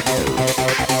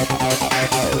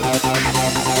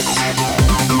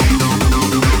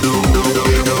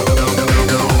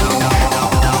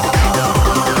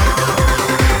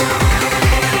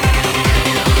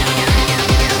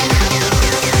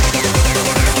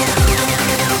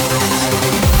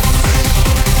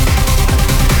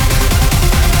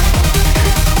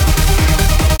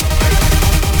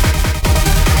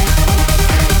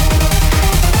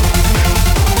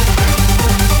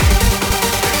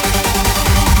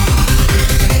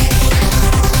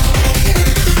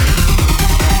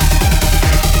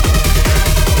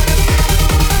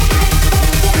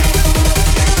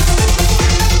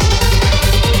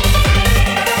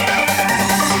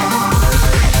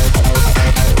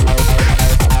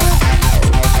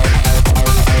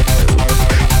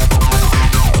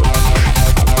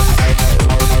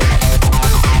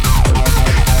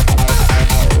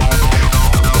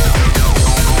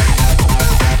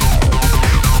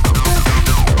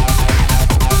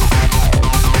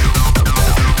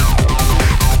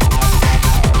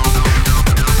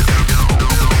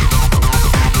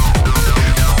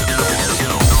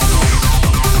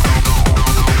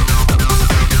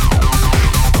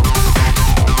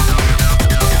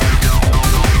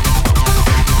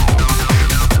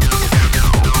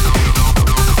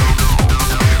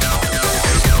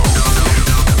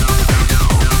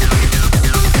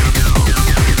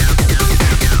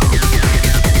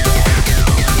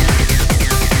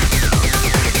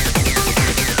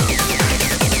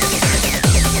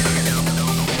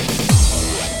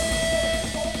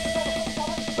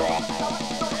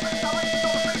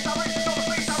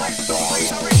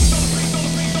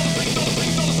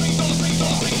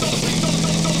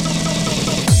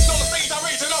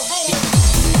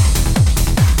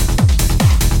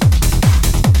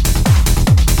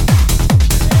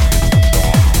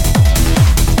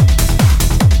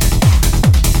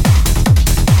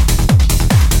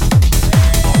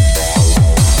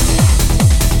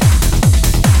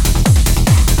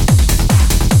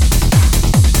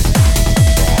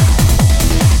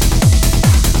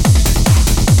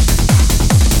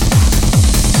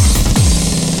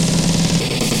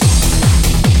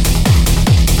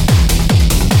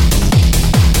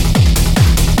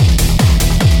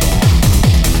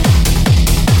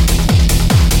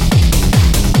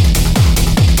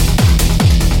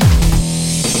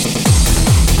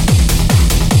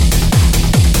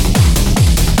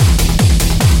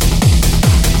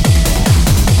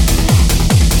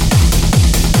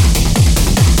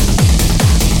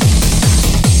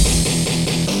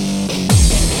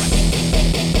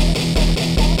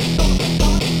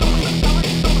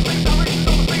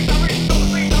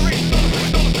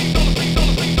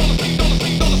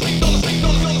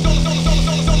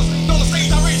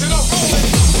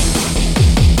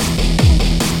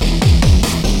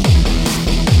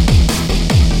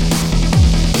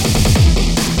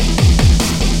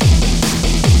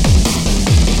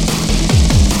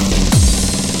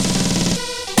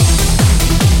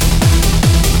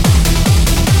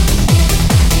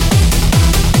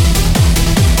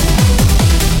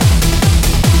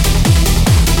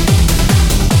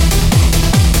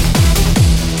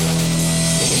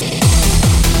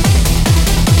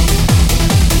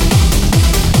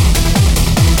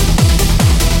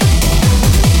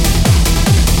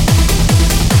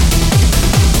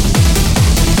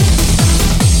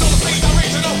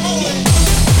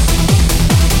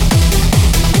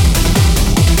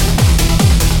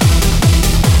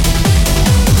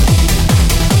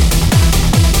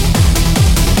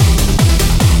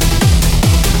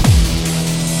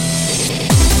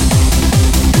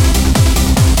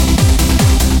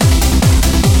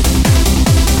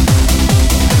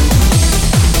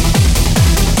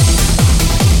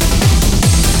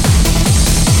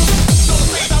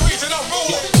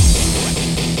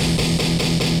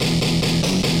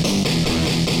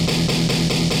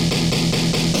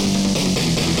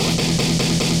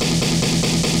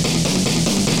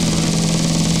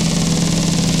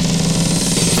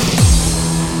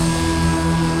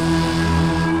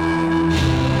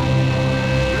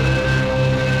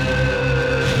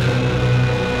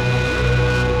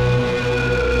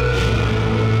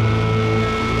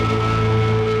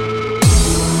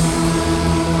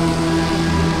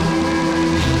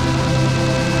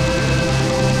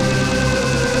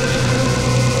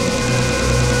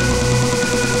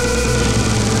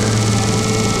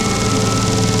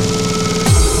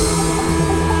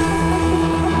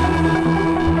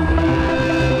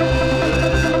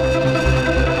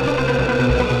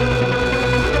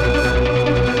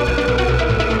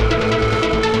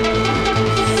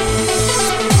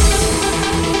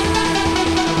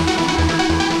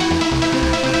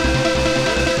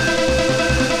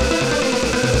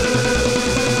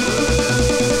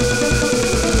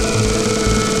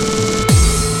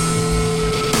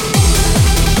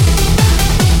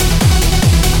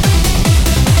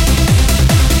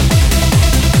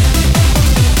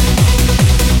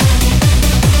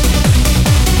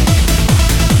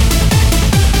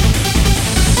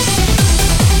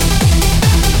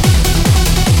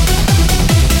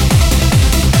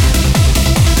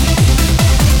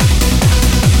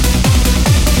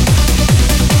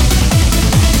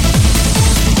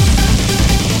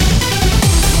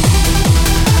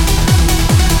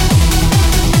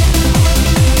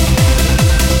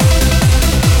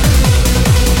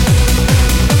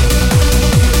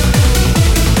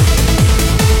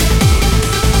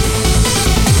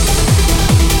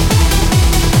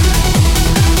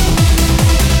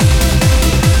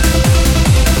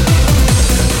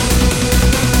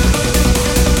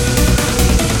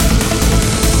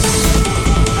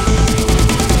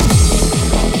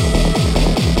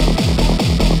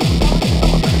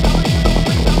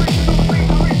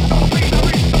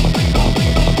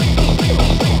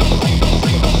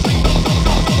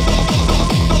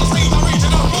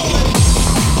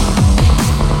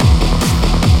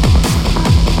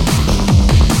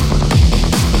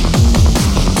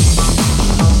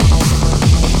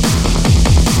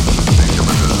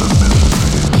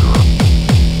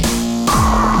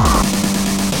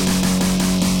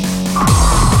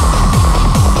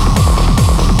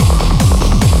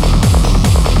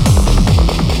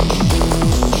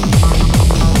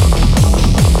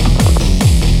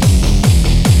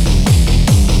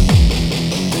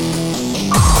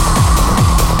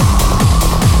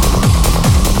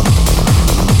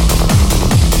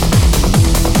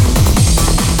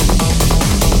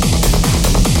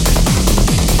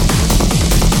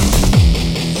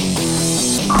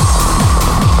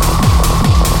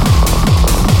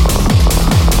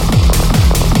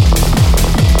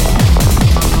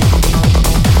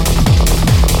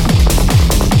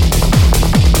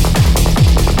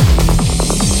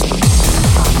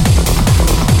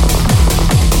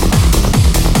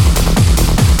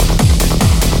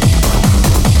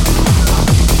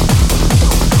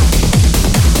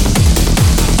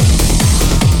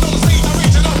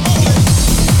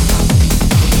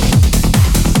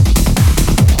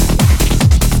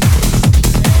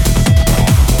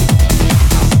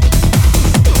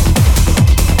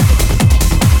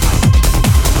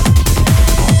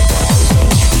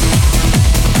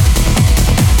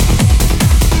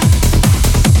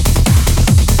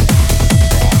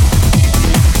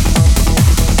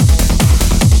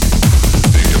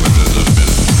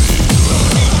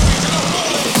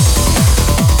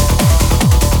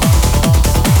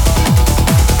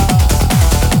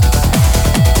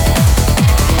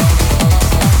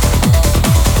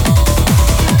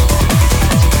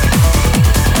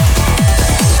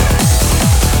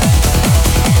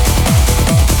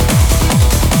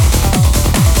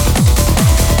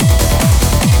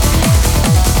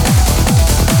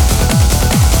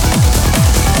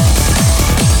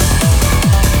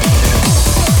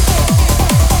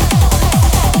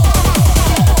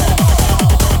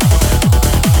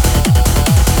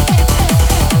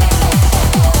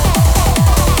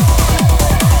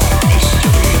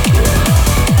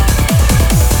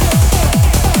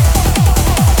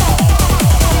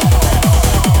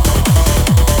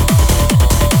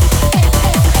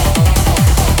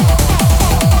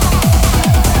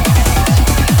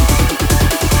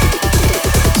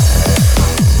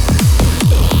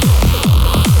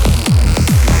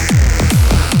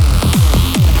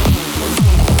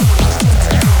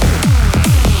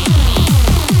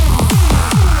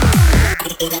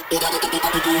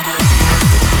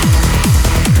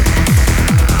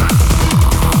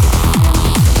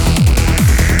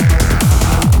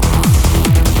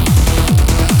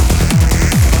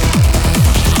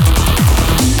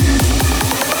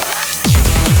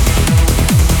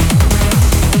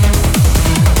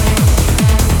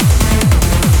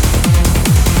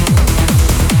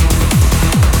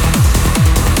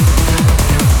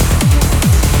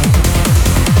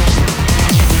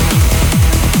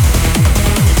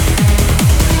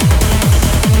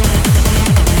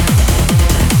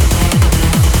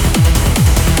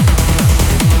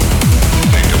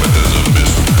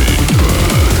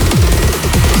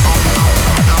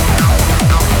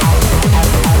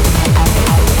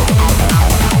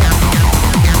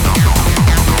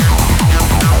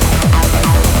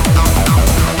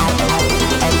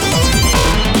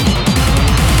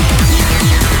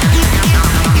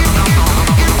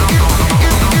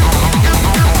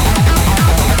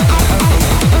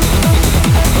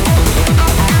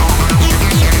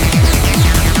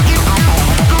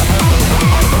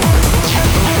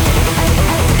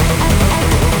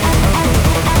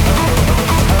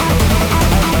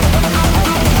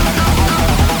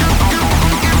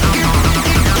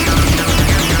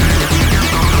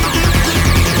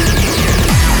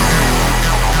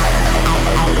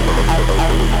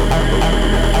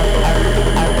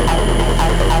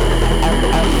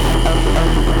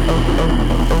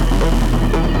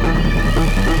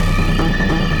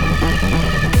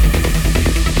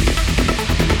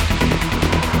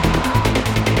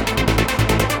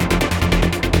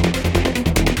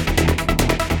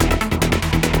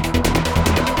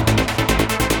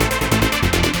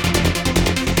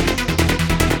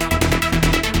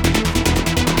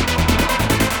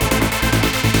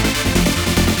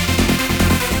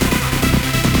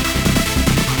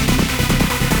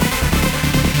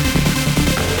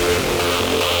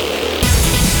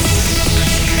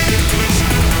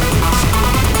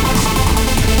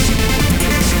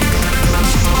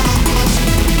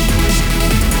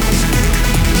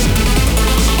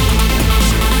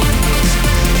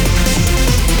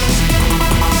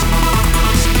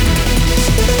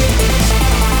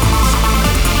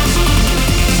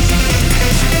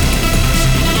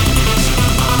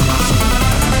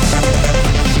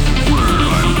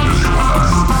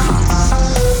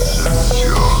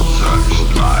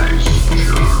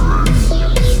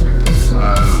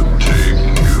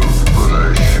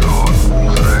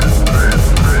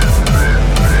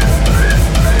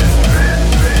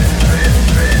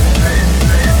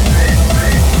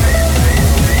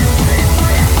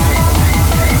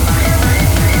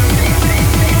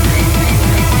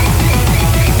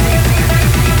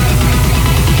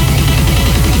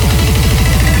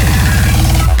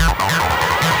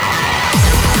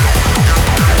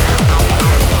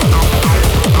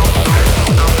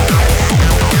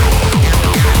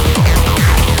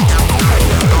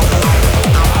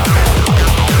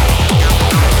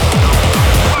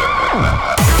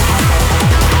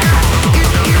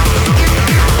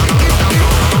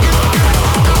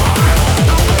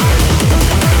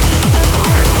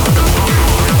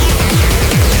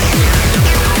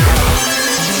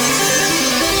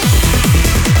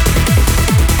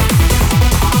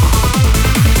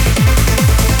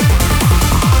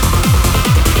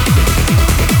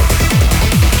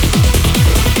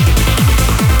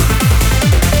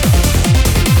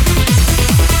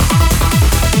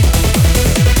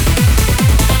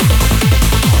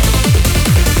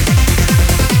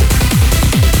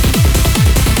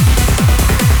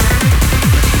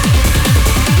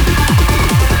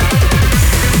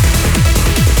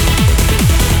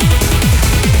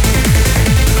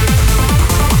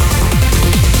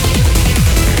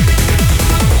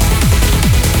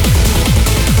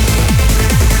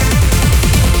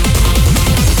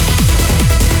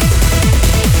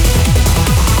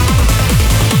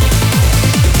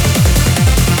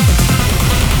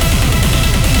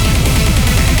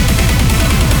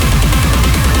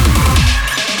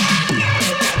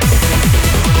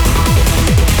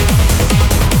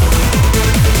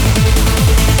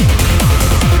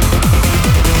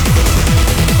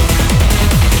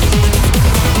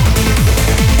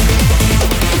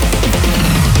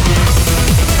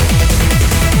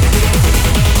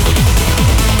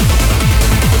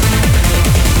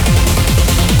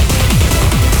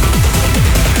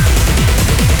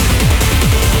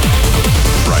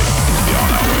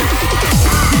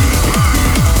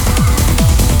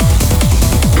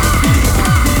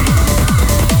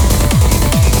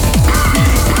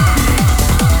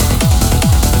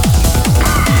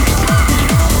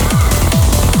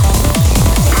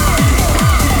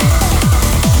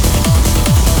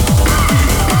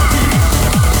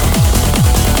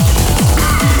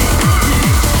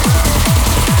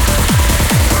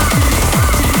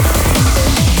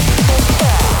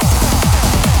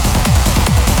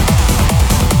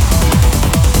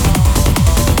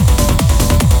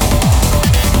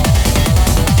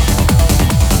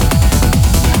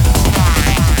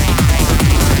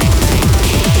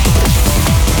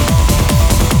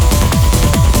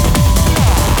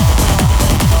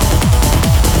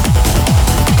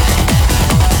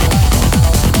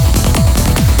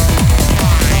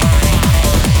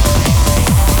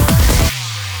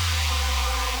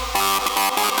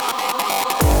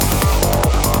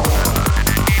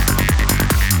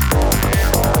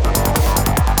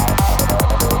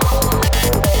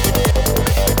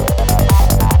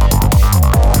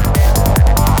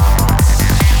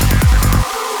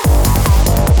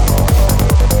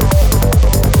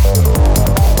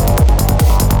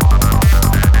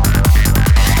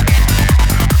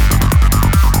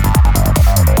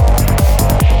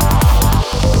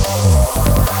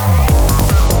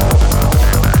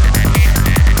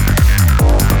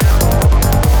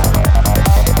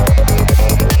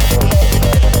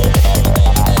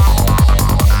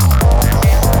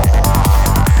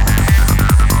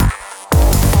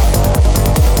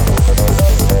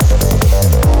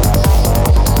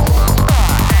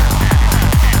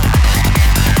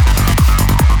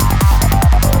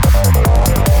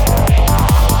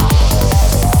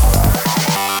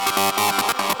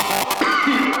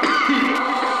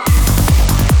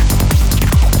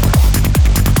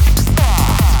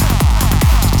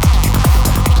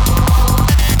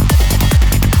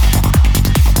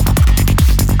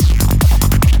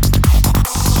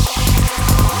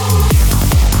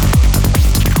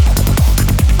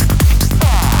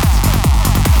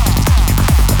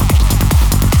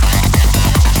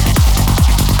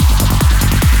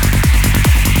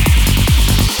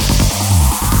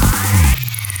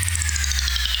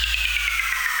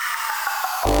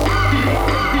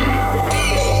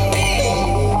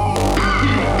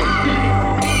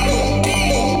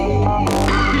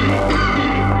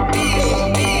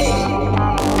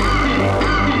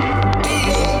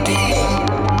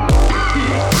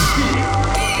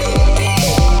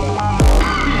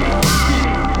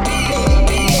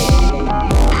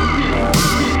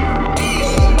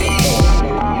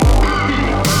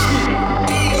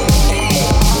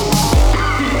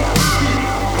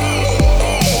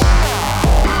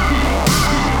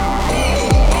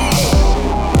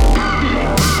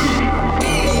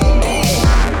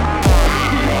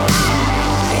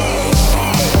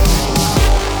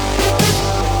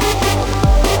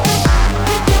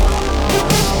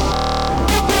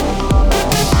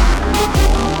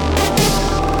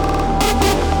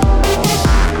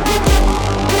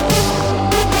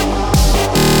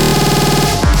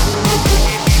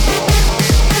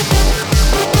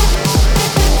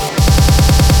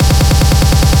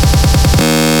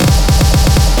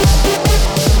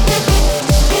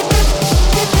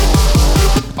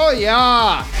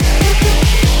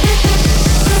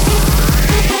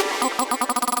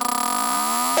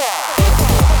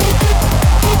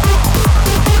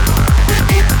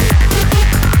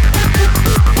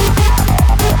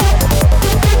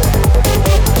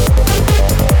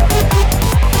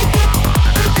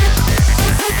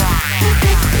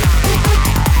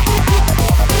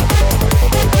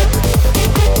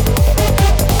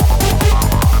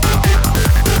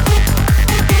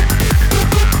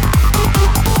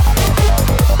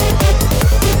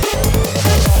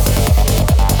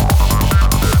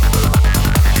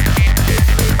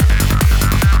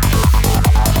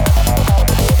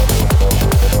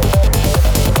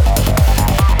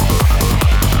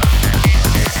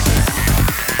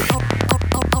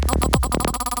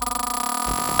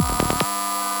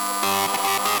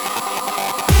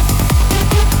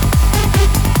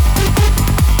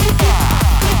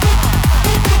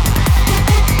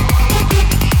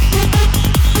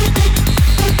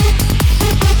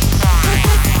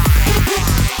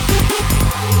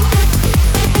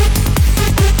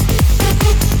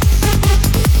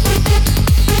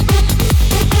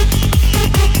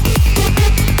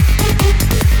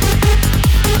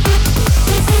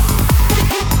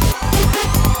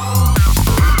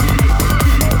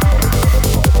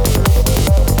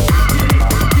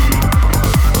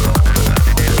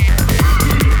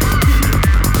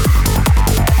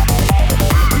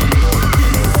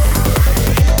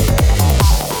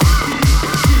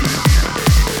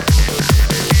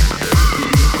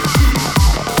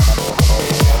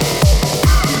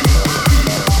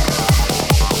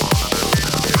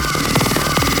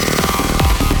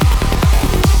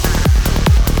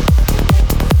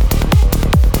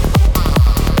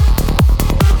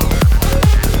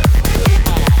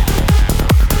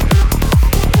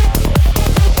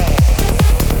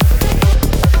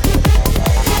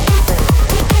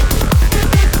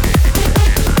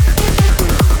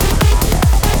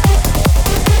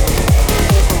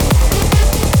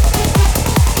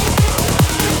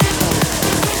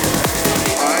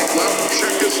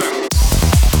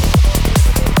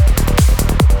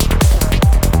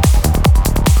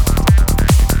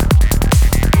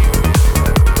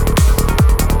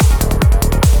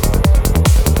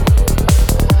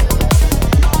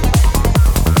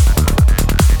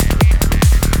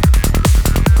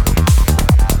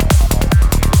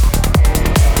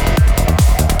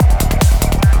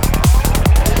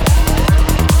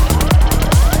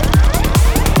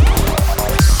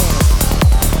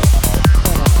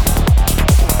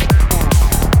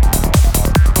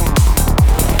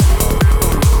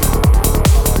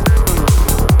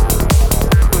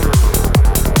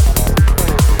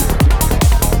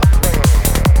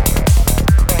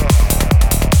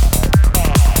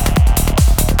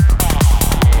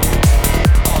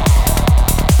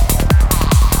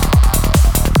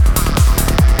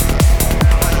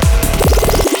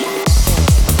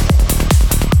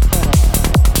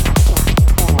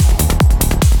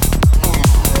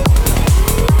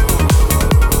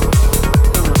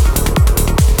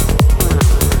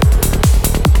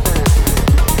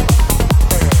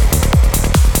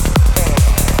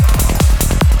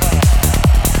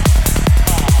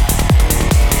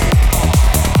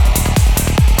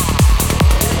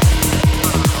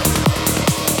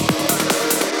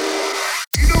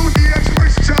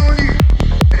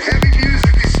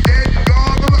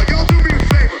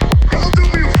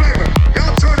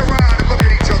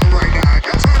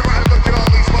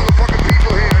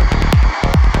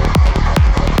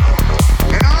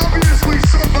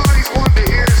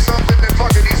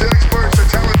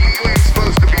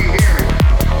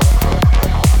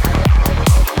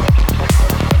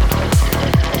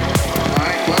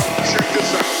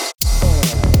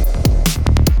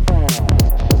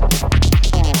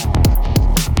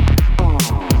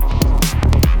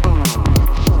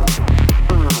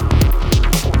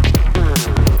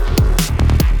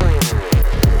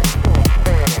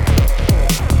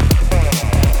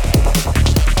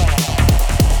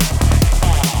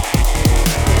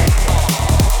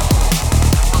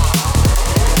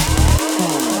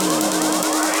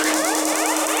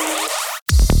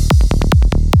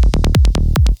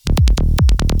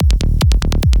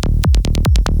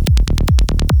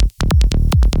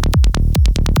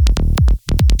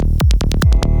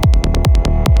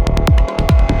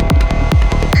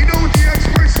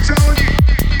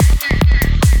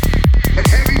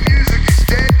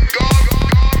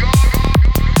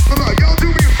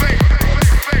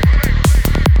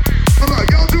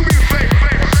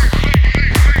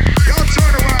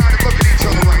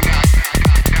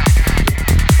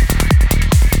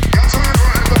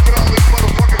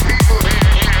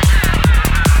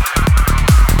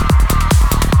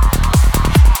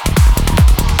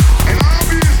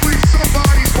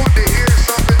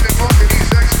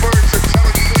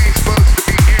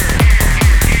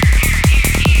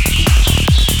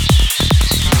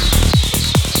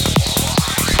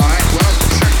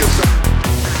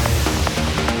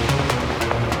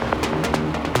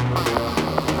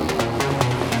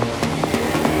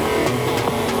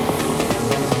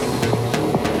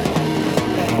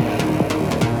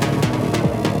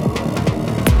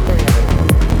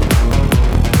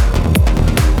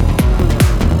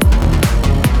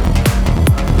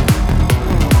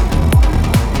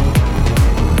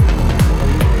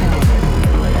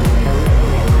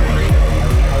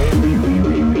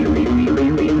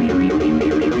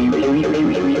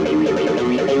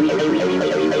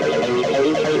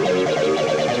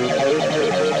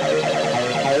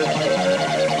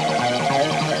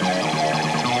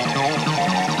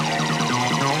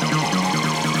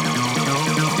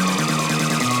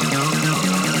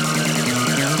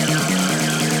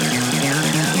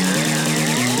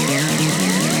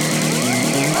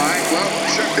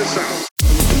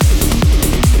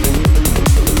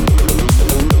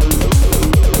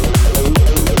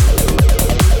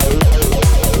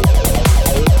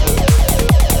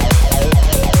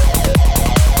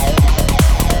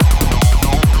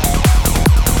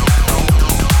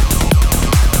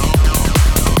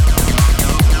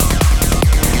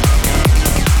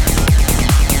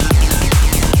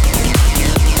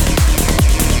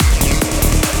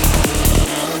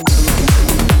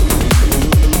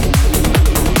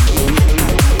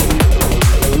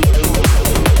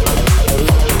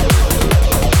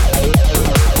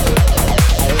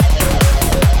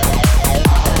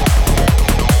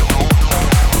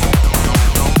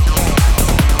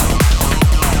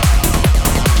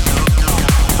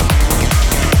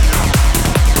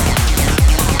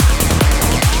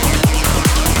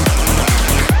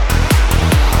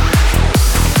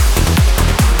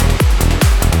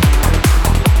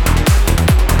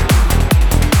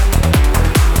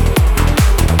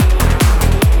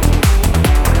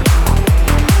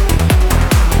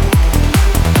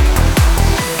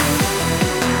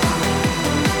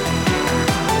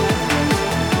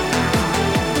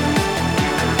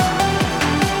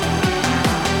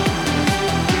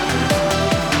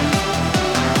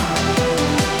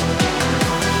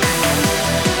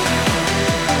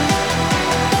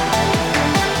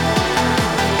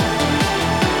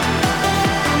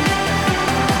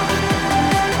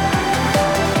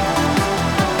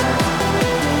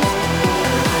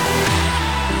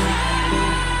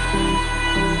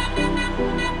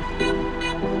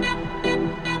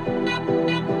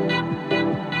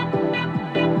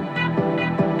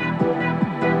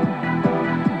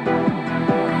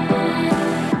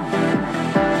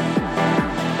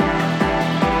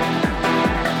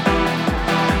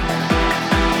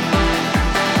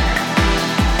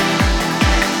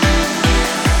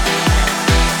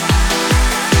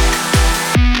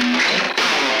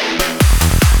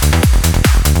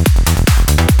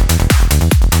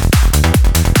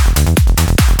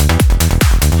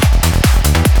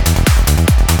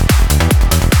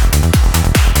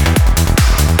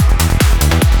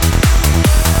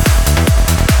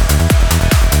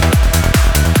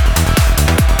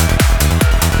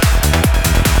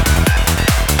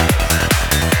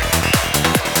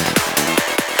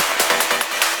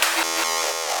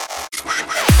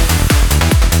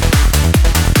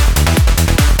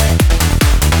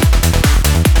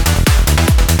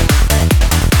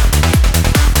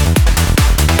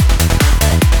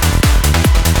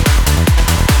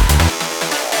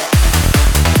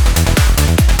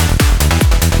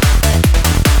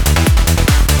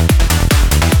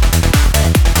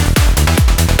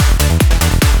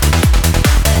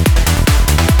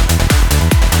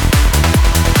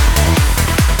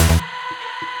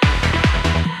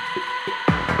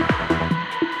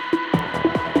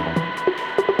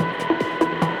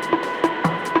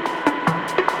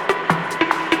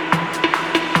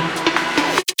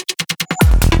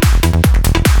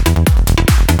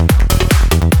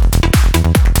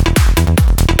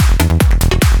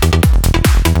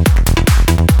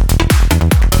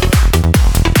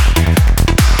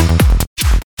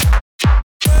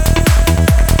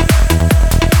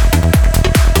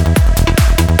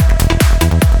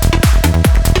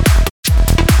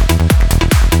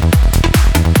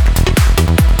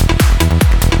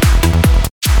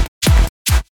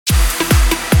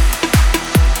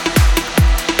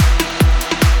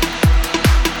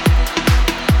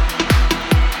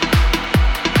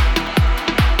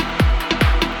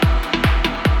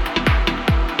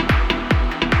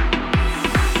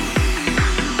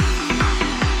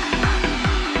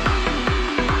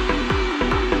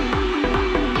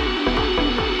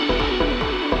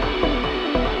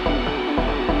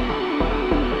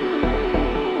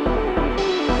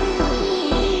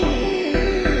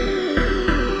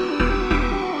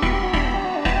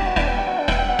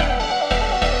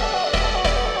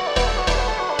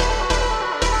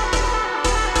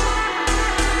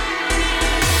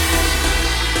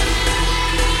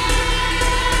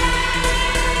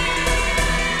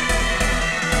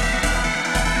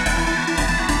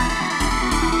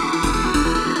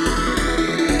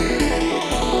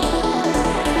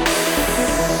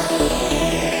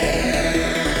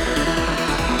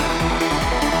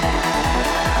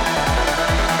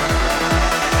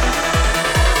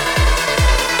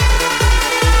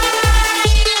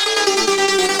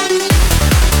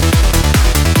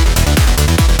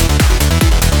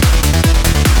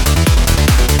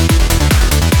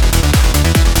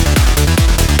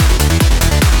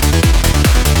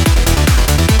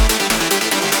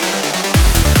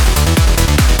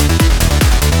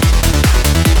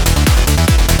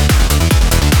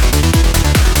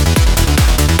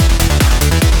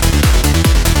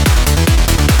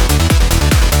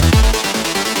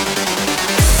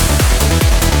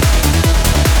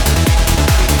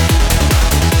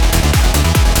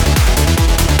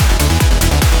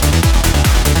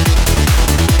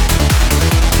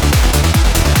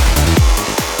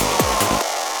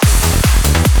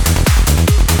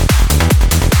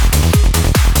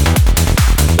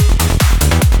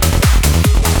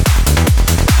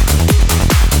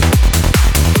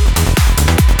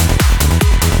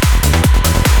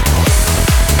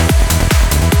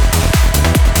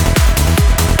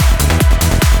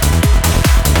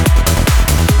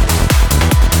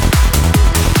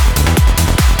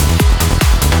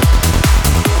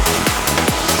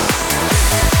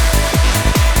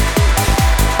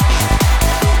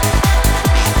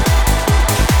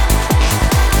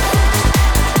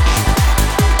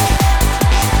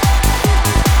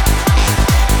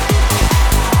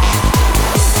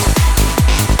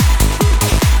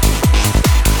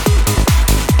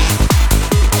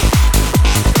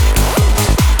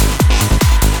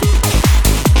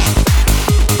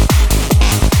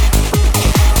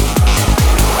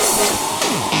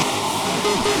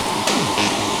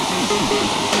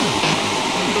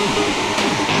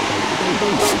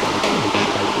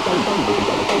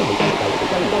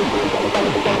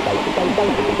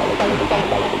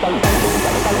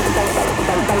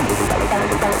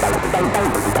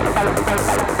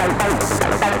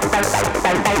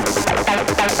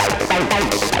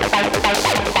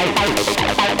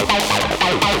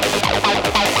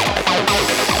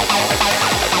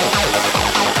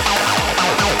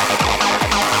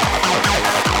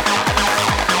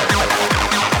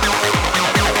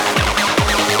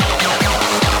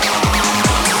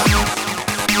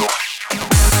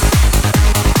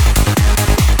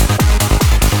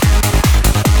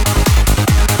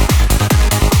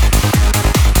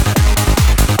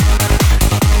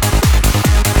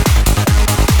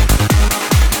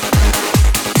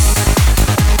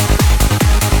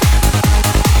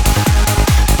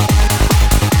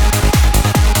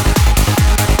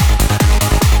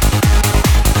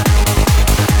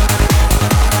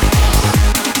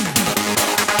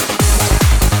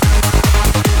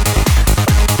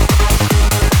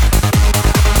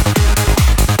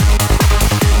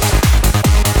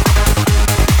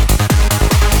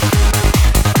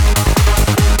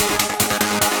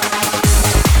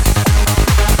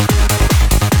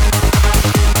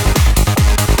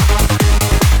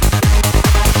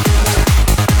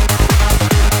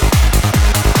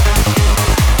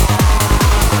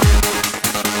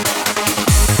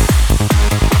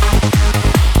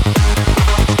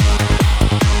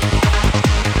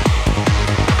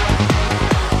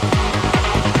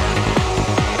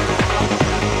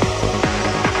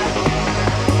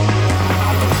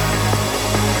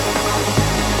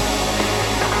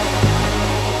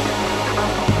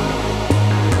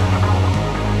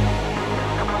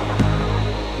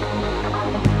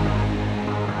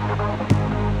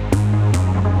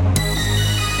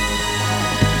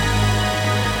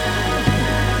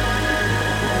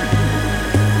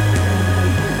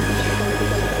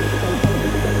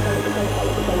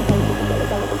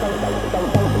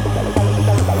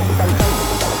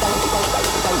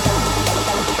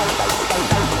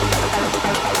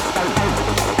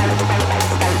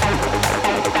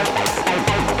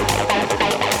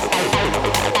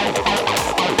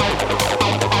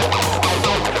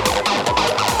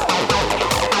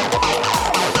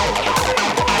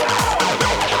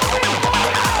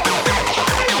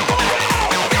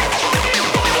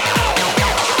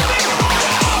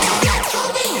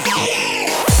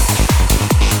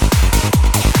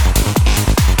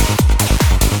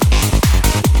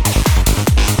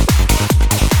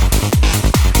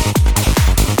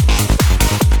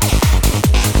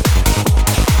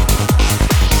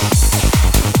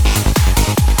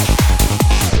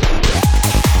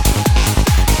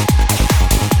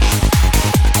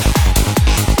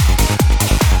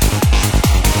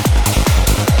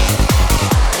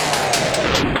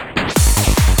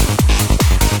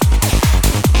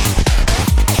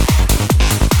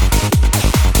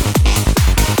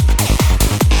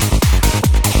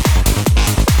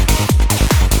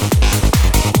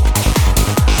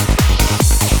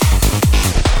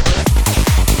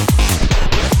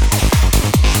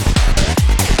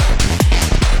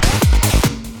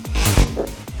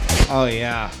 Oh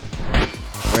yeah.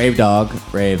 Rave dog.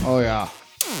 Rave. Oh yeah.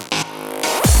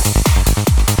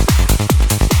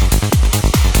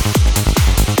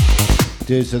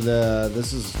 Dude, so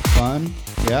this is fun.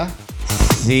 Yeah.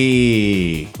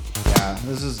 See. Yeah,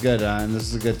 this is good, and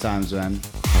this is good times, man.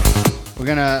 We're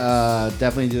gonna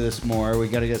definitely do this more. We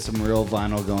gotta get some real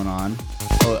vinyl going on.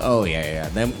 Oh yeah.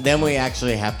 Then we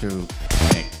actually have to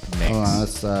mix. Hold on,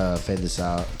 let's fade this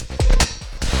out.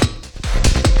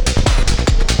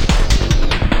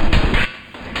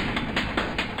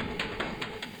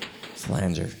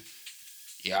 Flanger.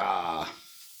 Yeah.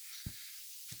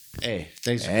 Hey,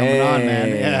 thanks for coming on, man.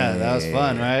 Yeah, that was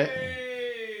fun, right?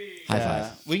 High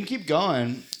five. We can keep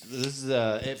going. This is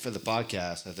it for the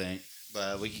podcast, I think.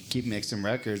 But we can keep mixing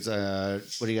records.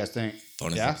 What do you guys think?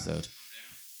 Bonus episode.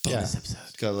 Bonus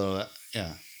episode. Go a little,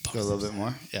 yeah. Go a little bit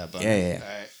more. Yeah, bonus. Yeah.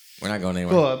 All right. We're not going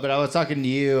anywhere. Cool, but I was talking to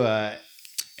you,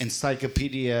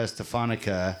 Encyclopedia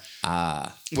Stefanica.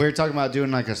 We were talking about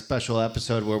doing like a special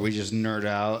episode where we just nerd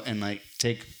out and like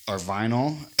take our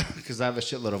vinyl, because I have a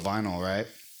shitload of vinyl, right?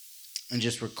 And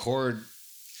just record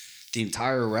the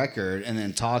entire record and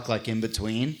then talk like in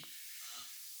between.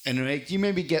 And you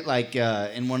maybe get like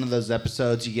in one of those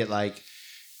episodes, you get like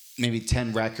maybe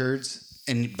 10 records,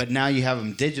 but now you have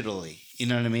them digitally. You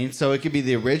know what I mean? So it could be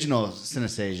the original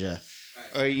Synesthesia,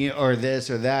 or this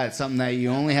or that, something that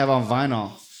you only have on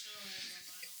vinyl.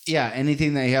 Yeah,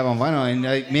 anything that you have on vinyl, and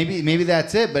like maybe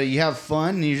that's it. But you have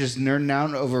fun, and you're just nerding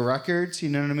out over records. You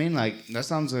know what I mean? Like that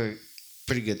sounds like a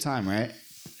pretty good time, right?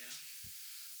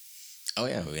 Oh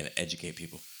yeah, we're gonna educate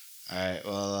people. All right.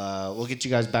 Well, we'll get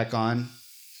you guys back on.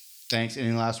 Thanks.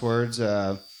 Any last words?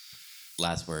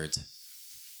 Last words.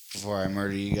 Before I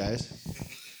murder you guys.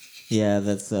 Yeah,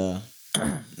 that's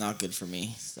not good for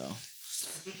me, so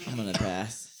I'm gonna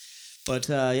pass. But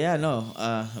yeah, no,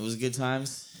 it was good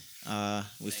times.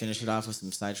 We finished it off with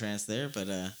some psytrance there, but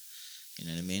you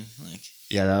know what I mean? Like,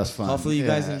 yeah, that was fun. Hopefully you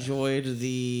guys enjoyed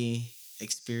the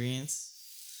experience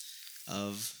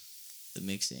of the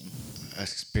mixing.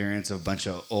 Experience of a bunch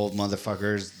of old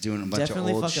motherfuckers doing a bunch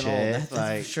Definitely of old fucking shit. old. That's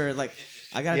like, for sure. Like,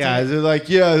 I gotta. Yeah, tell you, they're like,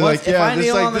 yeah, once, like, yeah.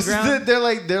 This, like, this is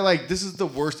they're like, this is the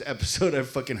worst episode I've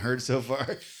fucking heard so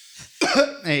far.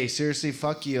 Hey, seriously,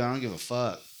 fuck you. I don't give a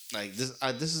fuck. Like this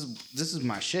is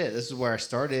my shit. This is where I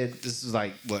started. This is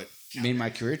like what made my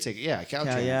career take. Yeah,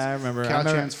 Caltrans. Yeah, I remember.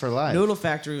 Caltrans for life. Noodle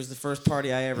Factory was the first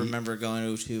party I ever remember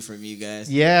going to from you guys.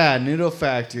 Yeah, Noodle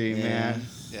Factory, man.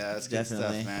 Yeah, that's good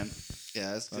definitely. stuff, man.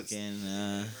 Yeah, that's good.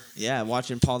 Fucking yeah,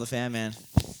 watching Paul the Fan Man.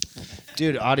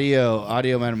 Dude, audio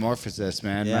metamorphosis,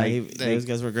 man. Yeah, like, those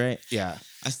guys were great. Yeah.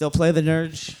 I still play the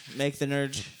Nurge, make the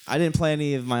Nurge. I didn't play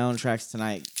any of my own tracks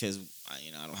tonight because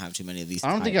I don't have too many of these.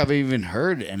 I don't think I've even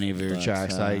heard any of your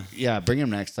tracks. Bring them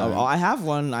next time. Oh, I have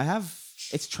one.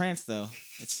 It's trance though.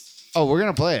 Oh, we're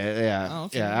gonna play it. Yeah. Oh,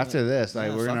 okay. Yeah. After this,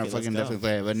 we're gonna fucking definitely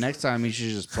play it. But next time, you should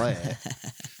just play it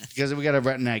because we gotta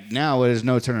now. There's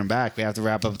no turning back. We have to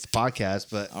wrap up the podcast.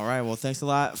 But all right. Well, thanks a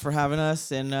lot for having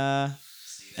us. And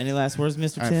any last words,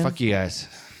 Mr. All right, Tim? fuck you guys.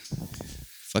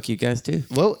 Fuck you guys too.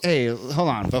 Well, hey, hold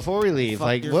on. Before we leave,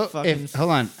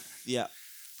 hold on. Yeah.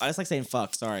 I just like saying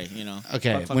fuck. Sorry,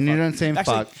 Okay, when you're done saying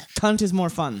Actually, fuck, cunt is more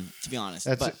fun, to be honest.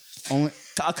 that's but only.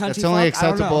 a country That's only fuck? I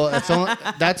don't know. acceptable.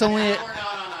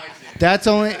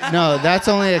 That's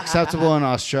only acceptable in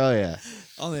Australia.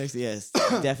 Yes,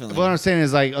 definitely. What I'm saying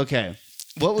is like, okay,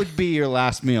 what would be your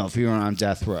last meal if you were on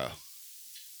death row?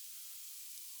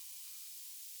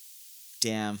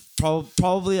 Damn.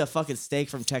 Probably a fucking steak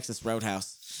from Texas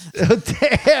Roadhouse.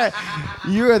 Damn,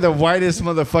 you are the whitest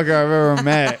motherfucker I've ever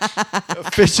met.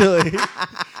 Officially.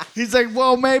 He's like,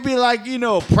 well, maybe like,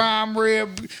 prime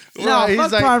rib. No, He's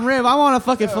fuck like, prime rib. I want a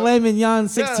fucking filet mignon,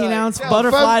 16-ounce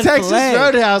butterfly from Texas filet.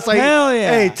 Roadhouse. Like, hell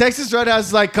yeah. Hey, Texas Roadhouse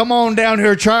is like, come on down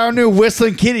here, try our new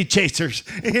Whistling Kitty Chasers.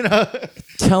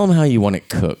 Tell them how you want it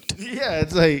cooked. Yeah,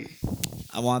 it's like.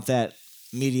 I want that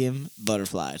medium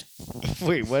butterflied.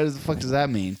 Wait, what the fuck does that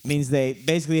mean? Means they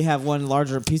basically have one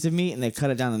larger piece of meat and they cut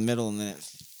it down the middle and then it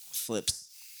flips.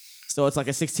 So it's like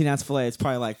a 16-ounce fillet. It's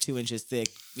probably like 2 inches thick,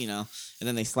 and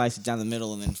then they slice it down the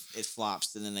middle and then it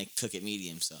flops and then they cook it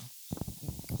medium. So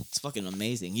it's fucking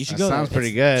amazing. You should go. Sounds there.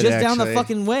 pretty good. Just down the actually.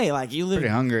 fucking way. Like you live.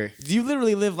 Pretty hungry. You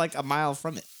literally live like a mile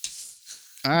from it.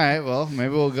 All right, well,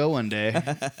 maybe we'll go one day.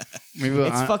 Maybe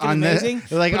It's fucking amazing,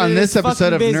 Like but on it this is episode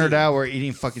fucking of busy. Nerd Out, we're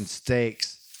eating fucking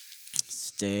steaks.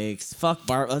 Steaks. Fuck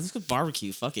let's go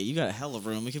barbecue. Fuck it. You got a hell of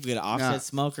room. We could get an offset Yeah.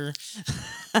 smoker.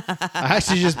 I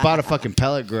actually just bought a fucking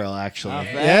pellet grill, actually. Not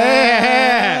Yeah.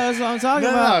 bad. That's what I'm talking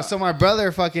about. No, so my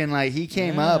brother fucking he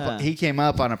came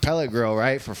up on a pellet grill,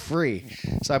 right, for free.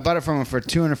 So I bought it from him for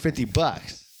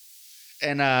 $250.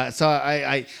 And so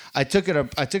I took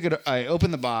it. I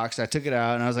opened the box. I took it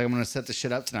out, and I was like, I'm gonna set the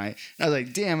shit up tonight. And I was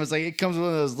like, damn. It's like it comes with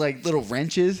one of those like little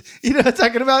wrenches. You know what I'm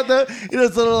talking about though? You know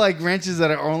those little like wrenches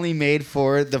that are only made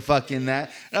for the fucking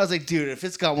that. And I was like, dude, if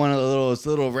it's got one of those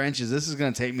little wrenches, this is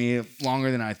gonna take me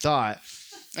longer than I thought.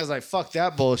 I was like, fuck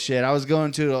that bullshit. I was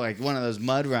going to like one of those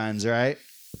mud runs, right?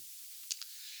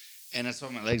 And that's why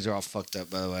my legs are all fucked up,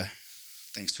 by the way.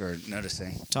 Thanks for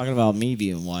noticing. Talking about me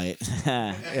being white.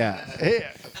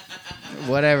 Yeah.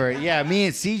 Whatever. Yeah, me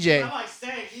and CJ.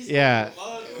 Yeah.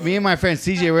 Me and my friend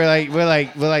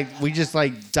CJ, we just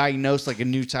like diagnosed like a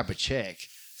new type of chick.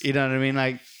 You know what I mean?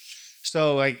 Like,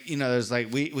 so like, you know, there's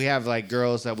like, we have like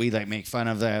girls that we like make fun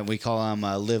of that. We call them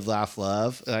live, laugh,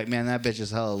 love. Like, man, that bitch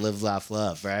is hella live, laugh,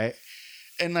 love, right?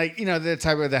 And like, you know, the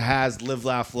type of that has live,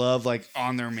 laugh, love like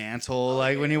on their mantle,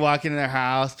 like when you walk into their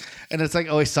house, and it's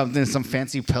like always something, some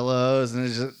fancy pillows, and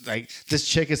it's just like this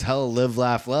chick is hella live,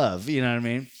 laugh, love. You know what I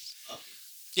mean?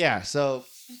 Yeah. So,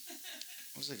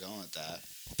 where's it going with that?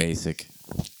 Basic.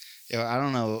 Yeah, I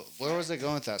don't know. Where was it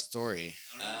going with that story?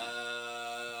 Maybe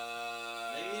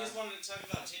you just wanted to talk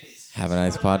about titties. Have a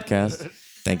nice podcast.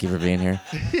 Thank you for being here.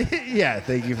 Yeah,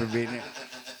 thank you for being here.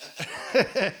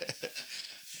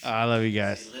 Oh, I love you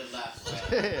guys. Live,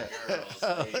 laugh,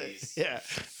 love. Girls, ladies. Yeah.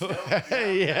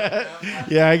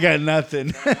 Yeah, I got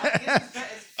nothing.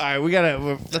 All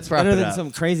right, let's wrap Better it than up. some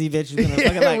crazy bitch who's gonna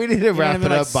fucking like. We need to you're wrap gonna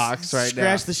be it like, up box right now.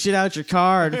 Scratch the shit out your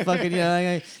car and fucking, you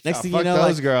know, like, next thing you fuck know,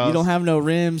 those like girls. you don't have no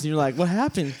rims and you're like, what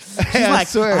happened? She's I like,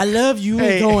 swear. I love you,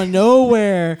 Hey. ain't going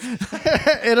nowhere.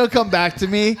 It'll come back to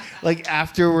me like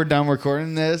after we're done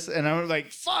recording this, and I'm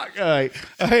like, "Fuck!" Like,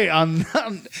 hey,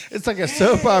 it's like a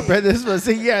soap opera. This was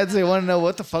yeah. They want to know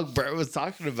what the fuck Brett was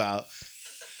talking about.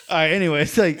 All right. Anyway,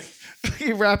 it's like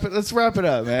let's wrap it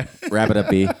up, man. Wrap it up,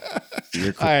 B.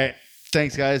 You're cool. All right.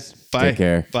 Thanks, guys. Bye. Take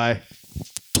care. Bye.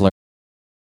 Play.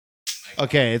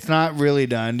 Okay, it's not really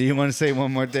done. Do you want to say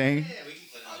one more thing?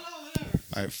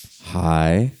 All right.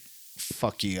 Hi.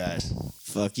 Fuck you guys.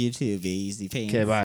 Fuck you too, be easy pants. Okay, bye.